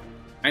eventually.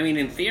 I mean,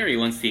 in theory,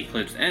 once the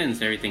eclipse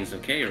ends, everything's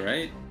okay,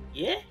 right?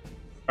 Yeah?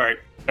 Alright,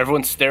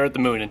 everyone stare at the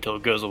moon until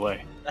it goes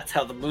away. That's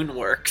how the moon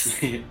works.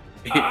 It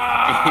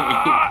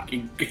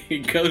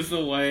goes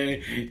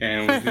away,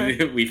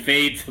 and we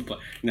fade to...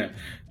 No.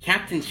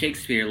 Captain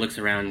Shakespeare looks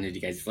around at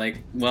you guys like,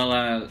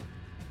 well,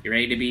 you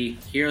ready to be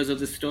heroes of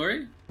this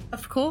story?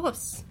 Of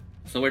course.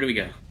 So where do we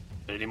go?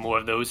 Any more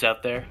of those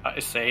out there? I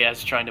say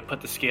as trying to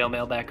put the scale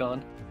mail back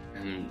on.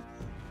 And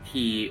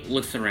he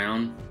looks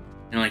around,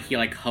 and he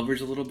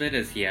hovers a little bit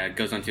as he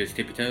goes onto his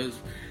tippy toes.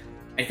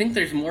 I think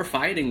there's more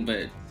fighting,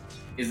 but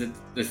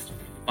does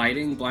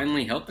fighting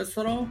blindly help us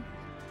at all?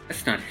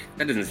 That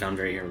doesn't sound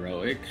very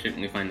heroic. Shouldn't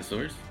we find the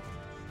source?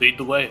 Lead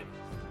the way.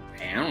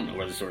 Hey, I don't know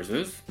where the source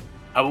is.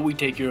 How about we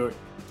take your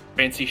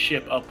fancy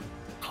ship up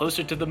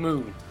closer to the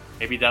moon?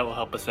 Maybe that will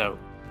help us out.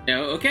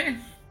 No, okay.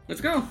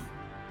 Let's go.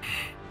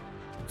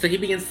 So he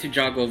begins to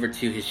jog over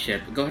to his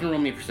ship. Go ahead and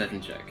roll me a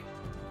perception check.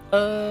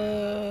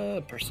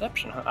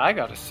 Perception, huh? I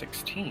got a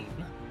 16.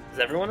 Does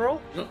everyone roll?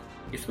 Oh,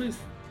 yes, please.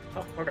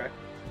 Oh, okay.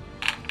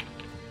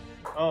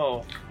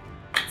 Oh,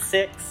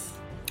 6.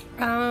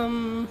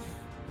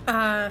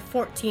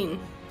 14.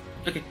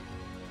 Okay.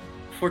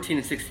 14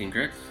 and 16,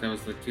 correct? That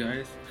was the two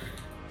eyes.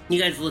 You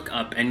guys look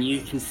up, and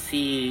you can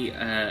see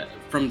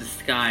from the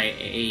sky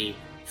a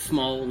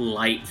small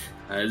light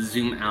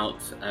zoom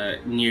out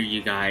near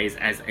you guys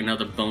as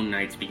another Bone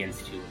Knight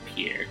begins to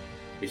appear,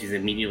 which is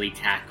immediately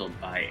tackled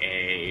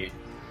by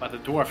the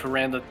dwarf who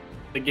ran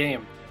the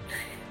game.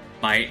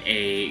 By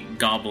a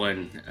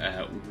goblin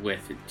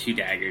with 2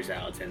 daggers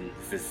out, and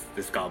this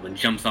goblin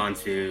jumps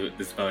onto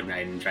this Bone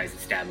Knight and tries to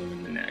stab him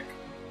in the neck.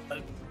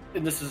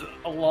 And this is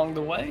along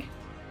the way?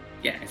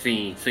 Yeah, so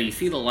you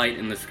see the light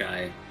in the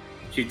sky,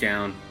 shoot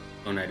down,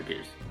 Bone Knight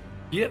appears.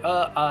 Yeah,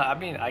 I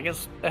mean, I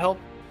guess to help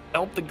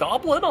the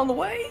goblin on the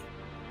way?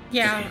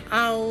 Yeah,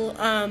 I'll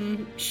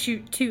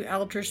shoot 2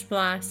 Eldritch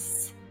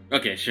Blasts.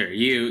 Okay, sure.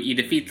 You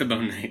defeat the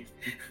Bone Knight.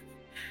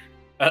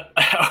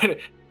 I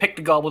would pick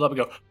the goblin up and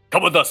go,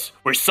 "Come with us.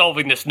 We're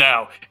solving this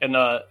now," and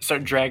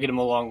start dragging him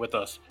along with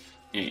us.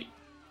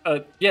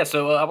 Yeah.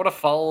 So I want to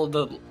follow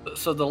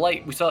the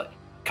light. We saw it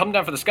come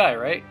down from the sky,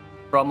 right?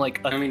 From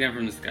coming down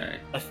from the sky.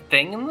 A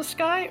thing in the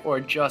sky, or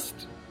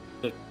just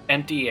the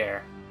empty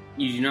air?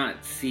 You do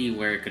not see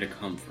where it could have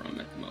come from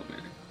at the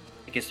moment.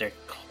 I guess they're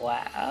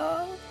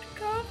cloud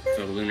cover?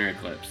 So lunar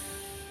eclipse.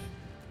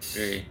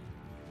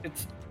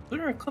 It's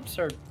lunar eclipse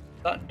are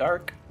not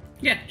dark.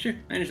 Yeah, sure,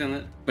 I understand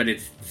that. But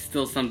it's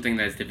still something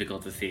that's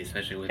difficult to see,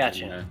 especially with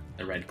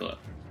the red glow.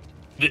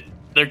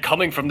 They're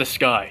coming from the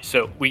sky,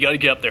 so we gotta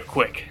get up there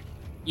quick.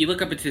 You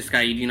look up into the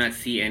sky, you do not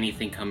see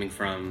anything coming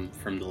from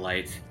the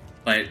light,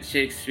 but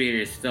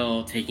Shakespeare is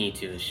still taking you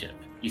to his ship.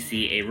 You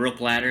see a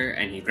rope ladder,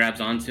 and he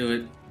grabs onto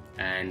it,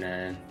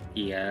 and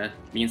he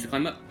begins to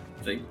climb up.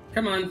 It's like,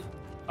 come on.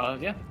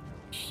 Yeah.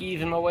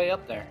 Heaving my way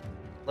up there.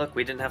 Look,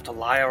 we didn't have to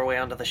lie our way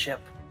onto the ship.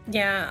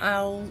 Yeah,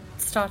 I'll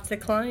start the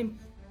climb.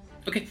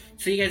 Okay,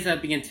 so you guys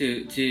begin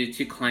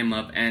to climb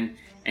up, and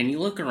you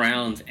look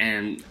around,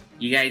 and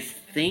you guys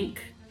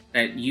think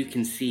that you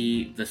can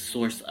see the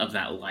source of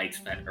that light,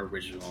 that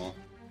original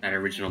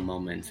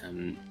moment.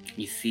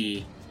 You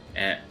see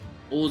an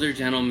older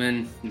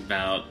gentleman,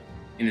 about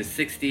in his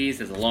 60s,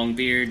 has a long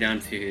beard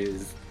down to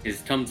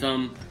his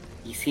tum-tum.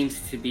 He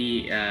seems to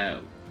be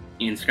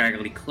in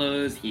scraggly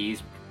clothes.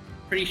 He's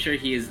pretty sure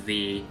he is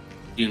the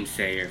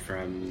Doomsayer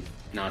from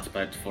not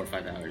but 4 or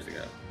 5 hours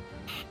ago.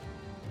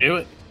 Knew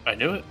it. I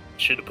knew it.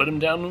 Should have put him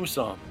down when we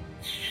saw him.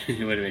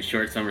 It would have been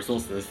short summer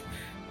solstice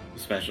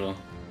special.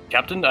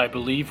 Captain, I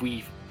believe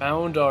we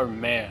found our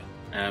man.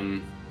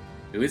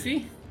 Who is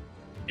he?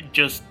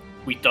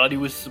 We thought he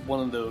was one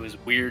of those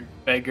weird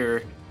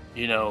beggar,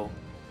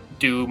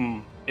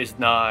 doom is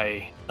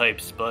nigh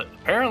types, but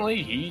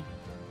apparently he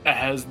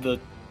has the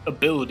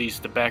abilities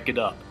to back it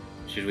up.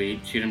 Should we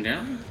shoot him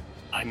down?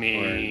 I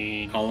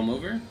mean... Or call him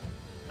over?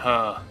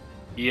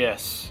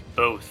 Yes,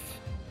 both.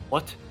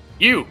 What?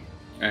 You!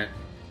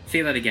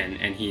 Say that again,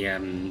 and he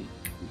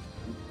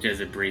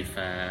does a brief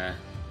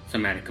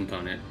somatic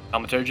component.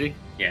 Thaumaturgy?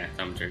 Yeah,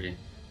 thaumaturgy.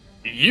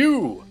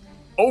 You!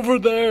 Over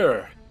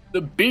there!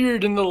 The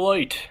beard in the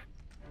light!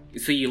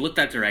 So you look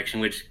that direction,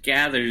 which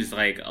gathers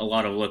a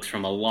lot of looks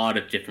from a lot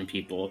of different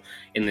people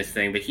in this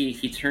thing, but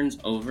he turns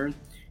over,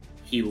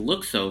 he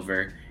looks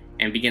over,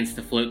 and begins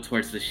to float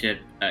towards the ship,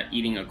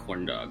 eating a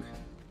corn dog.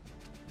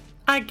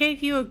 I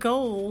gave you a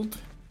gold.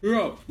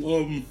 Yeah,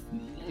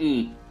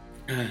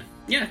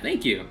 yeah,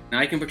 thank you. Now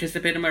I can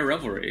participate in my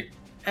revelry.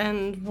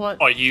 And what?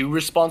 Are you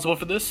responsible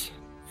for this?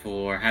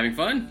 For having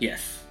fun?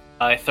 Yes.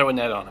 I throw a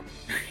net on him.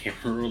 Okay,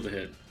 roll the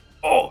hit.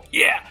 Oh,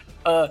 yeah!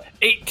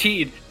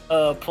 18,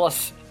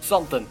 plus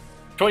something.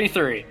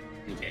 23.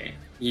 Okay.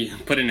 You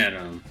put a net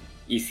on him.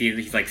 You see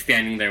he's like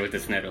standing there with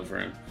this net over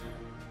him.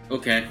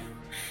 Okay.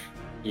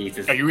 He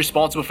just... Are you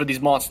responsible for these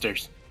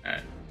monsters?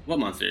 What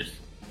monsters?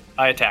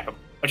 I attack him.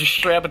 I just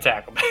straight up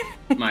attack him.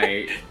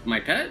 my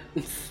pet?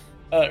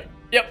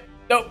 Yep.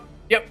 Nope.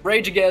 Yep.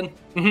 Rage again.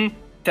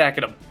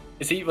 Attacking him.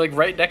 Is he, like,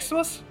 right next to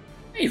us?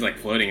 He's like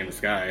floating in the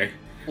sky.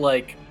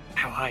 Like,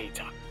 how high you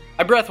talk?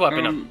 I breath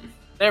weapon him.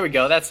 There we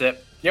go. That's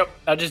it. Yep.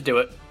 I'll just do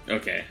it.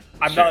 Okay.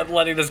 I'm not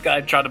letting this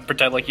guy try to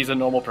pretend like he's a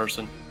normal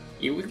person.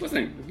 He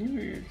wasn't...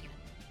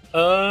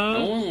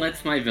 No one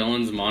lets my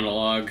villains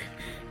monologue.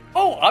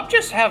 Oh, I'm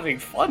just having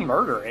fun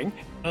murdering.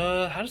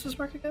 How does this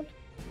work again?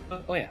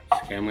 Oh yeah.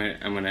 Okay, I'm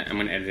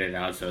gonna edit it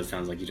out so it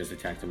sounds like you just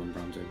attacked him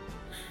unprompted.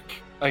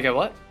 Okay,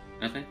 what?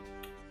 Nothing.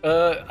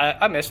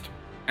 I missed.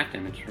 Half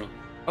damage roll.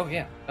 Oh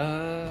yeah.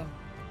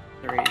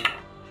 3.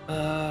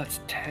 It's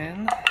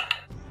 10.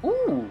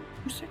 Ooh,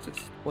 2 6s.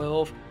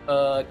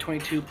 12.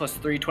 22 plus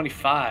 3,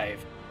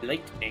 25.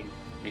 Lightning.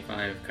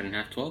 25 cut in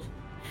half, 12.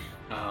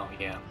 Oh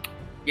yeah.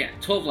 Yeah,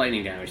 12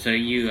 lightning damage. So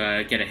you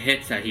get a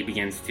hit that he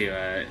begins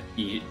to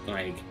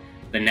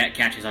the net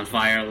catches on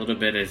fire a little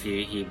bit as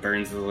he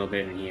burns a little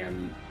bit,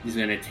 and he's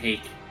gonna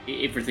take,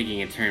 if we're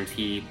thinking in terms,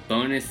 he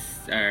bonus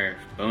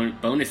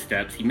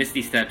steps. He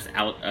misty steps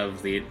out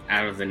of the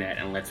net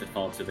and lets it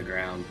fall to the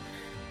ground.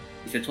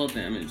 He said 12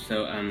 damage.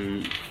 So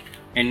and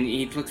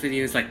he looks at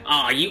you. He's like,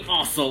 you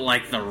also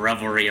like the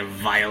revelry of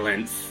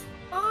violence.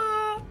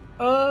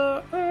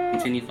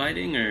 Continue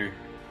fighting, or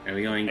are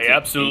we going? I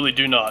absolutely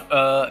do not.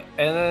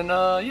 And then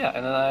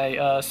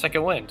I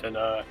second wind, and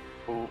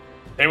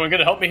anyone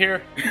gonna help me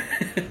here?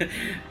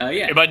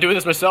 Yeah. Am I doing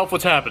this myself?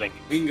 What's happening?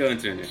 We can go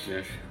into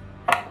initiative.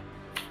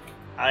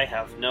 I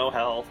have no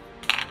health.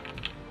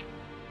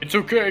 It's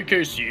okay,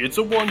 Casey. It's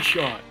a one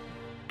shot.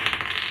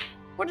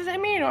 What does that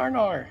mean,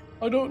 Arnar?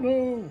 I don't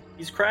know.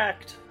 He's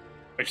cracked.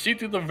 I see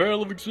through the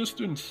veil of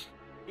existence.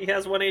 He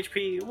has 1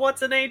 HP.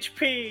 What's an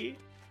HP?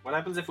 What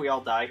happens if we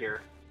all die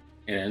here?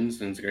 It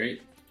ends, and it's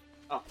great.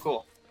 Oh,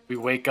 cool. We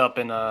wake up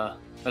in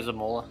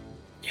Mesomola.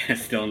 Yeah,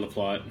 still in the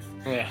plot.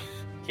 Yeah.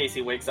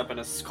 Casey wakes up in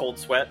a cold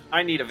sweat.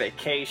 I need a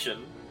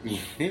vacation.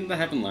 Didn't that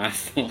happen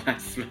last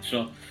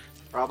special?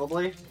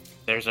 Probably.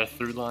 There's our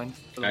through line.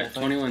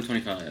 21,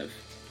 25.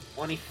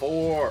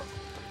 24.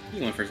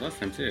 You went first last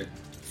time, too.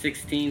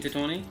 16 to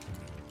 20. I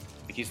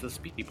think he's the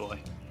speedy boy.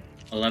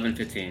 11,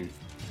 15.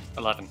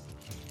 11.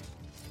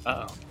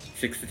 Uh-oh.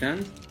 6 to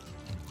 10.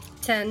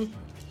 10.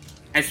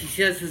 As he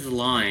says his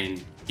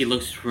line, he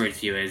looks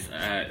towards you as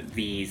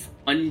these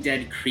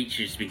undead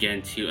creatures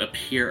begin to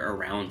appear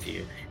around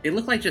you. They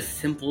look like just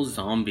simple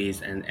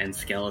zombies and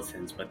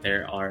skeletons, but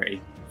there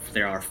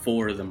are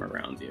 4 of them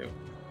around you.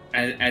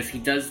 As he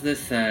does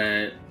this,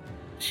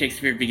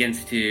 Shakespeare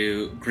begins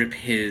to grip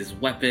his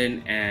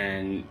weapon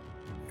and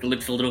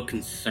looks a little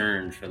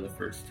concerned for the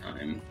first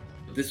time.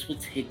 This will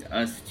take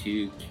us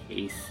to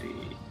Casey.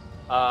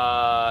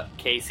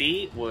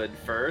 Casey would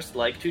first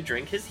like to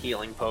drink his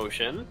healing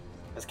potion,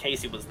 as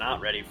Casey was not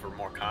ready for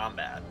more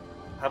combat.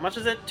 How much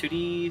is it?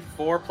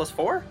 2d4 plus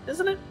 4,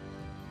 isn't it?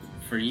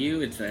 For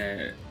you, it's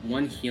a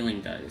 1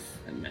 healing dice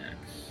at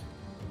max.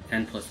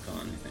 10 plus con,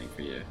 I think,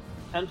 for you.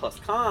 10 plus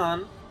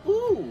con?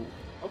 Ooh,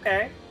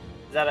 okay.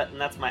 And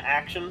that's my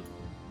action?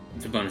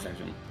 It's a bonus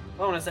action.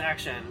 Bonus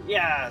action,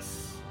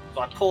 yes!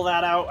 So I pull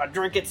that out, I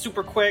drink it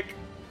super quick,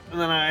 and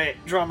then I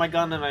draw my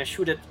gun and I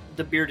shoot at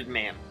the bearded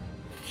man.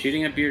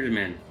 Shooting at bearded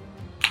man.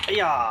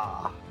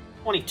 Yeah,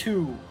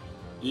 22.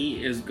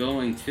 He is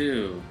going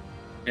to...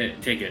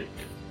 take it.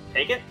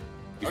 Take it?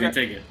 He's gonna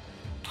take it.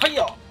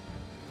 Hiya!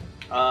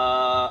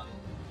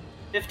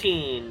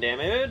 15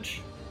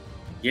 damage.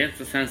 You get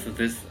the sense that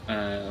this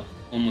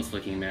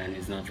homeless-looking man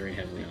is not very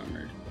heavily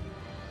armored.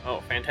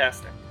 Oh,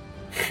 fantastic.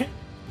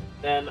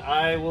 Then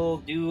I will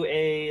do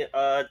a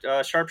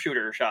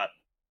sharpshooter shot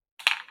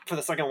for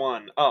the second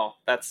one. Oh,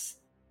 that's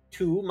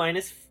 2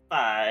 minus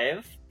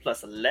 5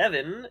 plus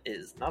 11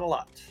 is not a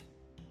lot.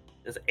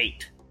 It's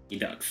 8. He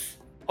ducks.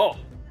 Oh,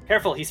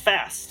 careful, he's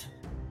fast.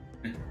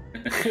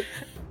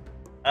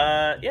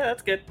 Yeah,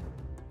 that's good.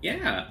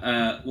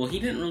 Yeah, well, he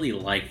didn't really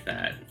like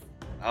that.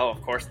 Oh,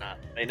 of course not.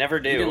 They never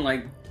do.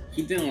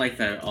 He didn't like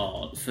that at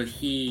all. So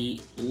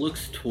he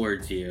looks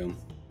towards you,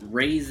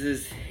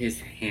 raises his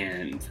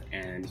hand,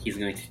 and he's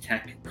going to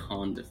attack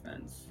con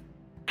defense.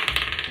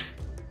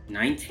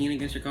 19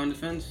 against your con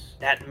defense?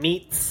 That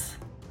meets.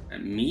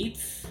 That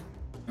meets?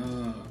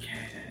 Oh,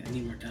 okay. I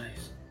need more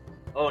dice.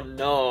 Oh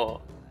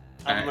no.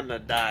 I'm gonna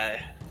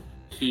die.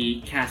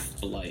 He casts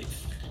the light.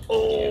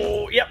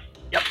 Oh, yep,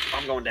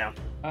 I'm going down.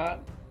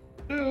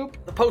 Nope.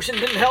 The potion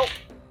didn't help.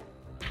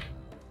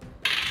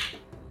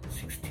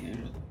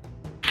 16.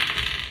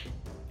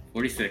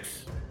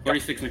 46.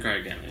 46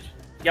 necrotic damage.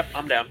 Yep,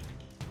 I'm down.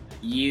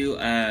 You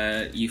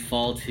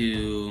fall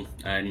to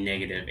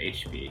negative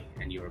HP,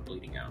 and you are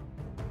bleeding out.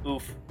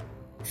 Oof.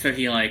 So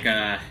he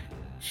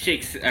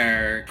shakes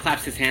or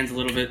claps his hands a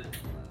little bit.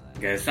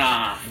 Goes,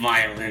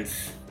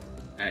 violence.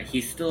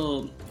 He's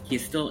still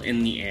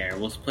in the air.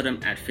 We'll put him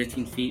at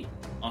 15 feet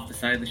off the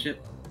side of the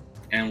ship,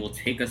 and we'll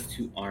take us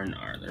to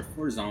Arnar. There are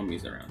 4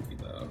 zombies around you,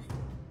 though.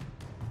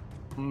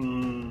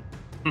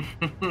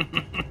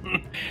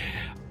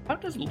 How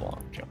does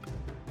long jump?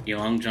 Your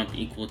long jump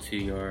equal to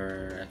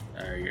your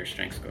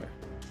strength score.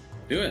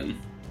 Do it.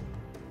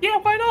 Yeah,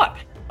 why not?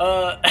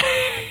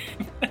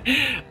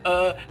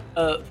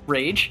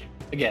 Rage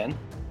again,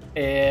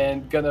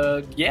 and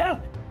gonna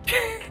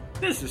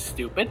This is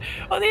stupid.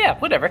 Oh yeah,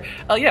 whatever.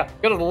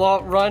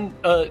 Gonna run,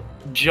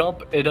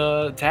 jump,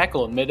 and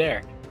tackle in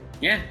midair.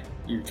 Yeah,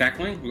 you're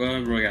tackling. Go ahead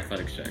and roll your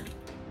athletics check.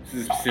 This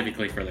is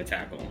specifically for the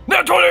tackle.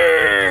 Nat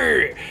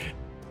 20!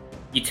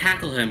 You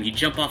tackle him. You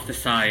jump off the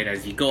side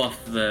as you go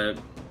off the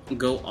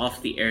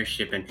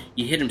airship, and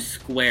you hit him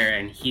square,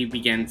 and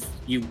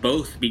you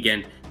both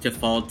begin to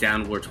fall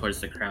downward towards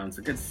the ground. It's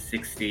a good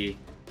 60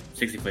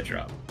 foot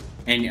drop,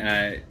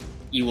 and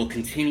you will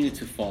continue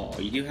to fall.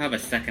 You do have a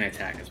second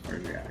attack as part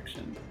of your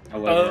action.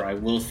 However, I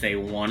will say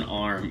one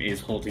arm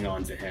is holding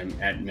on to him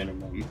at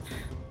minimum.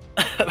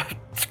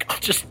 I'll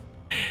just...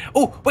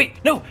 Oh,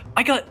 wait, no!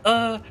 I got,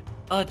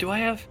 do I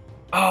have...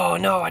 Oh,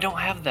 no, I don't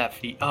have that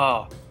feat.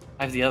 Oh,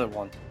 I have the other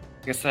one.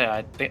 Like I said,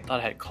 I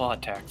thought I had claw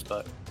attacks,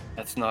 but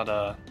that's not,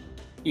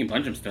 You can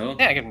punch him still.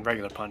 Yeah, I can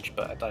regular punch,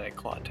 but I thought I had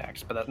claw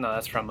attacks. But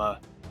that's from,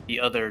 the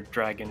other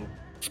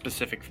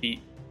dragon-specific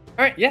feat.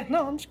 Alright, yeah,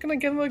 no, I'm just gonna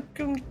give him a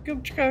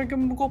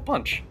go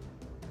punch.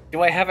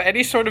 Do I have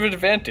any sort of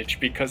advantage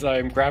because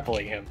I'm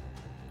grappling him?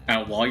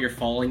 While you're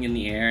falling in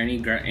the air, any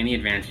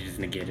advantage is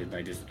negated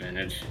by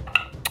disadvantage.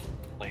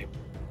 Lame.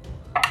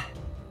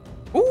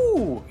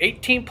 Ooh,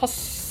 18 plus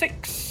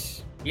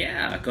 6.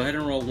 Yeah, go ahead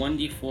and roll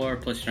 1d4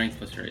 plus strength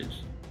plus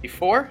rage.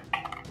 D4?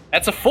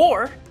 That's a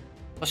 4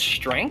 plus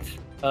strength.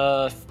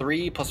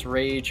 3 plus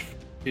rage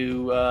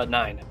to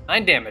 9.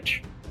 9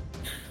 damage.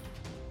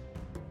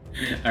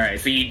 Alright,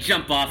 so you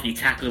jump off, you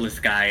tackle this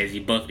guy as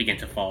you both begin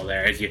to fall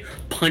there, as you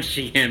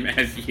punching him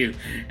as you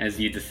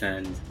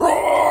descend.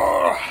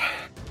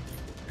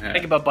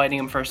 Think about biting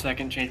him for a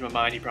second, change my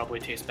mind, he probably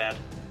tastes bad.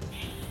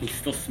 He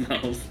still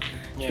smells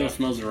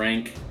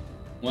rank.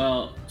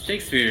 Well,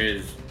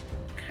 Shakespeare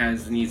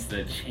needs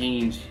to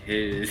change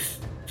his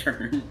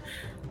turn.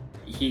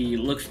 He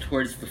looks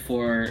towards the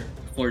four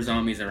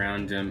zombies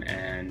around him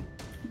and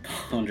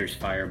ponders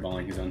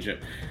fireballing his own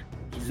ship.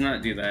 He does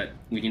not do that.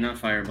 We do not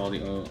fireball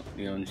the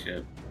own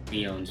ship.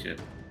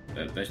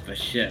 The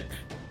ship.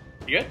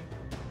 You good?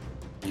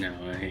 No,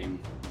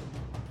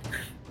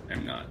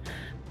 I'm not.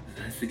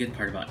 That's the good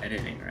part about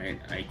editing, right?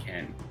 I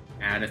can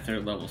add a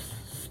 3rd level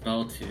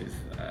spell to his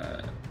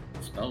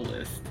spell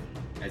list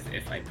as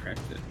if I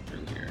prepped it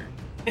earlier.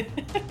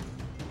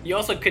 You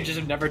also could just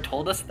have never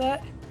told us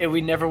that, and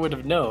we never would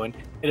have known,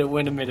 and it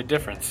wouldn't have made a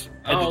difference,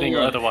 editing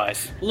or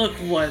otherwise. Look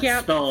what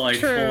spell I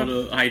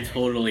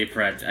totally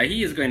prepped.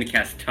 He is going to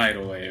cast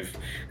Tidal Wave.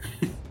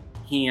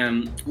 He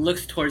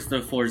looks towards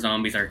the 4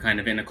 zombies are kind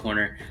of in a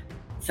corner,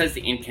 says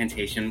the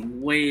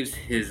incantation, waves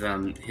his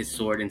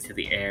sword into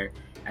the air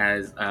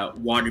as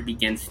water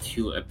begins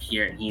to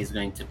appear, and he's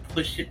going to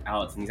push it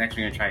out, and he's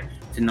actually going to try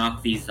to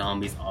knock these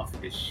zombies off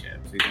of his ship.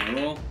 So he's going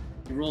to roll.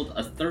 He rolled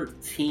a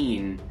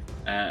 13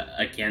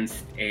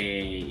 against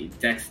a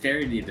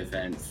dexterity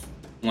defense.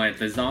 Like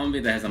the zombie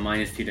that has a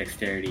 -2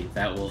 dexterity,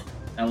 that will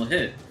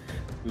hit.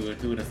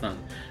 Who would have thought?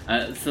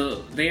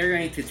 So they are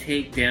going to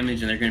take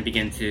damage, and they're going to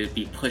begin to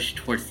be pushed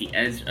towards the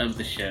edge of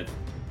the ship,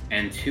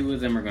 and 2 of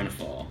them are going to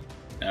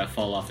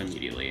fall off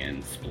immediately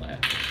and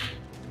splat.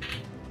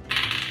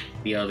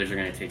 The others are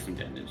going to take some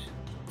damage.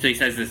 So he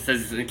says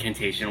this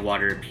incantation,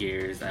 water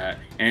appears, and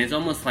it's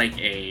almost like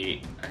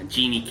a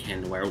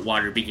genie-kin where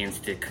water begins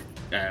to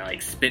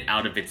spit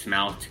out of its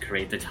mouth to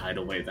create the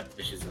tidal wave that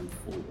pushes them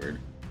forward.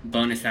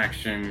 Bonus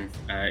action,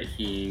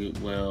 he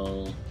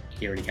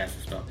already cast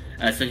a spell.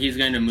 So he's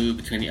going to move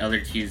between the other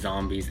 2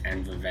 zombies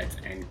and Vivette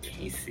and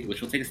Casey,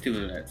 which will take us to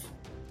Vivette.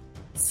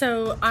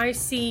 So I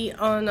see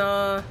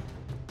Anna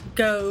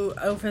go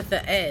over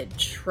the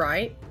edge,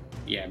 right?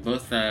 Yeah,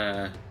 both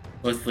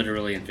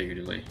literally and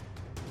figuratively.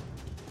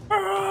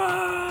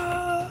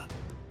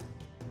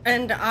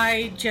 And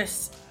I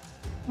just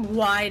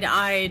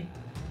wide-eyed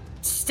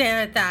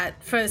stare at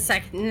that for a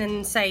second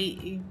and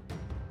say,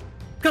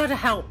 "Gotta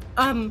help."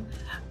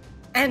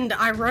 And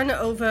I run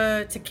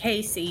over to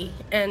Casey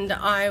and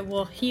I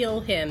will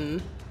heal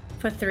him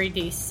for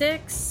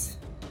 3d6.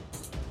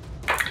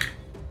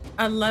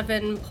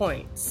 11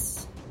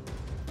 points.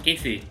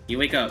 Casey, you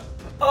wake up.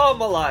 Oh, I'm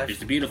alive.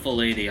 There's a beautiful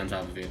lady on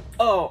top of you.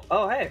 Oh,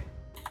 hey.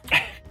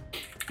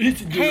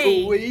 It's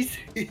Hey. always.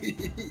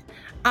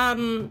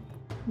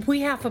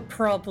 We have a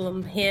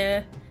problem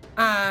here.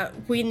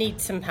 We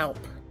need some help.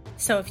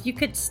 So if you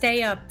could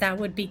stay up, that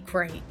would be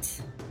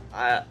great.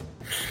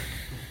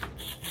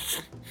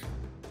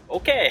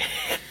 Okay.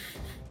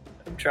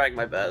 I'm trying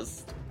my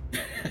best.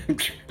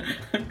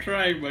 I'm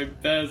trying my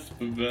best,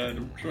 Babette.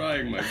 I'm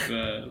trying my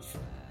best.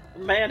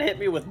 Man hit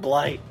me with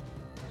blight.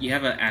 You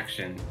have an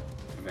action,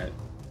 Babette.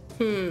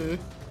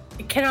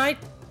 Can I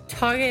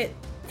target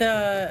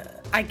the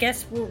I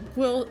guess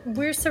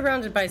we're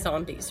surrounded by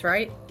zombies,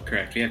 right?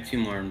 Correct. We have 2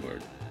 more on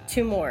board.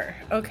 2 more.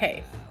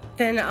 Okay.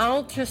 Then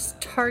I'll just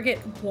target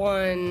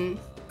one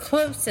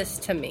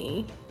closest to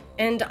me,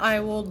 and I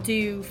will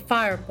do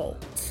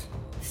Firebolt.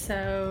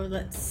 So,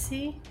 let's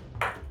see.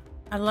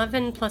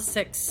 11 plus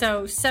 6,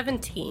 so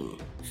 17.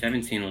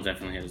 17 will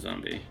definitely hit a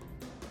zombie.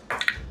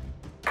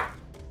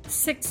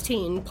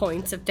 16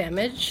 points of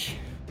damage.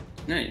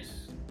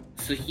 Nice.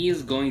 So he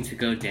is going to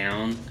go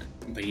down,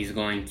 but he's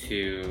going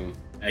to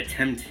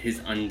attempt his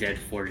undead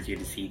fortitude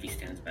to see if he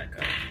stands back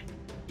up.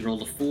 He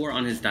rolled a 4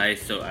 on his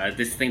dice, so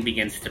this thing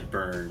begins to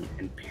burn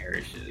and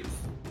perishes.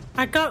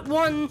 I got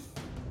one.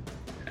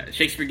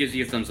 Shakespeare gives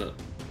you a thumbs up.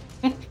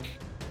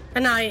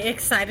 And I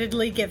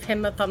excitedly give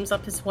him a thumbs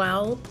up as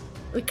well,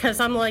 because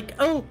I'm like,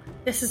 oh,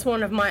 this is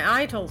one of my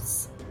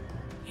idols.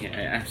 Yeah,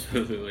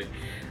 absolutely.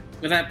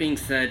 With that being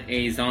said,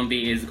 a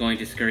zombie is going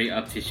to scurry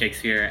up to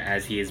Shakespeare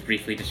as he is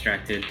briefly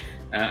distracted,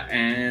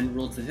 and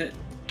roll to hit.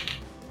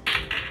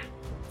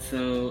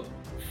 So,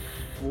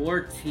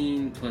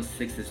 14 plus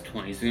 6 is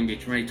 20, so it's going to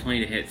be 20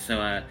 to hit.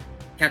 So,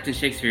 Captain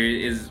Shakespeare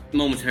is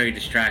momentarily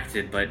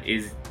distracted, but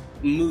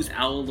moves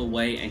out of the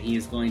way, and he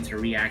is going to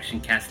reaction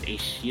cast a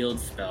shield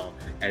spell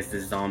as the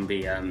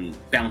zombie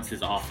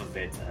bounces off of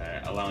it,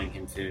 allowing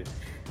him to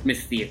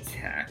miss the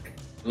attack.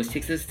 Which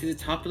takes us to the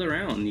top of the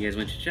round. You guys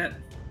want to chat?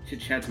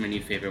 Chat's my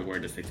new favorite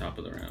word to say top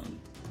of the round.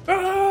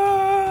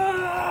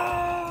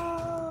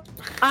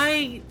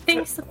 I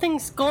think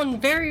something's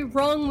gone very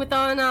wrong with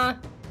Anna.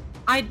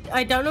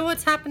 I don't know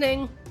what's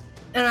happening,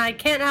 and I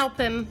can't help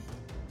him.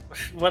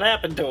 What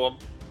happened to him?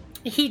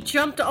 He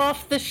jumped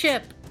off the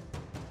ship.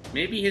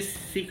 Maybe his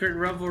secret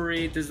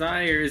revelry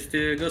desire is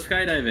to go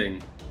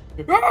skydiving.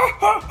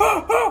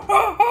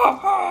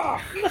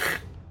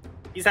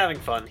 He's having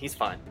fun. He's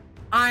fine.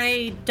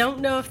 I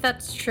don't know if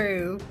that's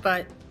true,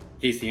 but...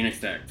 Casey, you're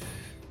next act.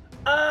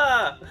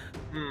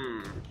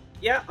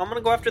 Yeah, I'm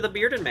gonna go after the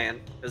bearded man,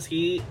 because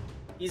he's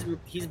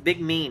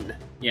big mean.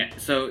 Yeah,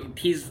 so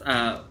he's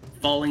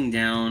falling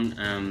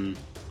down.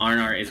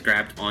 Arnar is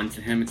grabbed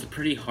onto him. It's a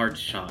pretty hard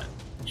shot.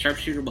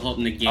 Sharpshooter will help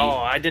negate. Oh,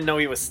 I didn't know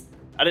he was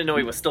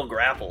still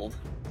grappled.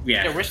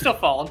 Yeah, we're still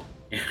falling.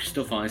 Yeah, we're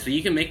still falling. So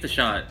you can make the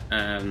shot,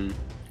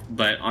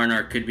 but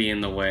Arnar could be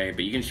in the way.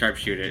 But you can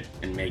sharpshoot it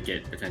and make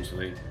it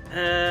potentially.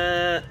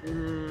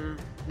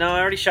 No, I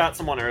already shot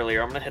someone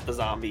earlier. I'm gonna hit the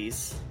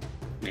zombies.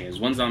 Okay, there's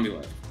 1 zombie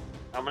left.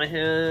 I'm gonna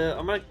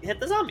hit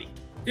the zombie.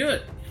 Do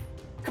it.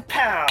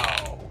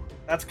 Kapow!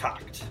 That's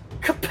cocked.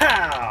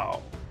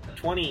 Kapow!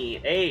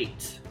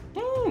 28.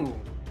 I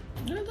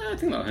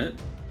think that'll hit.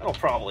 That'll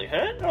probably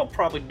hit. That'll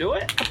probably do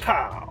it.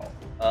 Kapow!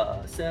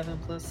 7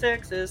 plus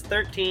 6 is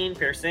 13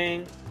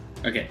 piercing.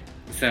 Okay,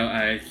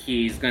 so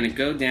he's gonna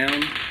go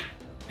down.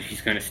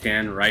 He's gonna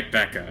stand right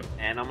back up.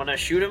 And I'm gonna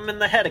shoot him in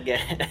the head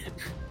again.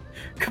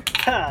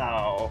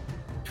 Kapow!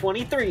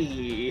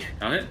 23.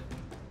 Got it?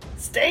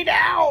 Stay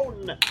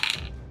down!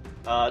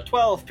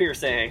 12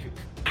 piercing.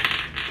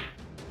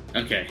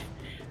 Okay.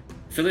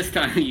 So this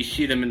time you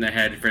shoot him in the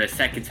head for the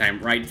second time,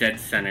 right dead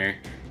center,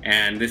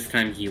 and this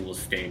time he will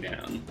stay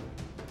down.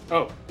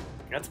 Oh.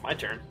 That's my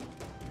turn.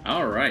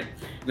 Alright.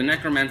 The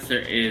Necromancer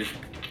is...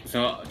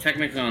 So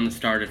technically on the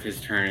start of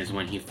his turn is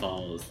when he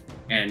falls.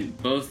 And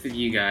both of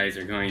you guys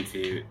are going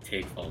to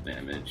take fall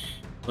damage.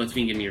 Both of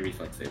you can give me a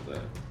reflex save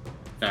though.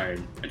 Sorry,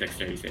 a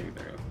dexterity saving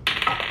throw.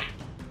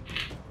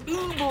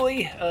 Ooh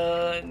boy,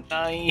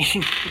 9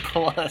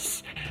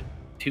 plus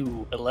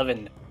 2,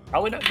 11.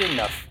 Probably not good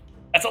enough.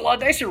 That's a lot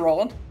of dice you're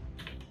rolling.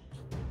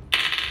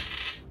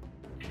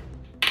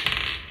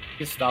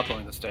 You stop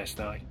rolling this dice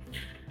now.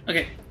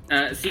 Okay,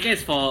 so you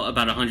guys fall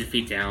about 100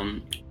 feet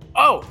down.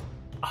 Oh,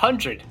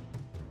 100.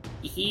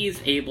 He's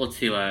able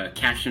to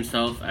catch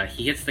himself.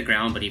 He hits the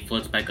ground, but he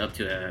floats back up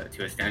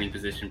to a standing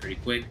position pretty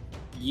quick.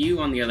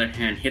 You, on the other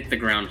hand, hit the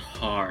ground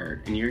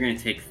hard, and you're going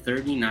to take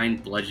 39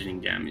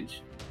 bludgeoning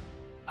damage.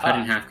 Cut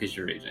in half because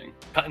you're raging.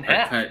 Cut in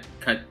half?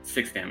 Cut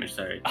 6 damage,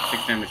 sorry.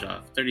 6 damage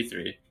off.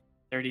 33.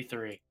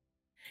 33.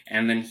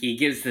 And then he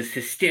gives this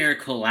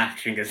hysterical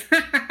laughter and goes,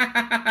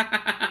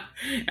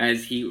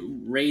 as he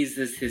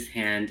raises his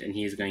hand, and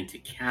he is going to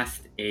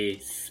cast a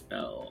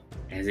spell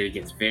as it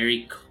gets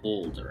very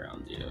cold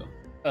around you.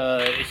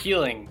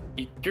 Healing.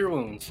 Cure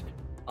wounds.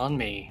 On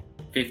me.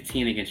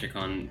 15 against your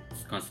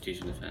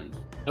Constitution defense.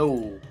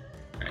 No.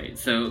 Alright,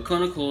 so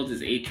Cone of Cold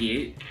is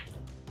 88.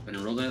 I'm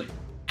gonna roll that.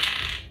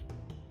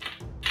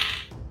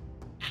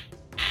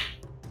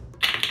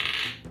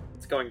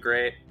 It's going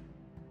great.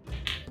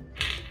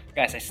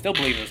 Guys, I still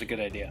believe it was a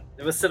good idea.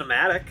 It was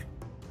cinematic.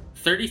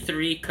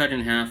 33 cut in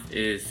half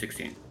is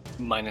 16.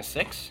 Minus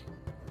 6?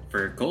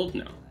 For gold,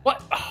 no.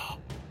 What?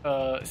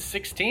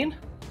 16?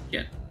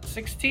 Yeah.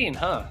 16,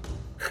 huh?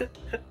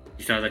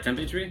 You saw that temp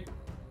HP?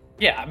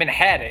 Yeah, I mean, I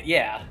had it,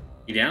 yeah.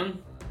 You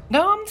down?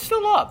 No, I'm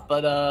still up,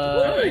 but,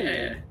 Oh,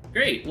 yeah.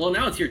 Great. Well,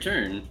 now it's your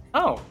turn.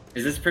 Oh.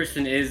 As this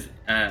person is,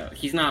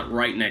 he's not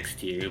right next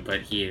to you,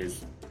 but he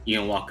is, you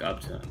can walk up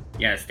to him.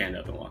 Yeah, stand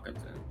up and walk up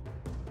to him.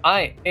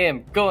 I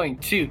am going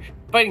to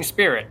Fighting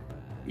Spirit.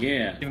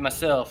 Yeah. Give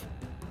myself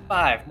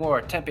 5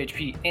 more temp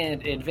HP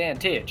and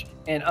advantage.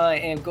 And I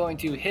am going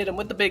to hit him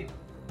with the big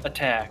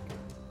attack.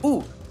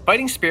 Ooh,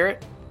 Fighting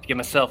Spirit to give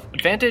myself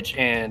advantage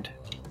and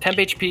temp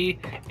HP.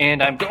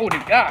 And I'm going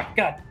to, God.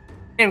 I'm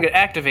going to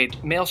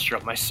activate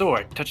Maelstrom, my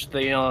sword. Touch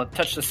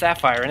the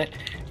sapphire in it.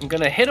 I'm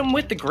going to hit him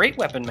with the Great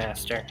Weapon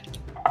Master.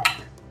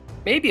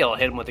 Maybe I'll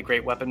hit him with the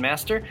Great Weapon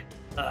Master.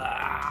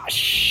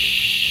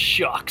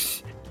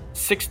 Shucks.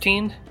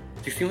 16.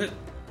 16 hit?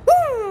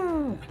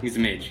 Woo! He's a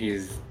mage.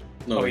 He's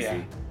low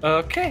AC.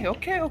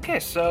 Okay.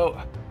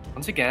 So,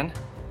 once again,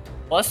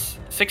 plus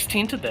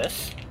 16 to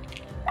this.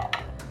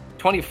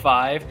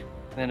 25. And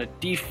then a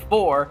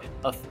D4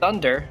 of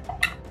Thunder.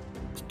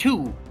 It's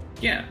 2.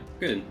 Yeah,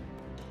 good.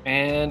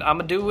 And I'm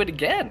gonna do it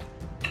again.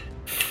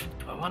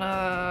 Do I want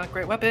a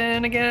Great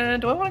Weapon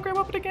again?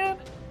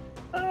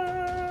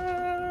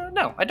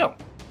 No, I don't.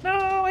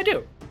 No, I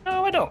do.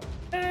 No, I don't.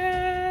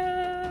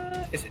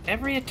 Is it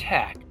every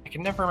attack? I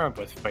can never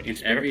remember with Fighting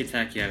Spirit. Every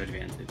attack you have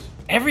advantage.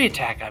 Every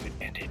attack I have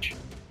advantage.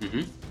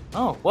 Mm-hmm.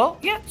 Oh, well,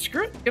 yeah,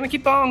 screw it. Gonna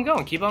keep on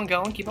going.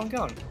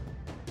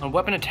 On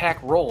weapon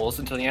attack rolls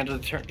until the end of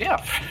the turn.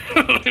 Yeah.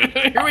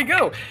 Here we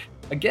go.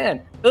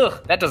 Again.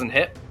 Ugh, that doesn't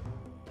hit.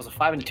 It was a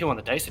 5 and a 2 on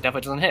the dice. It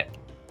definitely doesn't hit.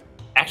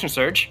 Action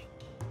Surge.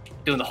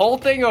 Doing the whole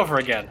thing over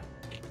again.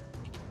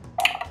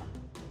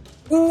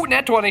 Ooh,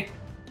 nat 20.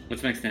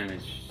 What's max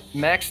damage?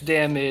 Max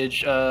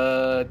damage,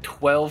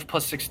 12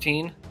 plus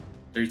 16.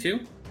 32?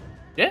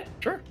 Yeah,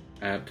 sure.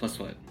 Plus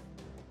what?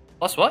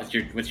 Plus what?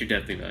 What's your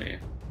deadly value?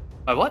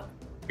 My what?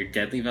 Your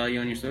deadly value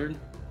on your sword?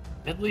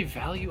 Deadly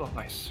value on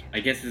my sword. I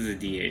guess this is a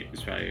D8.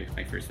 Is probably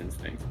my first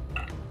instinct.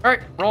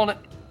 Alright, rolling it.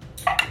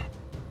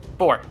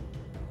 4.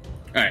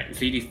 Alright,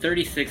 so you do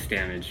 36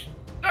 damage.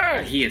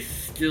 Alright. He is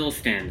still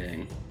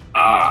standing.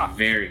 Ah. He is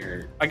very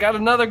hurt. I got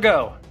another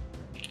go.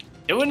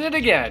 Doing it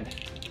again.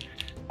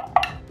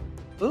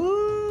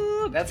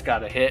 Ooh, that's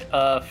gotta hit.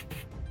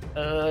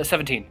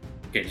 17.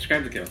 Okay,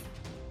 describe the kill.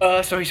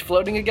 So he's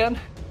floating again?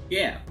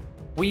 Yeah.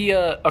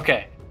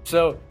 Okay.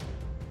 So,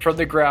 from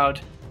the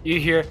ground, you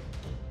hear,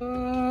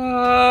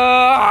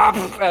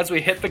 as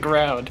we hit the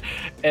ground,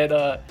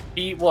 and,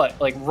 he,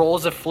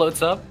 rolls and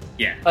floats up?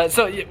 Yeah.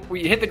 So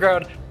we hit the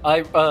ground,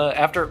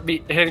 after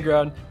me hitting the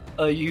ground,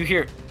 you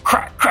hear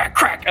crack, crack,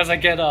 crack as I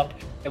get up,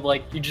 and,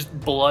 you just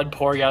blood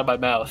pouring out of my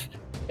mouth,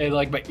 and,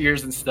 my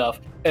ears and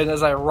stuff, and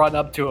as I run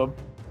up to him,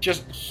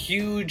 just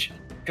huge,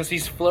 because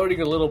he's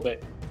floating a little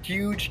bit,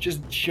 huge,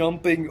 just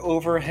jumping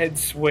overhead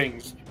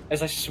swings,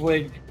 as I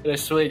swing,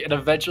 and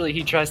eventually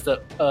he tries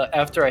to,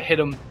 after I hit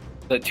him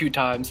the 2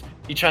 times,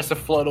 he tries to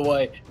float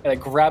away, and I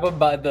grab him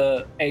by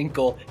the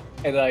ankle,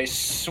 and I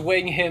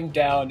swing him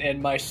down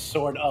and my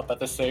sword up at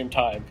the same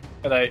time,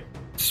 and I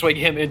swing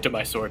him into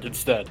my sword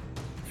instead.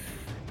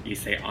 You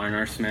say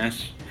Arnar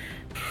smash?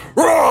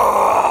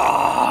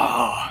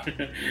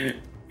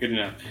 Good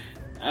enough.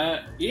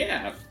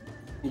 Yeah.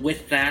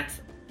 With that,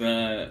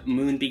 the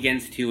moon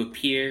begins to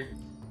appear.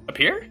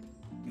 Appear?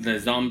 The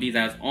zombie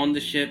that's on the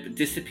ship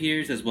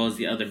disappears, as well as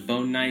the other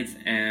bone knights,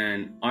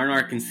 and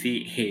Arnar can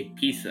see a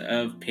piece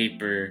of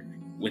paper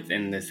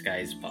within this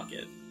guy's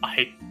pocket.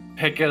 I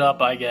pick it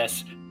up, I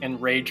guess, and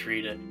rage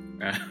read it.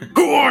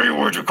 Who are you?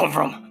 Where'd you come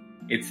from?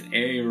 It's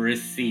a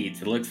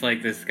receipt. It looks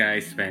like this guy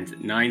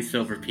spent 9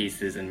 silver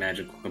pieces in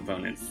magical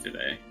components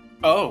today.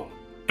 Oh,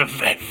 the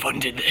vet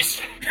funded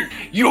this.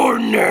 You're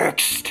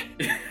next.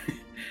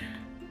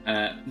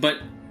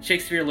 But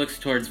Shakespeare looks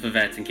towards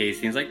Vivette and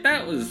Casey and is like,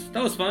 that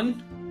was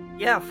fun.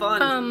 Yeah,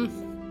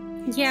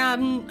 fun. Yeah,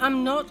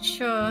 I'm not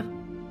sure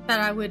that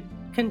I would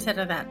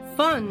consider that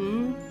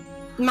fun.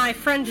 My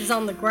friend is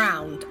on the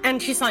ground,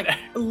 and she's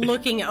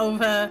looking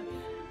over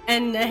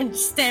and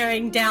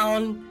staring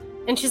down,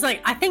 and she's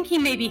like, I think he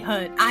may be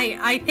hurt.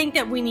 I think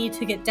that we need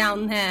to get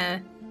down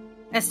there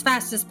as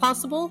fast as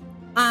possible.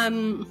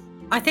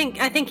 I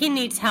think he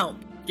needs help.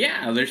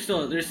 Yeah, there's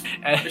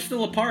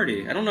still a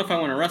party. I don't know if I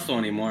want to wrestle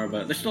anymore,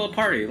 but there's still a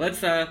party. Let's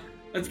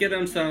get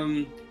him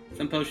some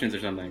potions or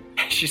something.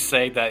 She's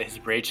saying that his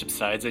rage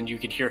subsides, and you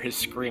can hear his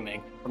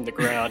screaming from the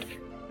ground.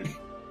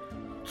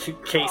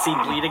 Casey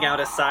bleeding out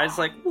his sides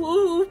like,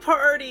 woo,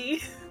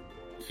 party!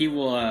 He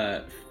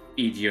will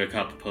feed you a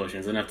couple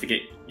potions, enough to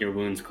get your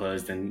wounds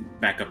closed and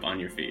back up on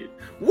your feet.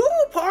 Woo,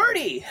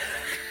 party!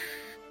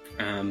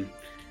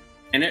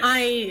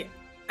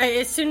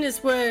 As soon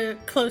as we're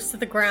close to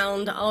the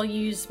ground, I'll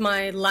use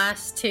my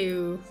last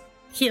 2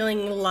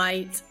 healing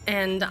light,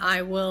 and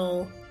I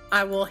will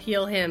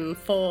heal him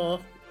for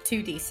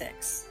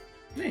 2d6.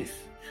 Nice.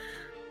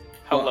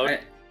 How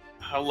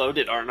low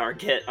did Arnar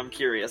get? I'm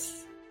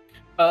curious.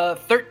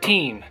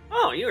 13.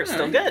 Oh, you are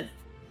still good.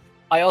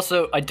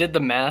 I did the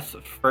math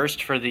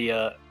first for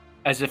the,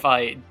 as if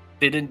I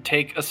didn't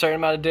take a certain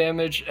amount of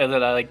damage, and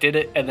then I did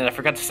it, and then I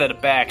forgot to set it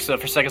back, so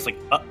for a second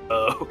it's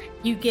uh-oh.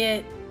 You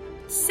get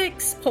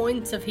 6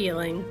 points of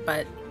healing,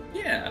 but...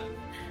 Yeah.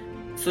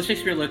 So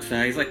Shakespeare looks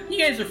at, he's like, you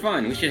guys are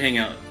fun, we should hang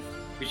out.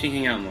 We should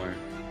hang out more.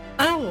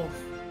 Oh,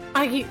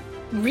 are you...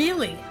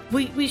 Really?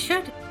 We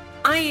should...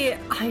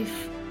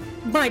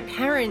 My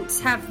parents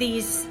have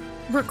these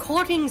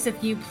recordings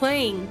of you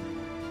playing,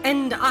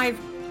 and I've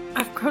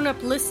I've grown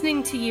up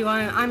listening to you.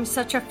 I'm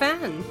such a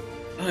fan.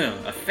 Oh,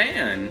 a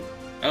fan?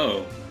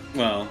 Oh,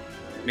 well,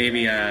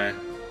 maybe, well,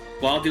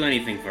 I'll do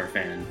anything for a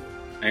fan.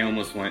 I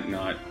almost went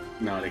not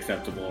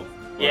acceptable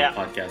for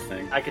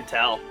podcasting. I could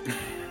tell.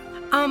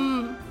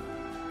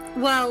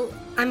 Well,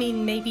 I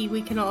mean, maybe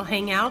we can all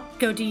hang out,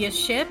 go to your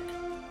ship,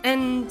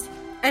 and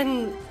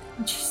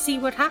just see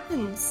what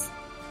happens.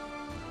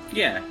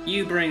 Yeah,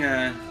 you bring,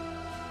 why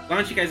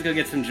don't you guys go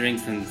get some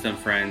drinks and some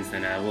friends,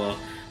 and,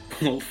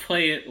 we'll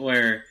play it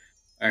where,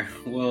 or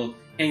we'll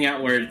hang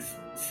out where it's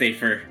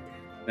safer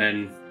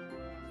than,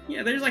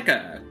 yeah, there's like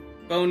a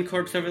bone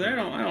corpse over there.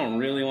 I don't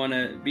really want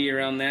to be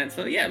around that,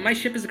 so yeah, my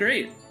ship is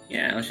great.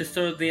 Yeah, let's just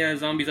throw the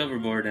zombies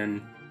overboard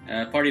and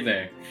party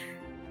there.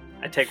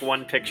 I take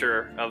one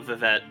picture of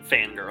Vivette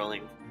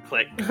fangirling.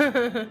 Click.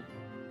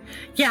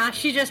 Yeah,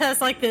 she just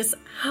has like this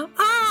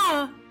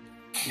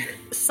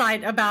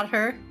side about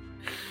her.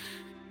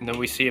 And then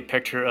we see a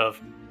picture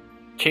of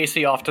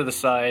Casey off to the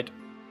side,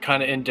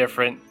 kind of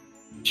indifferent,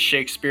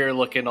 Shakespeare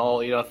looking all,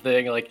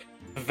 thing, like,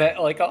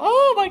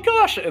 oh my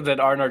gosh! And then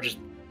Arnar just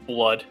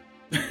blood.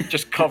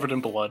 Just covered in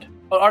blood.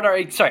 Oh,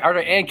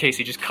 Arnar and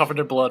Casey just covered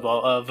in blood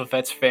while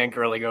Vivette's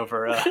fangirling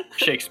over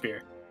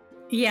Shakespeare.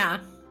 Yeah.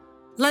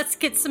 Let's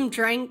get some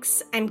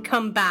drinks and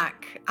come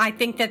back. I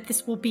think that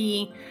this will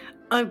be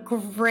a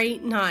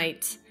great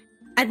night.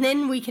 And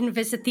then we can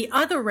visit the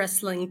other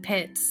wrestling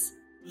pits.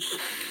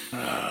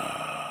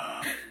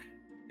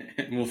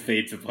 We'll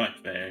fade to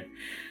black there.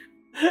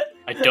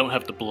 I don't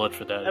have the blood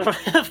for that. I don't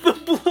have the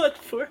blood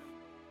for it.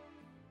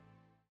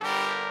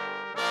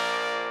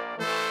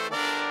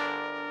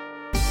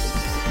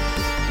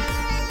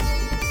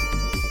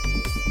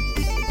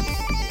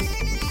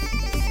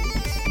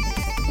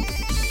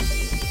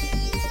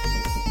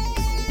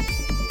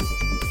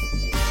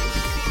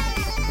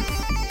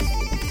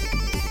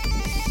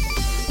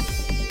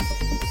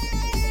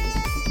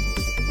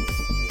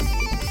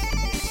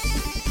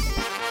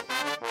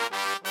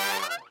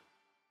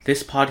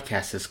 This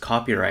podcast is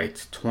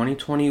copyright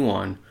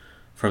 2021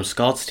 from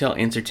Scald's Tale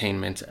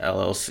Entertainment,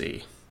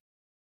 LLC.